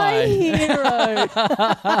my hero.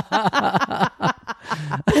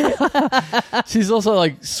 She's also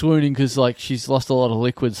like swooning because like she's lost a lot of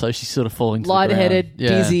liquid, so she's sort of falling to lightheaded, the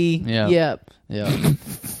ground. dizzy. Yeah.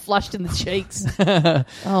 Flushed in the cheeks.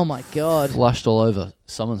 Oh my God. Flushed all over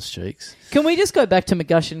someone's cheeks. Can we just go back to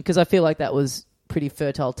McGushin, because I feel like that was pretty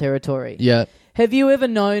fertile territory. Yeah. Have you ever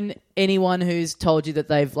known anyone who's told you that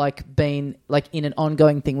they've like been like in an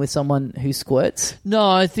ongoing thing with someone who squirts? No,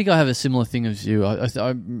 I think I have a similar thing as you. I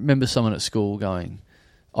remember someone at school going,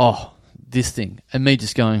 oh, this thing. And me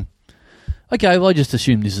just going, okay, well, I just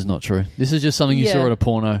assume this is not true. This is just something you saw at a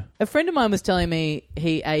porno. A friend of mine was telling me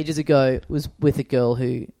he ages ago was with a girl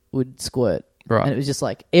who would squirt. Right. And it was just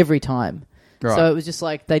like every time. Right. So it was just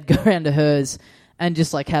like they'd go around to hers and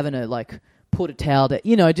just like having to like put a towel down,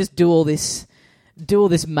 just do all this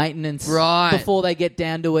maintenance before they get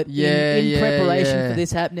down to it in preparation for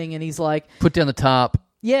this happening. And he's like... Put down the tarp.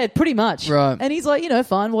 Yeah, pretty much. Right. And he's like,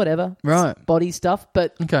 fine, whatever. Right. It's body stuff.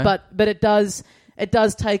 But it does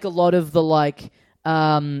take a lot of the like...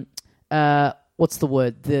 what's the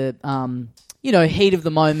word? The... heat of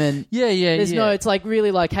the moment. Yeah. There's no... It's like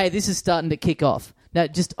really like, hey, this is starting to kick off. Now,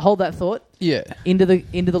 just hold that thought. Yeah. Into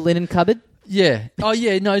the linen cupboard. Yeah. Oh,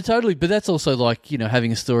 yeah, no, totally. But that's also like,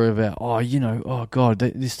 having a story about, oh, God,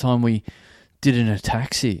 this time we did it in a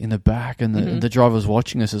taxi in the back and the driver was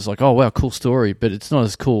watching us. It's like, oh, wow, cool story. But it's not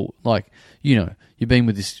as cool. Like, you've been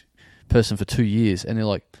with this person for 2 years and they're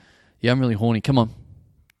like, yeah, I'm really horny. Come on.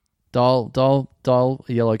 Dial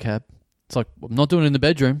a yellow cab. It's like, I'm not doing it in the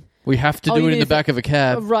bedroom. We have to do it in the back of a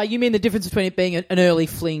cab. Right, you mean the difference between it being an early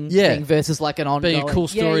fling thing versus like an ongoing... Being a cool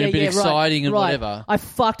story and a bit exciting and whatever. I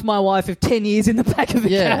fucked my wife of 10 years in the back of a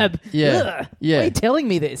cab. Yeah. Ugh. Yeah. Why are you telling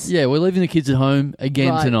me this? Yeah, we're leaving the kids at home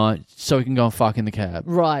again tonight so we can go and fuck in the cab.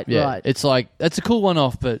 Right. It's like, that's a cool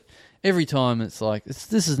one-off, but every time it's like,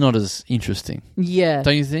 this is not as interesting. Yeah.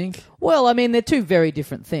 Don't you think? Well, I mean, they're two very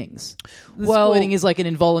different things. Squirting is like an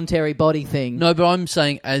involuntary body thing. No, but I'm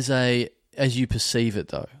saying as you perceive it,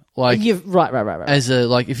 though. Like, right. As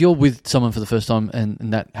if you're with someone for the first time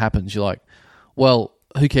and that happens, you're like, well,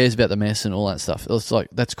 who cares about the mess and all that stuff? It's like,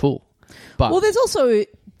 that's cool. But there's also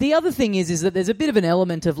the other thing is that there's a bit of an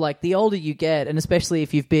element of like the older you get, and especially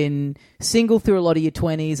if you've been single through a lot of your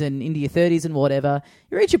 20s and into your 30s and whatever,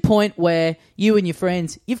 you reach a point where you and your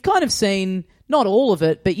friends, you've kind of seen not all of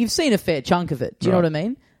it, but you've seen a fair chunk of it. Do you know what I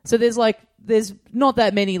mean? So there's not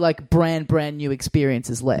that many like brand new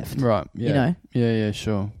experiences left. Right. Yeah. Yeah,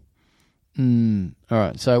 sure. All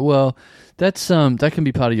right. So, well, that's that can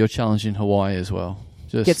be part of your challenge in Hawaii as well.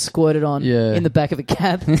 Just get squirted on in the back of a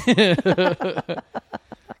cab.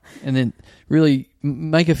 And then really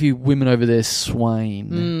make a few women over there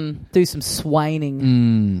swain. Do some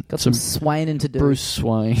swaining. Got some swaining to do. Bruce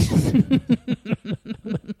Swain.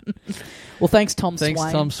 Well, thanks, Tom Swain.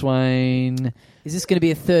 Thanks, Tom Swain. Is this going to be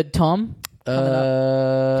a third Tom? Not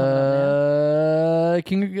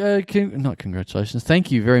congratulations.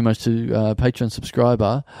 Thank you very much to Patreon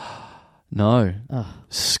subscriber. No.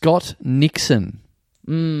 Scott Nixon.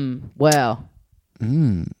 Wow.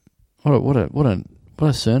 What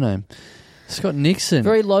a surname. Scott Nixon.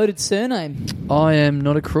 Very loaded surname. I am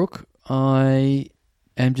not a crook. I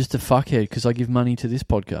am just a fuckhead because I give money to this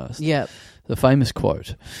podcast. Yeah. The famous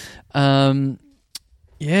quote.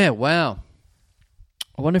 Yeah, wow.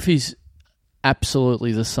 I wonder if he's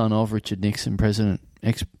absolutely the son of Richard Nixon, president,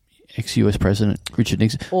 ex-US president Richard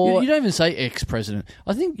Nixon. Or you don't even say ex-president.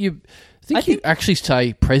 I think you actually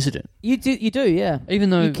say president. You do, yeah.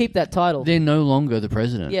 Even though you keep that title, they're no longer the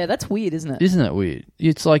president. Yeah, that's weird, isn't it? Isn't that weird?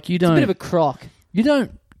 It's like you don't. It's a bit of a crock. You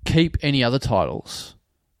don't keep any other titles,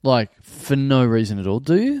 like for no reason at all,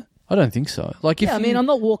 do you? I don't think so. Like, I mean, I'm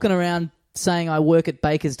not walking around saying I work at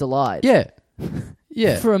Baker's Delight. Yeah,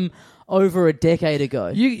 yeah. From over a decade ago.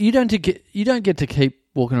 You don't get to keep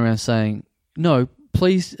walking around saying, no,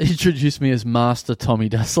 please introduce me as Master Tommy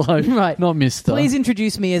Daslow. Right. Not Mr. Please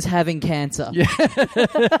introduce me as having cancer. Yeah.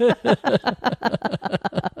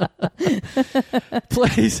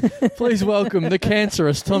 Please welcome the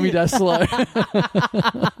cancerous Tommy Daslow.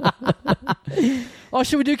 Oh,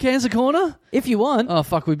 should we do Cancer Corner? If you want. Oh,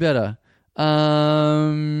 fuck, we better.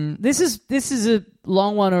 This is a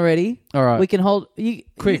long one already. All right. We can hold...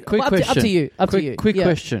 Quick question. Up to you. Quick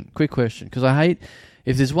question. Because I hate...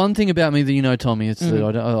 If there's one thing about me that you know, Tommy, it's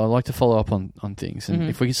that I like to follow up on things. And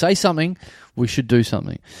if we can say something, we should do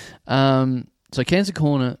something. So Cancer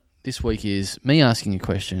Corner this week is me asking a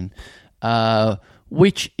question,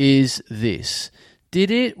 which is this. Did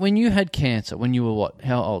it, when you had cancer, when you were what,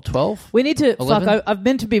 how old, 12? We need to... 11? I've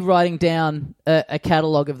meant to be writing down a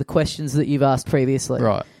catalogue of the questions that you've asked previously.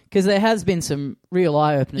 Right. Because there has been some real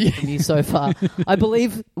eye-openers from you so far. I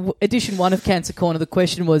believe edition 1 of Cancer Corner, the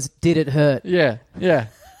question was, did it hurt? Yeah.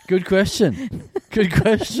 Good question.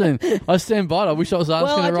 I stand by it. I wish I was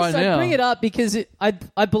asking it right now. I bring it up because I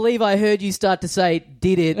believe I heard you start to say,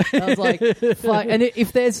 did it? I was like, fuck. And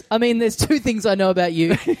if there's two things I know about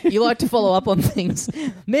you. You like to follow up on things.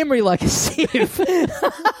 Memory like a sieve.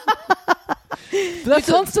 You're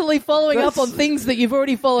constantly following up on things that you've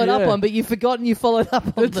already followed up on, but you've forgotten you followed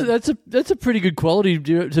up on them. That's a pretty good quality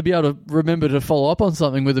to be able to remember to follow up on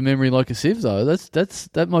something with a memory like a sieve, though.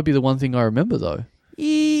 That might be the one thing I remember, though.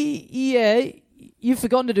 Yeah, you've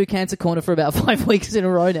forgotten to do Cancer Corner for about 5 weeks in a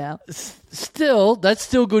row now. Still, that's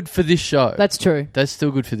still good for this show. That's true. That's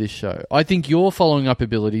still good for this show. I think your following up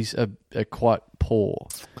abilities are quite poor.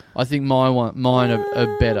 I think mine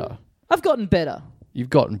are better. I've gotten better. You've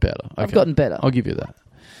gotten better. Okay. I've gotten better. I'll give you that.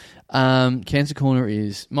 Cancer Corner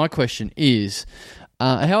is... My question is,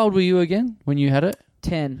 how old were you again when you had it?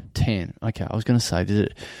 10. 10. Okay, I was going to say, did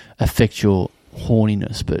it affect your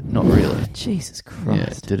horniness, but not really. Jesus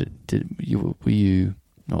Christ. Yeah, were you...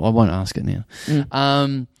 No, I won't ask it now.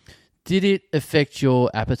 Did it affect your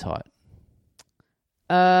appetite?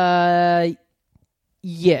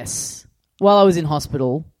 Yes. While I was in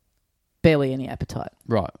hospital, barely any appetite.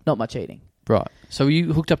 Right. Not much eating. Right. So were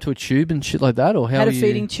you hooked up to a tube and shit like that, or how? Had a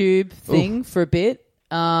feeding tube thing for a bit,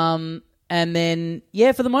 and then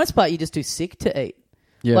for the most part, you just do sick to eat.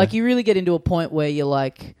 Yeah. Like you really get into a point where you're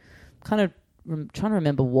like, kind of trying to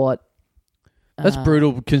remember what. That's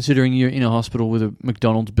brutal, considering you're in a hospital with a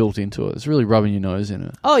McDonald's built into it. It's really rubbing your nose in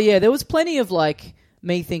it. Oh yeah, there was plenty of like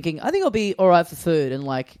me thinking, I think I'll be all right for food, and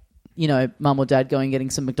like mum or dad going and getting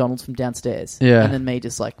some McDonald's from downstairs, and then me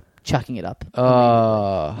just like chucking it up.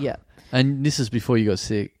 Yeah. And this is before you got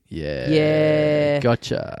sick. Yeah. Yeah.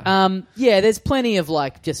 Gotcha. There's plenty of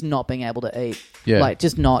like just not being able to eat. Yeah. Like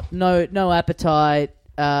just no appetite.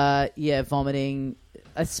 Vomiting.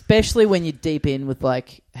 Especially when you're deep in with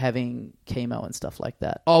like having chemo and stuff like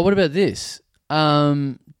that. Oh, what about this?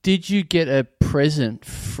 Did you get a present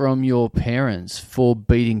from your parents for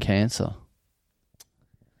beating cancer?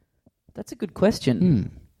 That's a good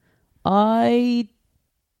question. I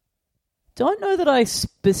don't know that I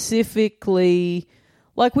specifically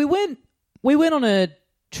like we went on a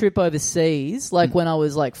trip overseas like when I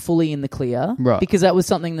was like fully in the clear, right? Because that was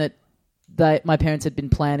something that my parents had been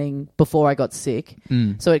planning before I got sick,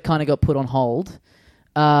 so it kind of got put on hold.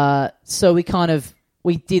 So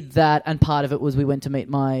we did that, and part of it was we went to meet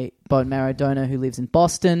my bone marrow donor who lives in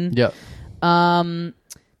Boston. Yeah.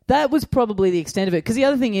 That was probably the extent of it. Because the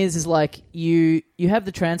other thing is like you have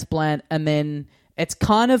the transplant, and then it's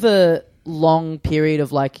kind of a long period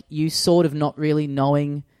of like you sort of not really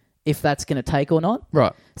knowing if that's going to take or not.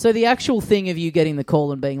 Right. So the actual thing of you getting the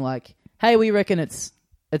call and being like, "Hey, we reckon it's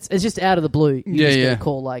just out of the blue." You just get a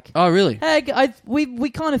call like, "Oh, really? Hey, we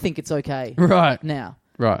kind of think it's okay right now."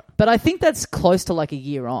 Right. But I think that's close to like a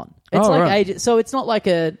year on. It's ages. So it's not like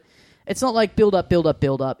build up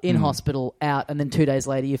in hospital, out, and then 2 days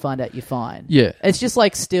later you find out you're fine. Yeah. It's just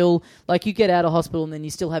like still like you get out of hospital and then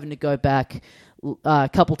you're still having to go back a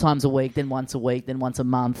couple times a week, then once a week, then once a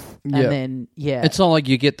month, and then it's not like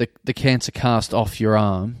you get the cancer cast off your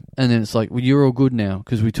arm and then it's like, well, you're all good now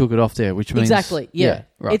because we took it off there, which means exactly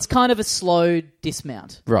right. It's kind of a slow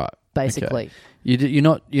dismount, right? Basically, okay. You're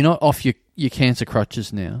not off your cancer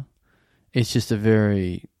crutches now. It's just a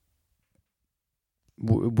very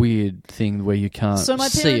weird thing where you can't. So my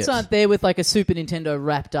parents aren't there with like a Super Nintendo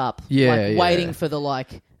wrapped up, waiting for the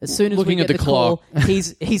like. As soon as looking we get at the clock, call,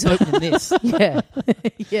 he's opening this.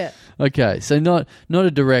 Yeah. Okay, so not a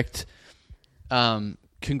direct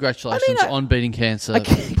congratulations on beating cancer.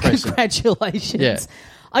 Congratulations. Yeah.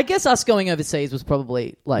 I guess us going overseas was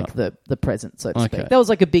probably like the present, so to speak. Okay. That was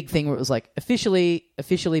like a big thing where it was like officially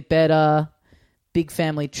better, big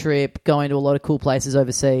family trip, going to a lot of cool places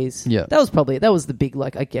overseas. Yeah. That was the big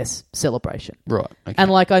like I guess celebration. Right. Okay. And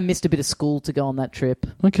like I missed a bit of school to go on that trip.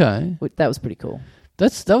 Okay. That was pretty cool.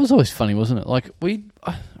 That was always funny, wasn't it? Like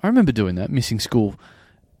I remember doing that, missing school,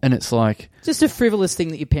 and it's like just a frivolous thing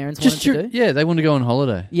that your parents wanted to do. Yeah, they want to go on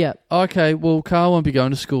holiday. Yeah. Okay, well, Carl won't be going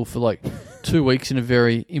to school for like 2 weeks in a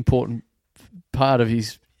very important part of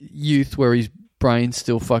his youth where his brain's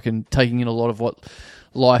still fucking taking in a lot of what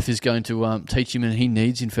life is going to teach him and he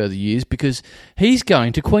needs in further years because he's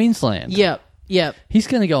going to Queensland. Yep. He's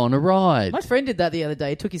going to go on a ride. My friend did that the other day.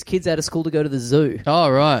 He took his kids out of school to go to the zoo. Oh,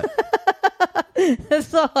 right.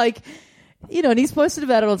 It's not like, and he's posted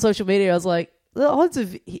about it on social media. I was like, the odds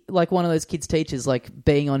of like one of those kids' teachers like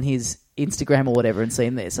being on his Instagram or whatever and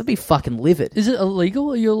seeing this, I'd be fucking livid. Is it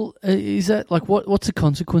illegal? Is that like what's the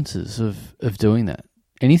consequences of doing that?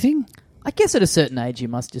 Anything? I guess at a certain age you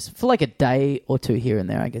must just, for like a day or two here and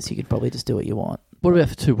there, I guess you could probably just do what you want. What about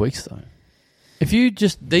for 2 weeks though? If you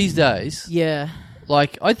just these days,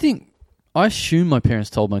 like I assume my parents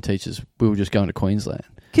told my teachers we were just going to Queensland.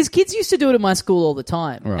 Because kids used to do it at my school all the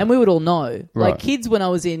time, and we would all know. Right. Like kids when I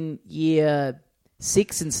was in year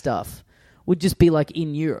 6 and stuff would just be like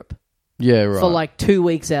in Europe. Yeah, right. For like 2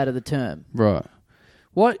 weeks out of the term. Right.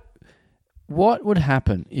 What would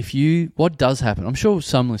happen if what does happen? I'm sure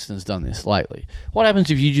some listeners done this lately. What happens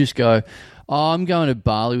if you just go, I'm going to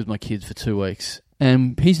Bali with my kids for 2 weeks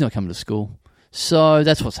and he's not coming to school. So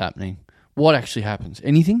that's what's happening. What actually happens?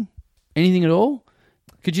 Anything? Anything at all?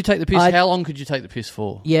 Could you take the piss? How long could you take the piss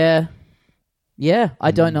for? Yeah,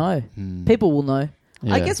 I don't know. People will know.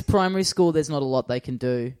 Yeah. I guess primary school, there's not a lot they can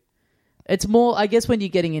do. It's more, I guess, when you're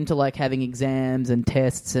getting into like having exams and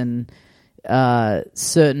tests and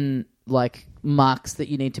certain like marks that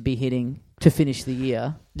you need to be hitting to finish the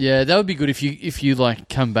year. Yeah, that would be good if you like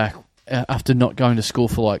come back after not going to school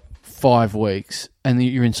for like 5 weeks and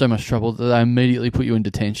you're in so much trouble that they immediately put you in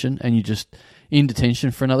detention and you just in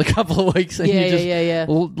detention for another couple of weeks and you're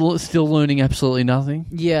just still learning absolutely nothing.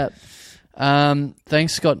 Yeah.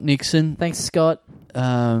 Thanks, Scott Nixon. Thanks, Scott.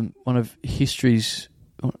 one of history's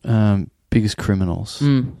biggest criminals.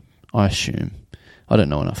 I assume. I don't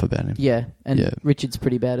know enough about him. Yeah, and Richard's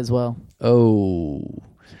pretty bad as well. Oh,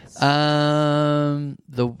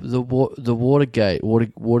 the Watergate,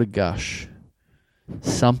 water gush,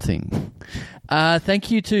 something.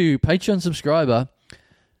 Thank you to Patreon subscriber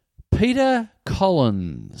Peter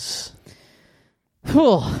Collins.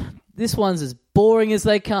 This one's as boring as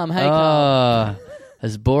they come. Hey, Carl.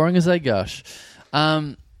 As boring as they gush.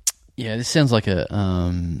 This sounds like a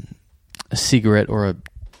cigarette or a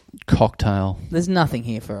cocktail. There's nothing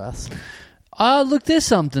here for us. Look, there's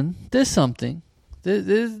something. There's something.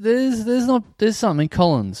 There's something.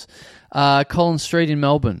 Collins Street in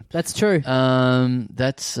Melbourne. That's true.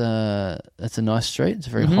 That's a nice street. It's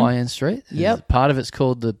a very high end street. Yep. Part of it's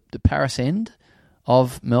called the Paris End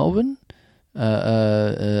of Melbourne.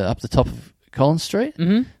 Up the top of Collins Street.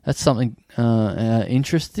 Mm-hmm. That's something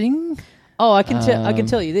interesting. Oh, I can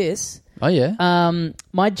tell you this. Oh yeah.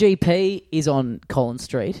 My GP is on Collins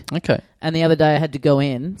Street. Okay. And the other day I had to go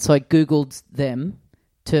in, so I Googled them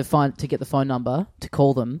to get the phone number to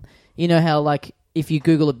call them. You know how like if you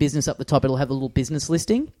Google a business up the top, it'll have a little business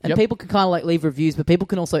listing, and people can kind of like leave reviews, but people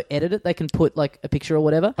can also edit it. They can put like a picture or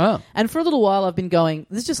whatever. Oh. And for a little while, I've been going.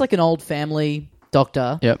 This is just like an old family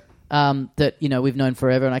doctor. Yep. That we've known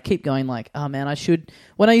forever, and I keep going like, oh man, I should.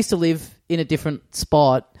 When I used to live in a different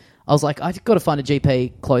spot, I was like, I've got to find a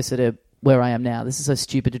GP closer to where I am now. This is so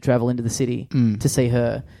stupid to travel into the city to see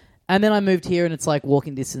her. And then I moved here, and it's like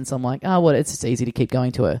walking distance. I'm like, it's just easy to keep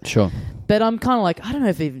going to her. Sure. But I'm kind of like, I don't know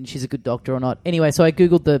if even she's a good doctor or not. Anyway, so I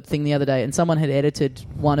Googled the thing the other day, and someone had edited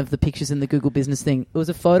one of the pictures in the Google business thing. It was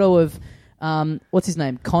a photo of, what's his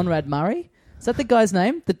name? Conrad Murray. Is that the guy's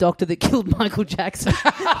name? The doctor that killed Michael Jackson.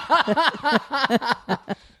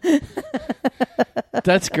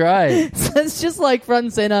 That's great. So it's just like front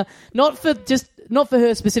and center, not for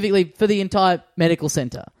her specifically, for the entire medical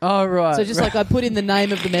center. Oh, right. So just like I put in the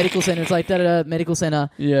name of the medical center, it's like da-da-da, medical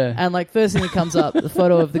center. Yeah. And like first thing that comes up, the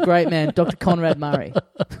photo of the great man, Dr. Conrad Murray.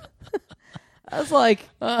 I was like,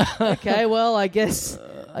 okay, well, I guess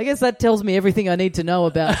that tells me everything I need to know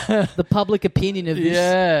about the public opinion of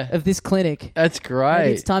this clinic. That's great.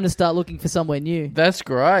 Maybe it's time to start looking for somewhere new. That's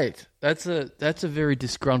great. That's a very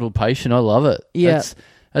disgruntled patient. I love it. Yeah.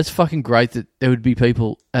 That's fucking great that there would be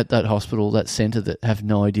people at that hospital, that centre, that have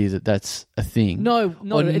no idea that that's a thing. No,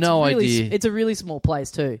 idea. It's a really small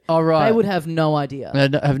place too. Oh, right. They would have no idea. They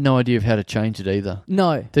have no idea of how to change it either.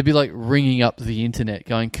 No. They'd be like ringing up the internet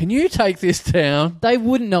going, can you take this down? They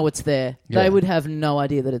wouldn't know it's there. Yeah. They would have no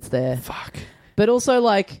idea that it's there. Fuck. But also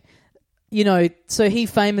like, so he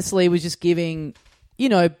famously was just giving...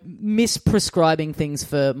 misprescribing things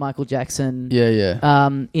for Michael Jackson. Yeah.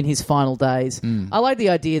 In his final days. I like the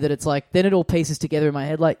idea that it's like, then it all pieces together in my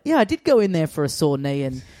head. Like, I did go in there for a sore knee,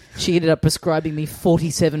 and she ended up prescribing me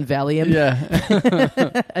 47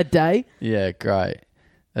 Valium a day. Yeah, great.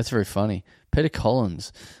 That's very funny. Peter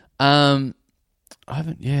Collins. I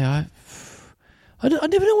never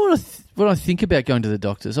know what I think about going to the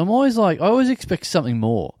doctors. I'm always like, I always expect something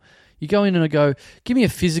more. You go in and I go, give me a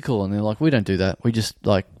physical, and they're like, we don't do that. We just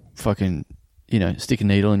like fucking, stick a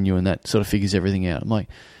needle in you, and that sort of figures everything out. I'm like,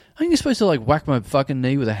 aren't you supposed to like whack my fucking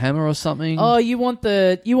knee with a hammer or something? Oh, you want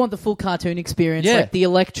the full cartoon experience, like the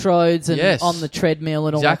electrodes and on the treadmill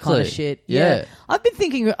and all that kind of shit. Yeah. I've been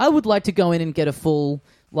thinking I would like to go in and get a full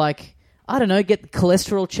like, I don't know, get the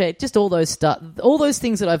cholesterol check, just all those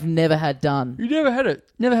things that I've never had done. You never had it?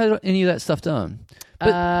 Never had any of that stuff done?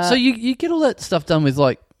 But so you get all that stuff done with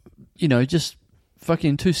like, just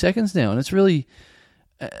fucking 2 seconds now. And it's really,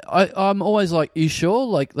 I'm always like, you sure?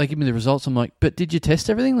 Like, they give me the results. I'm like, but did you test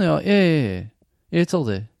everything? They're like, yeah, it's all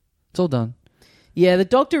there. It's all done. Yeah, the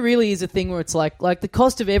doctor really is a thing where it's like the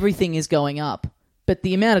cost of everything is going up, but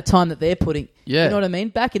the amount of time that they're putting, you know what I mean?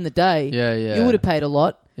 Back in the day, you would have paid a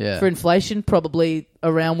lot for inflation, probably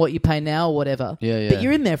around what you pay now or whatever. But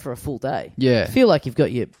you're in there for a full day. Yeah. You feel like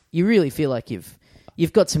you really feel like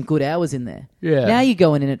you've got some good hours in there. Yeah. Now you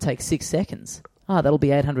go in and it takes 6 seconds. That'll be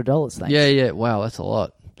 $800. Thanks. Yeah. Wow, that's a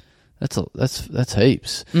lot. That's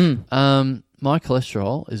heaps. My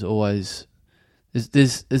cholesterol is always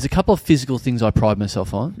there's a couple of physical things I pride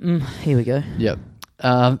myself on. Here we go. Yep.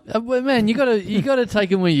 Well, man, you gotta take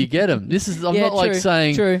them where you get them. I'm not like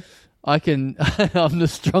saying true. I'm the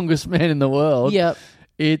strongest man in the world. Yep.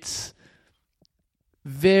 It's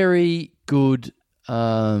very good.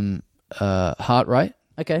 Heart rate.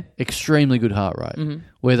 Okay. Extremely good heart rate.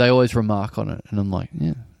 Where they always remark on it, and I'm like,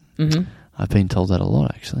 I've been told that a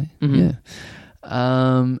lot actually. Yeah.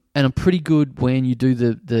 And I'm pretty good when you do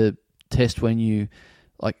the test when you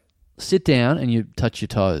like sit down and you touch your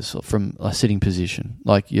toes from a sitting position.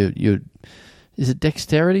 Like is it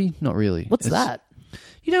dexterity? Not really. What's that?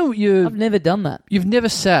 You know, I've never done that. You've never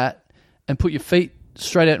sat and put your feet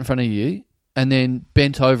straight out in front of you and then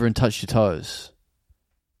bent over and touched your toes.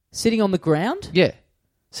 Sitting on the ground? Yeah.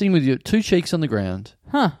 Sitting with your two cheeks on the ground.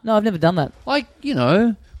 Huh. No, I've never done that. Like,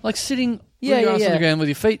 like sitting with your ass on the ground with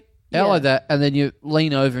your feet out like that, and then you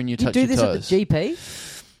lean over and you touch your toes. You do this at the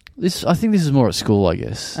GP? I think this is more at school, I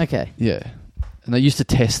guess. Okay. Yeah. And they used to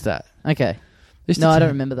test that. Okay. No, I don't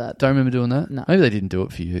remember that. Don't remember doing that? No. Maybe they didn't do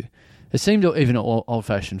it for you. It seemed even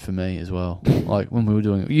old-fashioned for me as well. Like when we were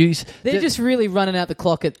doing it. They're just really running out the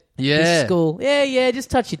clock at this school. Yeah,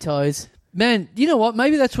 just touch your toes. Man, you know what?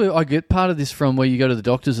 Maybe that's where I get part of this from, where you go to the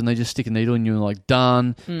doctors and they just stick a needle in you and like,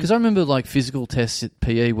 done. Because I remember like physical tests at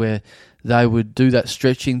PE where they would do that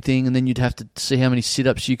stretching thing and then you'd have to see how many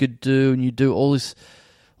sit-ups you could do and you'd do all this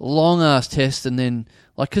long-ass test and then,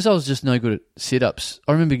 like, because I was just no good at sit-ups,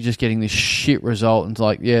 I remember just getting this shit result and it's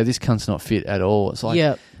like, yeah, this cunt's not fit at all. It's like,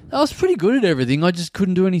 I was pretty good at everything. I just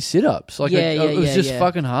couldn't do any sit-ups. Like, it was just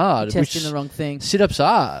fucking hard. Testing the wrong thing. Sit-ups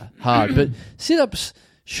are hard, but sit-ups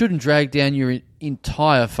shouldn't drag down your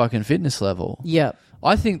entire fucking fitness level. Yeah.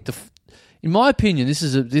 I think, in my opinion, this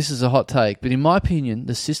is a hot take, but in my opinion,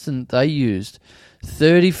 the system they used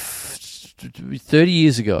 30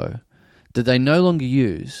 years ago that they no longer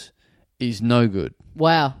use is no good.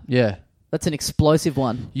 Wow. Yeah. That's an explosive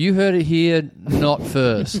one. You heard it here, not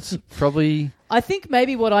first. Probably. I think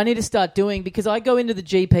maybe what I need to start doing, because I go into the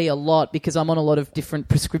GP a lot because I'm on a lot of different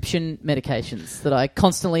prescription medications that I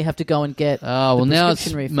constantly have to go and get. Oh, well, now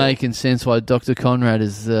it's making sense why Dr. Conrad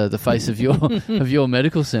is the face of your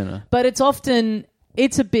medical centre. But it's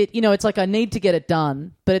a bit, it's like I need to get it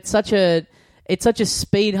done, but it's such a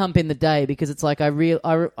speed hump in the day because it's like I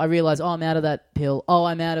realize, I'm out of that pill. Oh,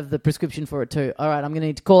 I'm out of the prescription for it too. All right, I'm going to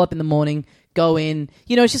need to call up in the morning, go in.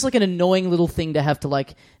 It's just like an annoying little thing to have to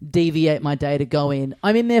like deviate my day to go in.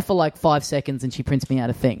 I'm in there for like 5 seconds and she prints me out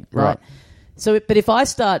a thing. Right. So, but if I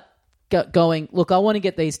start going, look, I want to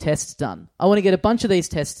get these tests done. I want to get a bunch of these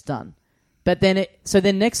tests done. But then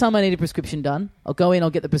next time I need a prescription done, I'll go in, I'll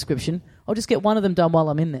get the prescription. I'll just get one of them done while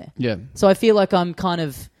I'm in there. Yeah. So I feel like I'm kind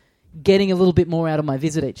of getting a little bit more out of my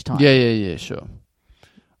visit each time. Yeah, sure.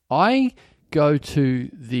 I go to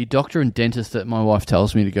the doctor and dentist that my wife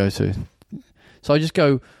tells me to go to. So I just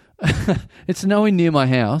go, it's nowhere near my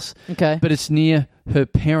house, okay, but it's near her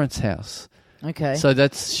parents' house. Okay. So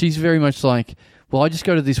she's very much like, well, I just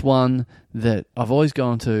go to this one that I've always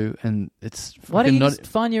gone to and it's... Why don't you just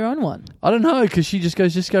find your own one? I don't know, because she just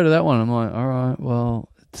goes, just go to that one. I'm like, all right, well,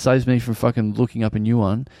 it saves me from fucking looking up a new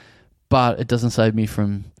one, but it doesn't save me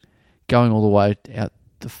from going all the way out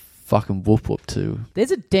the fucking whoop to... There's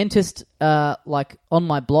a dentist like on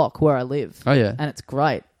my block where I live. Oh, yeah. And it's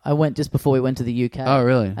great. I went just before we went to the UK. Oh,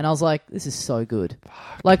 really? And I was like, this is so good.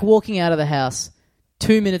 Fuck. Like walking out of the house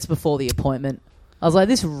 2 minutes before the appointment, I was like,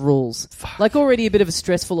 this rules. Fuck. Like already a bit of a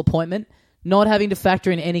stressful appointment, not having to factor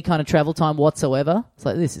in any kind of travel time whatsoever. It's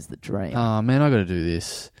like, this is the dream. Oh, man, I got to do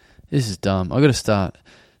this. This is dumb. I got to start...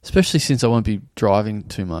 Especially since I won't be driving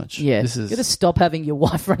too much. Yeah, you got to stop having your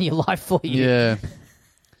wife run your life for you. Yeah.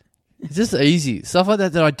 It's just easy. Stuff like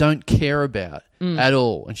that I don't care about at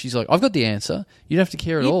all. And she's like, I've got the answer. You don't have to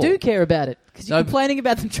care at all. You do care about it because you're complaining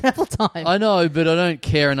about the travel time. I know, but I don't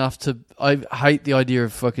care enough to... I hate the idea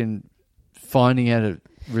of fucking finding out a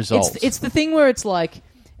result. It's the thing where it's like,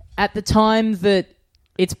 at the time that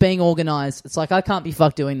it's being organised, it's like, I can't be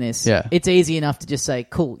fucked doing this. Yeah. It's easy enough to just say,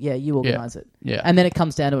 cool, yeah, you organise it. Yeah. And then it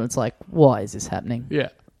comes down to it, it's like, why is this happening? Yeah.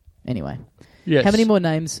 Anyway. Yes. How many more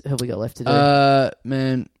names have we got left to do?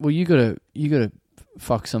 Man, well, you gotta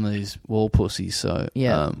fuck some of these wall pussies, so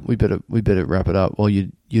we better wrap it up while your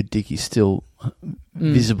dick is still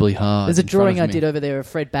visibly hard. There's a drawing I did over there of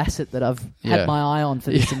Fred Bassett that I've had my eye on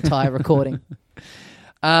for this entire recording.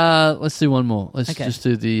 Let's do one more. Let's just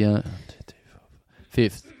do the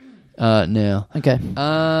fifth now. Okay.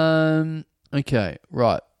 Okay,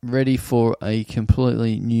 right. Ready for a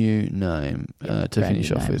completely new name to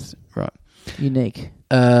finish off with. Right. Unique.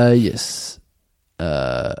 Yes.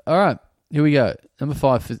 All right. Here we go. Number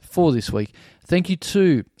 5 for this week. Thank you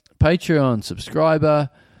to Patreon subscriber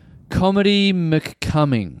Comedy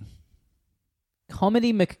McCumming.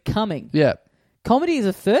 Comedy McCumming? Yeah. Comedy is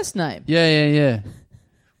a first name. Yeah.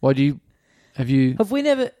 Why do you... Have we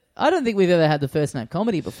never... I don't think we've ever had the first name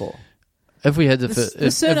Comedy before. If we had the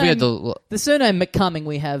surname McCumming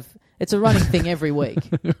we have, it's a running thing every week.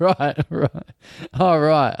 Right. Oh,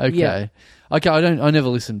 right. Okay. Yeah. Okay, I never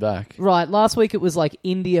listened back. Right, last week it was like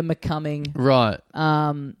India McCumming. Right.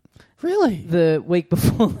 Really? The week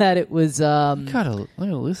before that it was I gotta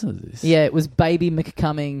listen to this. Yeah, it was Baby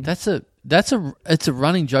McCumming. It's a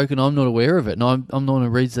running joke and I'm not aware of it, and I'm the one who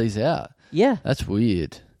reads these out. Yeah. That's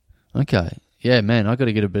weird. Okay. Yeah, man, I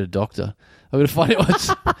gotta get a bit of doctor. I gotta find out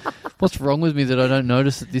what's wrong with me that I don't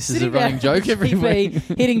notice that this is a running joke every week.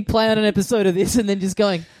 Hitting play on an episode of this and then just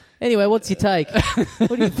going, anyway, what's your take?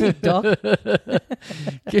 What do you think, Doc?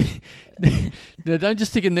 No, don't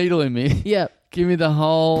just stick a needle in me. Yeah. Give me the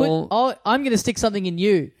whole... I'm going to stick something in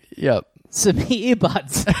you. Yep. Some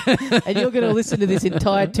earbuds. And you're going to listen to this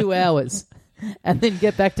entire 2 hours and then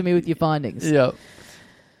get back to me with your findings. Yep.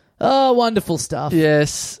 Oh, wonderful stuff.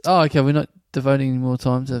 Yes. Oh, okay, we're not devoting any more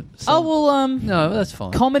time to... No, that's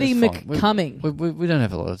fine. Comedy that's fine. McCumming. We don't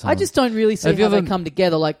have a lot of time. I just don't really see how they come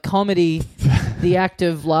together. Like comedy, the act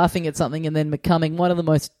of laughing at something, and then McCumming, one of the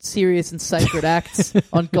most serious and sacred acts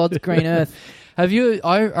on God's green earth. Have you...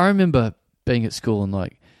 I remember being at school and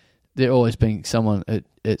like there always being someone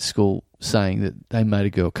at school saying that they made a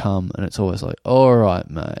girl come, and it's always like, all right,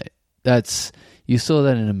 mate, you saw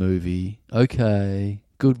that in a movie. Okay,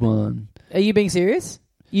 good one. Are you being serious?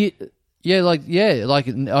 I've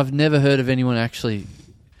never heard of anyone actually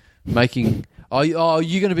making... Are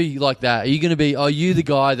you going to be like that? Are you the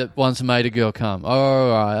guy that once made a girl come? All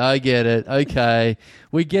right, I get it. Okay.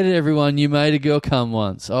 We get it, everyone. You made a girl come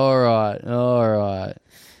once. All right.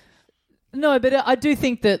 No, but I do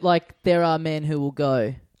think that, like, there are men who will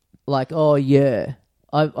go, like, oh, yeah,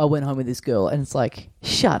 I went home with this girl. And it's like,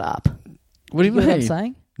 shut up. What do you mean? Know what I'm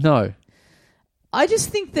saying? No. I just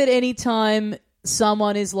think that anytime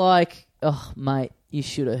someone is like, oh, mate, you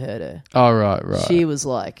should have heard her. Oh, right. She was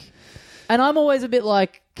like... And I'm always a bit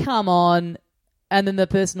like, come on. And then the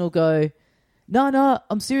person will go, no,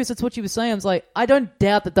 I'm serious. That's what she was saying. I was like, I don't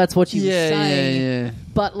doubt that that's what she was saying. Yeah.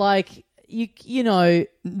 But like, you know...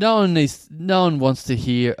 No one wants to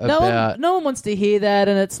hear about... No one wants to hear that,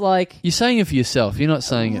 and it's like... You're saying it for yourself. You're not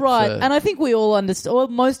saying it right, for... and I think we all understand, or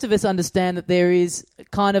most of us understand that there is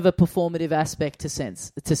kind of a performative aspect to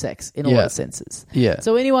sex in all those senses. Yeah.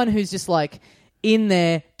 So anyone who's just like in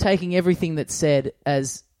there taking everything that's said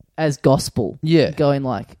as gospel. Yeah. Going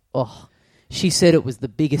like, oh, she said it was the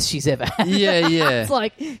biggest she's ever had. Yeah. It's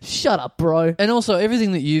like, shut up, bro. And also,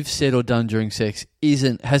 everything that you've said or done during sex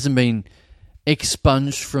hasn't been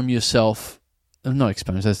expunged from yourself. Not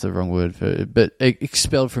expunged, that's the wrong word for it, but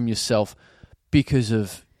expelled from yourself because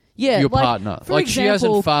of your partner. Like, example, she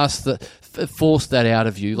hasn't forced that out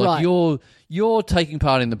of you. Like, right. You're taking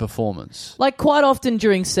part in the performance. Like, quite often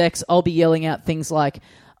during sex, I'll be yelling out things like,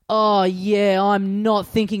 oh, yeah, I'm not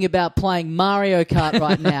thinking about playing Mario Kart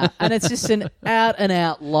right now. And it's just an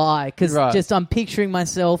out-and-out lie because I'm picturing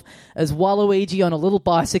myself as Waluigi on a little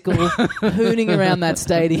bicycle hooning around that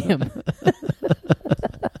stadium.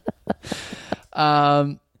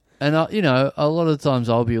 And, a lot of times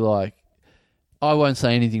I'll be like, I won't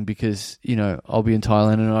say anything because, I'll be in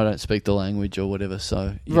Thailand and I don't speak the language or whatever.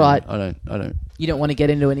 So, I don't. You don't want to get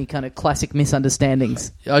into any kind of classic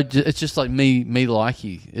misunderstandings. It's just like me like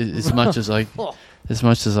you as much as I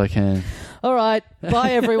can. All right.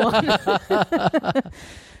 Bye, everyone.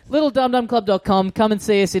 LittleDumDumClub.com. Come and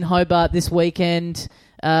see us in Hobart this weekend.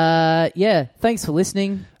 Thanks for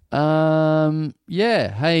listening. Hey,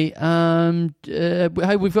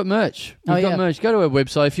 we've got merch. We've got merch. Go to our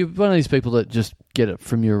website. If you're one of these people that just get it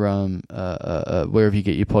from your wherever you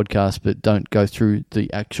get your podcast, but don't go through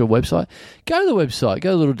the actual website, go to the website.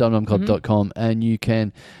 Go to littledumdumclub.com and you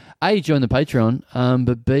can A, join the Patreon,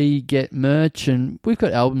 but B, get merch, and we've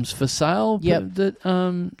got albums for sale. Yep.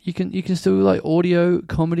 That you can still like audio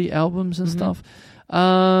comedy albums and stuff.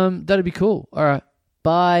 That'd be cool. All right.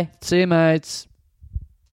 Bye. See you, mates.